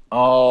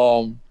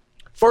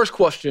First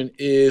question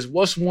is,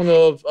 what's one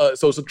of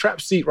so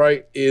Trap Seat,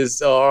 right,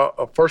 is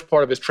a first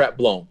part of his Trap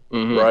Blown,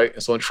 right?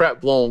 And so in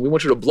Trap Blown, we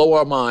want you to blow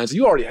our minds.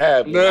 You already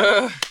have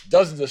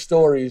dozens of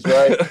stories,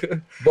 right?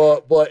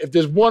 but if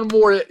there's one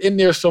more in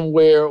there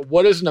somewhere,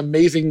 what is an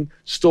amazing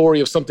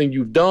story of something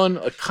you've done,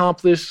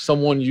 accomplished,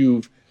 someone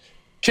you've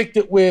kicked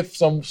it with,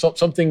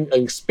 something,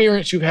 an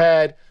experience you've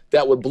had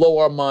that would blow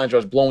our minds or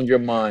has blown your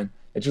mind?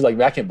 And you're like,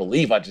 man, I can't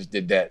believe I just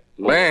did that.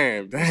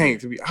 Man, dang,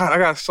 I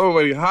got so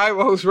many high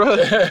lows, bro.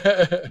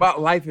 My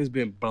life has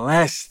been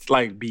blessed,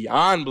 like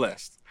beyond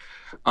blessed.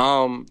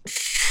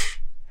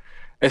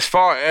 As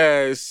far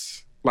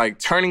as like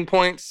turning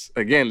points,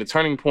 again, the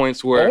turning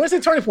points were. I wouldn't say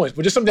turning points,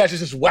 but just something that's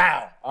just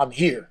wow, I'm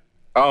here.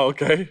 Oh,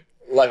 okay.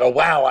 Like a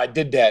wow, I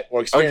did that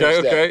or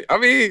experienced that. Okay. I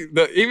mean,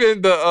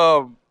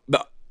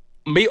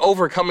 me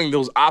overcoming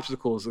those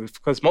obstacles,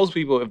 because most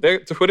people, if their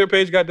Twitter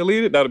page got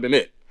deleted, that would have been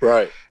it.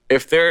 Right.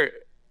 If their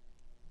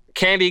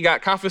candy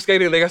got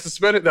confiscated and they got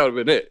suspended, that would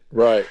have been it.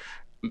 Right.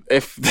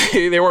 If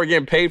they weren't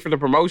getting paid for the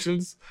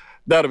promotions,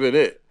 that would have been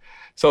it.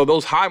 So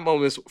those high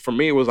moments for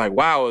me was like,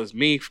 wow, it was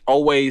me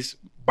always,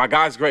 by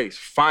God's grace,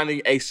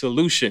 finding a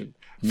solution,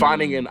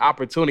 finding an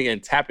opportunity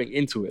and tapping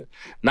into it.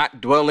 Not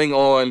dwelling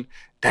on,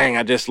 dang,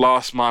 I just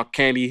lost my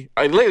candy.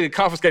 I literally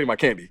confiscated my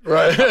candy.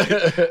 Right.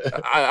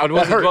 I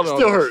wasn't dwelling on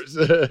still those.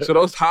 hurts. So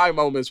those high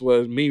moments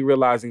was me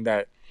realizing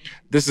that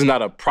this is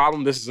not a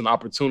problem. This is an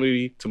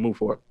opportunity to move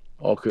forward.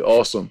 Okay,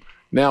 awesome.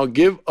 Now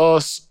give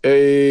us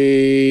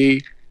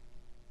a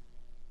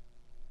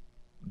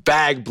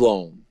bag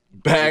blown.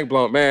 Bag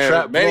blown, man.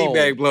 Trap Many blown.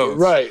 bag blows.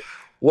 Right.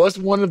 What's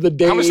one of the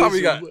days? How much time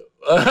we got?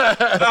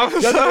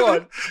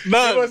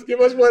 None.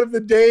 Give us one of the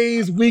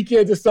days,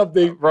 weekends, or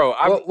something. Bro,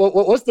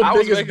 what's the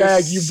biggest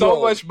bag you so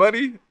blown? much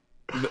money.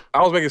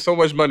 I was making so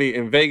much money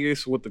in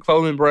Vegas with the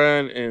clothing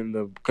brand and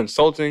the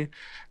consulting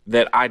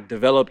that I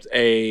developed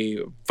a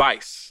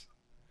vice.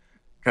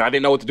 I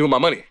didn't know what to do with my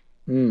money.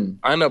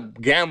 I ended up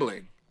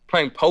gambling,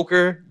 playing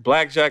poker,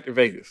 blackjack in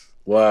Vegas.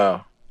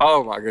 Wow.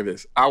 Oh my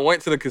goodness. I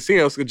went to the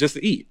casinos just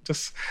to eat.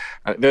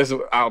 I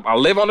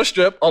live on the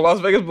strip on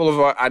Las Vegas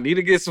Boulevard. I need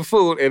to get some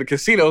food, and the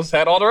casinos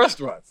had all the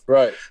restaurants.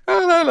 Right.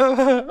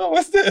 Oh,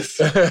 what's this?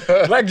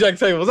 Blackjack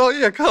tables. Oh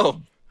yeah,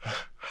 come.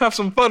 Have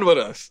some fun with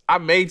us. I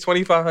made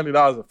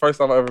 $2,500 the first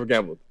time I ever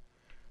gambled.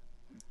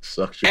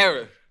 Sucks you.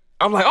 Aaron.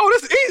 I'm like, oh,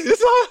 this is easy. This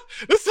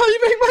is how you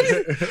make money.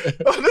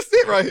 Oh, this is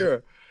it right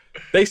here.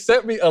 They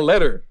sent me a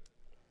letter.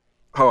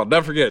 Oh, I'll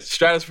never forget.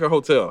 Stratosphere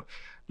Hotel.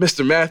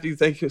 Mr. Matthew,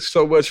 thank you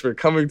so much for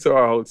coming to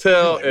our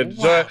hotel. And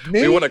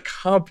we want to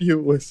comp you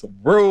with some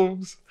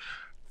rooms,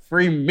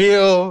 free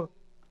meal.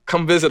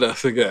 Come visit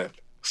us again.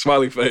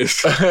 Smiley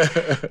face.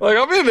 Like,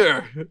 I'm in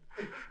there.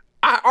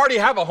 I already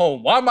have a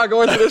home. Why am I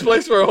going to this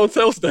place for a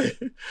hotel stay?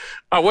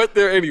 I went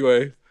there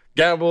anyway,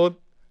 gambled,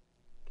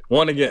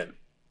 won again.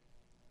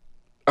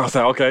 I was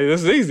like, okay,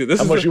 this is easy.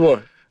 How much you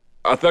won?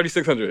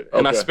 $3,600.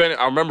 And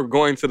I remember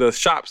going to the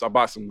shops. I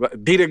bought some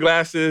Adidas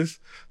glasses,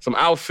 some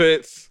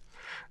outfits.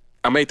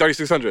 I made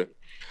 $3,600.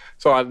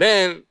 So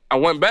I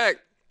went back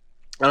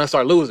and I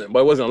started losing,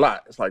 but it wasn't a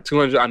lot. It's like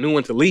 $200. I knew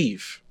when to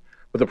leave.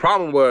 But the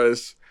problem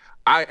was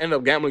I ended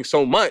up gambling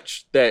so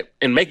much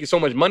and making so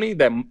much money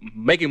that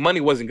making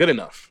money wasn't good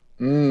enough.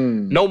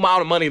 No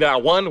amount of money that I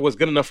won was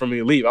good enough for me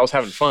to leave. I was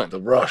having fun.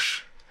 The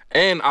rush.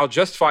 And I'll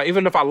justify,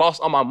 even if I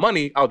lost all my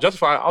money, I'll just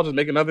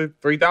make another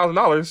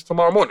 $3,000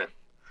 tomorrow morning.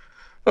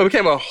 So it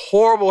became a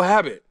horrible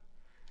habit.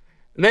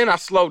 And then I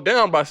slowed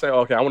down by saying,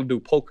 okay, I want to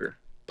do poker.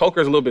 Poker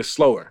is a little bit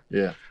slower.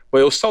 Yeah.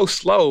 But it was so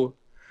slow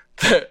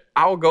that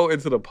I would go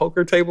into the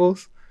poker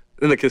tables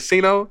in the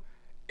casino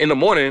in the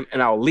morning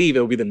and I'll leave.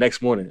 It'll be the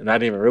next morning. And I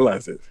didn't even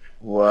realize it.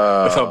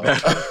 Wow. That's how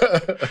bad.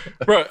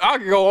 Bro, I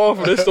could go on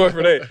for this story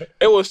for days.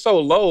 It was so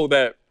low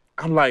that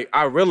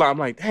I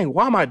realized, dang,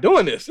 why am I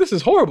doing this? This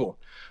is horrible.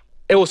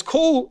 It was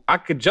cool. I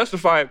could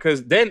justify it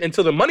because then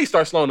until the money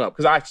starts slowing up,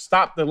 because I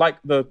stopped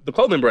the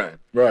clothing brand.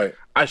 Right.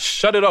 I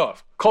shut it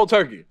off, cold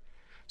turkey.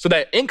 So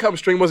that income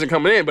stream wasn't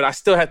coming in, but I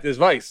still had this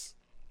vice.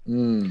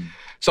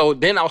 So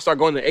then I'll start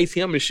going to the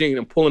ATM machine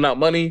and pulling out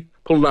money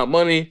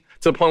to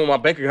the point where my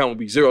bank account would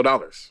be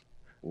 $0.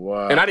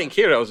 Wow. And I didn't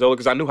care that was $0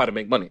 because I knew how to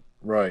make money.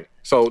 Right.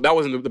 So that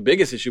wasn't the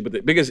biggest issue, but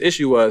the biggest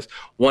issue was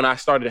when I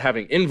started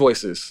having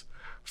invoices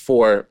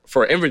for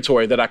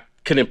inventory that I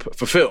couldn't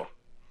fulfill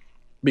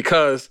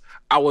because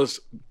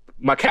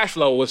my cash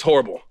flow was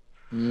horrible.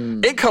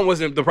 Income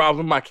wasn't the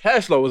problem. My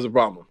cash flow was the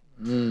problem.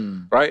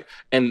 Right?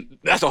 And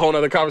that's a whole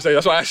nother conversation.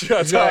 That's why I asked you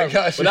that time.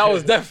 But that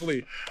was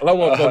definitely a low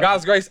one. For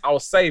God's grace, I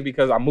was saved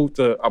because I moved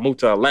to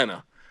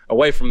Atlanta,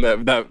 away from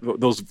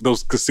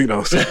those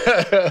casinos.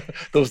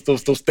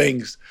 those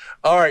things.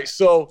 All right.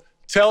 So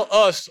tell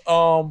us,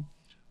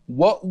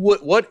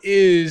 what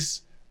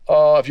is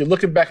if you're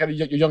looking back at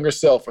your younger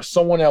self or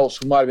someone else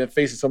who might have been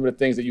facing some of the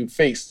things that you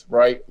faced,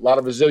 right? A lot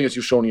of resilience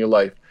you've shown in your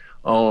life.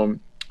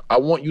 I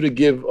want you to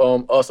give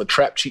us a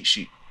trap cheat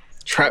sheet.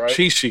 Trap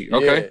cheat sheet,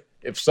 okay. Yeah.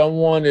 If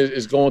someone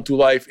is going through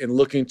life and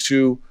looking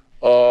to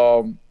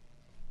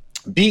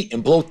beat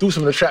and blow through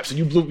some of the traps that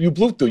you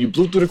blew through. You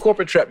blew through the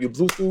corporate trap. You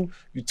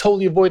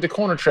totally avoid the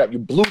corner trap. You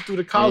blew through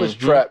the college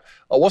trap.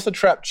 What's the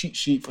trap cheat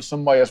sheet for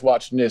somebody that's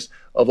watching this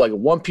of like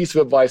one piece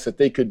of advice that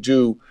they could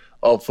do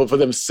for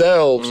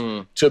themselves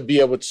to be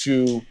able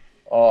to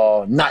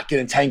not get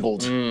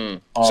entangled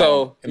in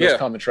those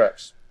common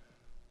traps?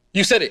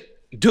 You said it.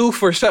 Do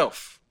for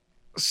self.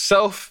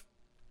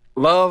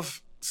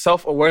 Self-love,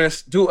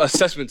 self-awareness, do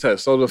assessment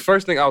tests. So the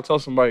first thing I'll tell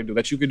somebody to do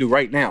that you can do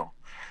right now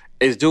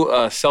is do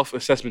a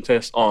self-assessment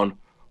test on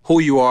who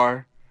you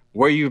are,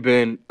 where you've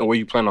been, and where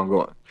you plan on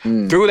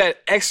going. Through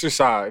that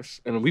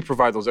exercise, and we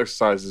provide those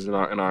exercises in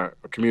our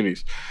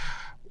communities,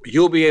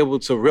 you'll be able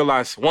to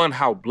realize, one,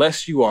 how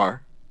blessed you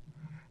are,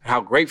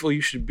 how grateful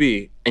you should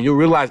be, and you'll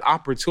realize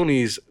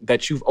opportunities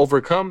that you've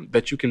overcome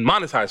that you can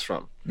monetize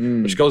from,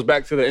 which goes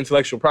back to the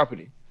intellectual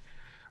property.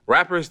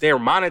 Rappers, they're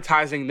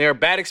monetizing their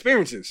bad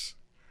experiences.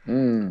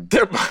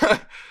 They're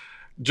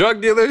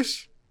drug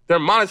dealers, they're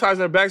monetizing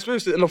their bad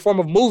experiences in the form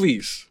of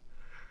movies.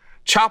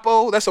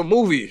 Chapo, that's a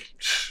movie.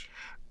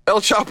 El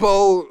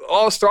Chapo,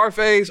 all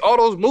Starface, all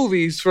those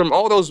movies from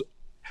all those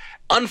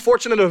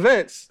unfortunate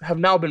events have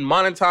now been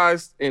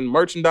monetized in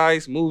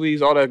merchandise,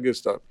 movies, all that good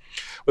stuff.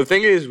 But the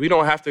thing is, we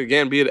don't have to,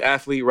 again, be an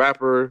athlete,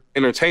 rapper,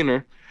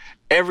 entertainer.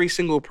 Every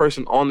single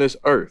person on this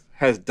earth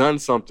has done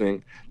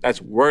something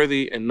that's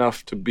worthy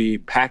enough to be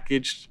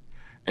packaged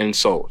and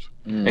sold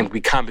and be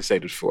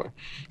compensated for.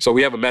 So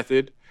we have a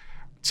method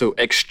to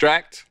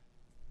extract,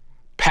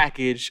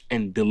 package,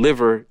 and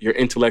deliver your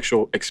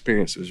intellectual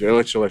experiences, your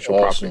intellectual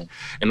property.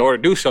 In order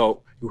to do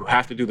so, you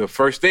have to do the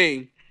first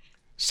thing: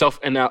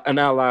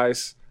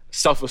 self-analyze,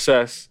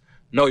 self-assess,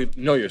 know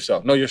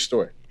yourself, know your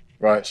story.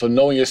 Right. So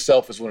knowing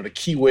yourself is one of the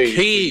key ways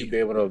for you to be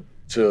able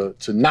to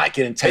not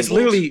get entangled. It's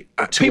literally,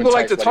 people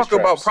like to talk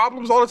about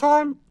problems all the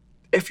time.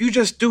 If you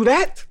just do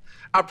that,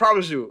 I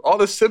promise you, all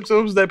the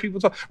symptoms that people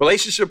talk,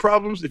 relationship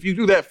problems, if you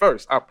do that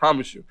first, I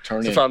promise you,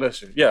 it's the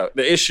foundation. Yeah,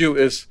 the issue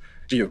is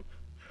you.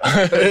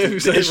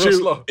 The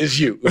issue is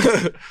you.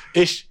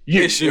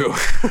 It's you.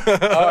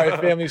 All right,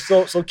 family.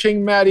 So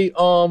King Matty,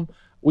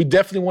 we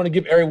definitely want to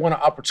give everyone an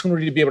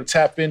opportunity to be able to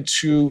tap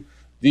into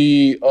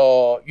the,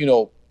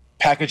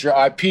 package your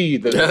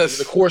IP,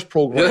 the course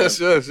program. Yes.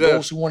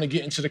 Those who want to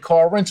get into the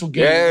car rental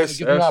game, we want to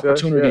give them an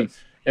opportunity. Yes.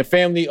 And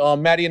family,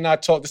 Matty and I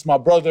talked. This is my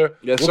brother.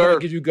 Yes, We're going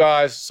to give you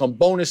guys some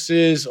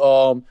bonuses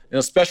and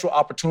a special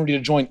opportunity to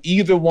join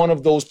either one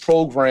of those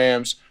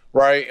programs,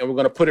 right? And we're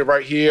going to put it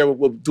right here.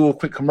 We'll do a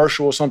quick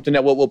commercial or something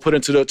that we'll put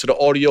into the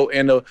audio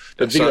and the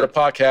video of the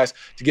podcast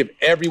to give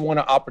everyone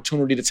an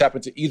opportunity to tap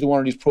into either one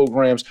of these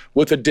programs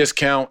with a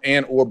discount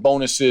and or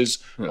bonuses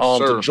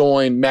to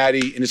join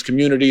Matty in his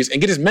communities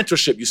and get his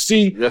mentorship. You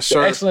see the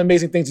excellent,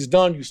 amazing things he's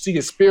done. You see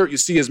his spirit. You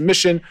see his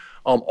mission.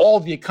 All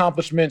the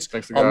accomplishments.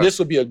 This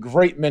would be a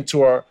great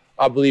mentor,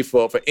 I believe,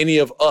 for any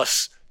of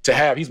us to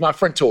have. He's my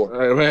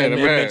friend-tor.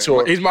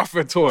 Mentor. He's my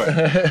friend-tor.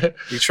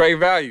 You trade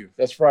value.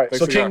 That's right.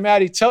 Thanks so King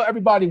Matty, tell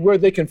everybody where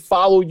they can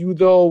follow you,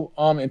 though,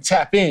 and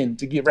tap in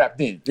to get wrapped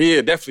in.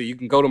 Yeah, definitely. You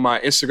can go to my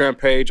Instagram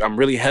page. I'm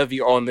really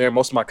heavy on there.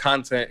 Most of my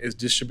content is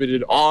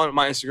distributed on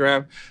my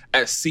Instagram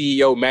at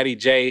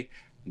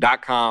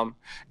CEOMattyJ.com.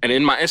 And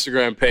in my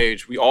Instagram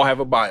page, we all have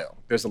a bio.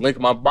 There's a link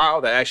in my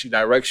bio that actually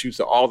directs you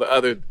to all the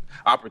other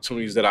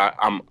opportunities that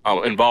I'm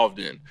involved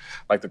in,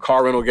 like the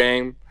car rental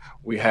game.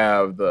 We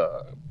have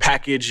the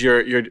package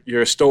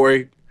your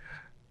story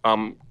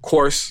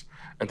course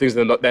and things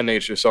of that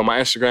nature. So my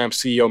Instagram,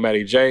 CEO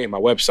Matty J, and my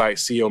website,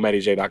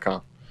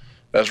 CEOMattyJ.com.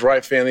 That's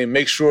right, family.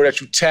 Make sure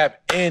that you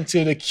tap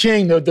into the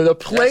king, the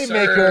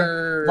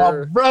playmaker,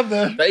 my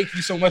brother. Thank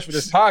you so much for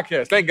this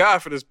podcast. Thank God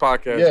for this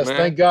podcast, yes, man.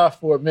 Thank God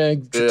for it,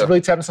 man. To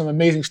really tap into some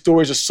amazing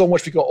stories. There's so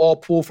much we can all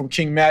pull from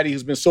King Matty,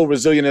 who's been so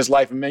resilient in his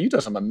life. And, man, you've done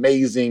some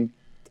amazing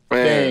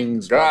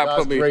things. God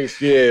put me.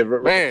 Grace,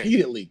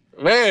 repeatedly.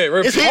 Man,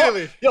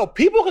 repeatedly. Yo,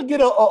 people could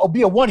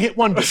be a one-hit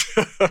wonder,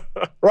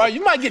 right?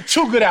 You might get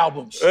 2 good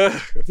albums.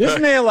 This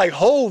man, like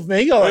Hove, man,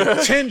 he got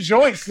like 10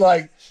 joints,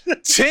 like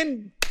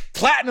 10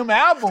 platinum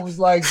albums.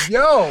 Like,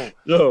 yo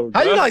how you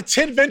got like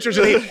 10 ventures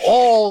and they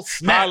all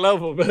snap? High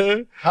level,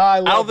 man. High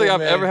level, I don't think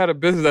I've ever had a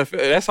business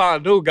that's how I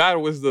knew God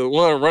was the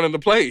one running the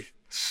play.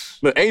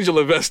 The angel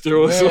investor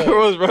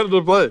was running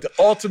the play. The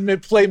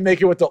ultimate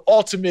playmaker with the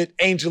ultimate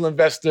angel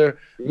investor.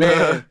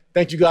 Man,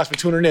 thank you guys for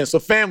tuning in. So,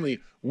 family,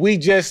 we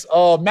just,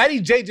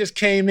 Matty J just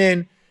came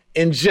in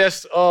and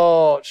just,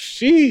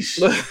 sheesh,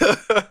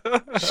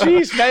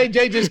 Matty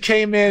J just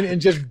came in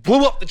and just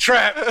blew up the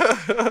trap.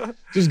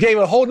 Just gave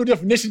a whole new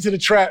definition to the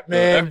trap,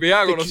 man.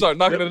 FBI gonna start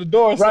knocking at the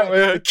door.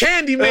 Right, the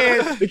Candy Man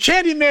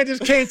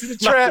just came to the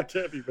trap.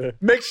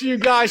 Make sure you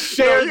guys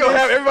share. You gonna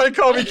have everybody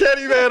call me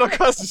Candy Man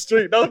across the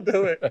street. Don't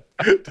do it.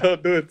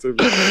 Don't do it to me.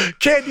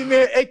 Candy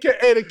Man,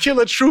 aka the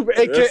Killer Trooper,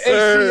 aka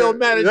CEO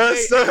Matty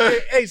J,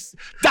 aka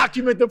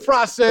Document the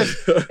Process,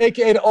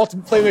 aka the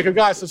Ultimate Playmaker.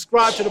 Guys,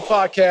 subscribe to the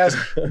podcast.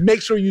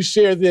 Make sure you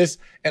share this,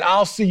 and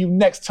I'll see you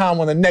next time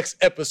on the next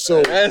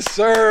episode. Yes,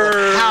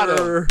 sir. Of How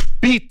to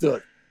Beat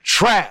the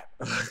Trap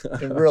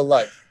in real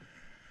life.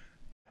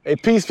 Hey,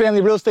 Peace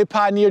Family, real estate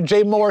pioneer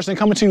Jay Morrison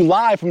coming to you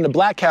live from the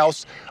Black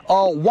House.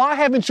 Why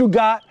haven't you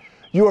got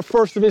your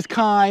first of its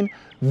kind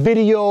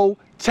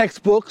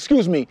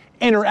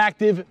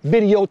interactive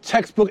video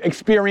textbook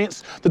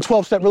experience, the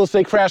 12-Step Real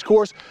Estate Crash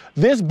Course?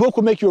 This book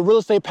will make you a real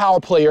estate power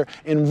player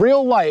in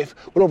real life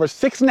with over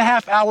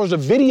 6.5 hours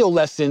of video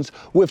lessons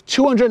with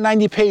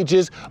 290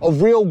 pages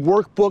of real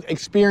workbook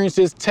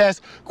experiences,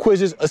 tests,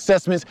 quizzes,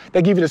 assessments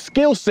that give you the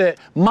skill set,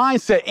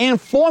 mindset,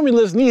 and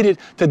formulas needed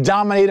to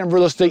dominate in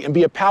real estate and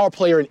be a power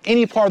player in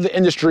any part of the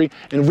industry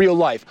in real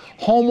life.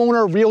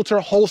 Homeowner, realtor,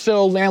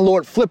 wholesaler,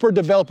 landlord, flipper,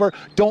 developer,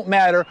 don't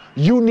matter.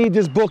 You need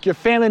this book. Your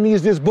family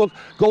needs this book.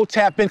 Go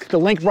tap in, click the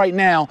link right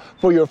now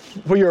for your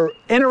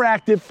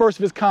interactive, first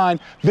of its kind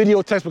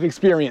video textbook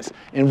experience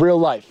in real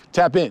life.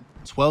 Tap in.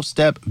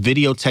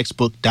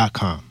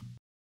 12stepvideotextbook.com.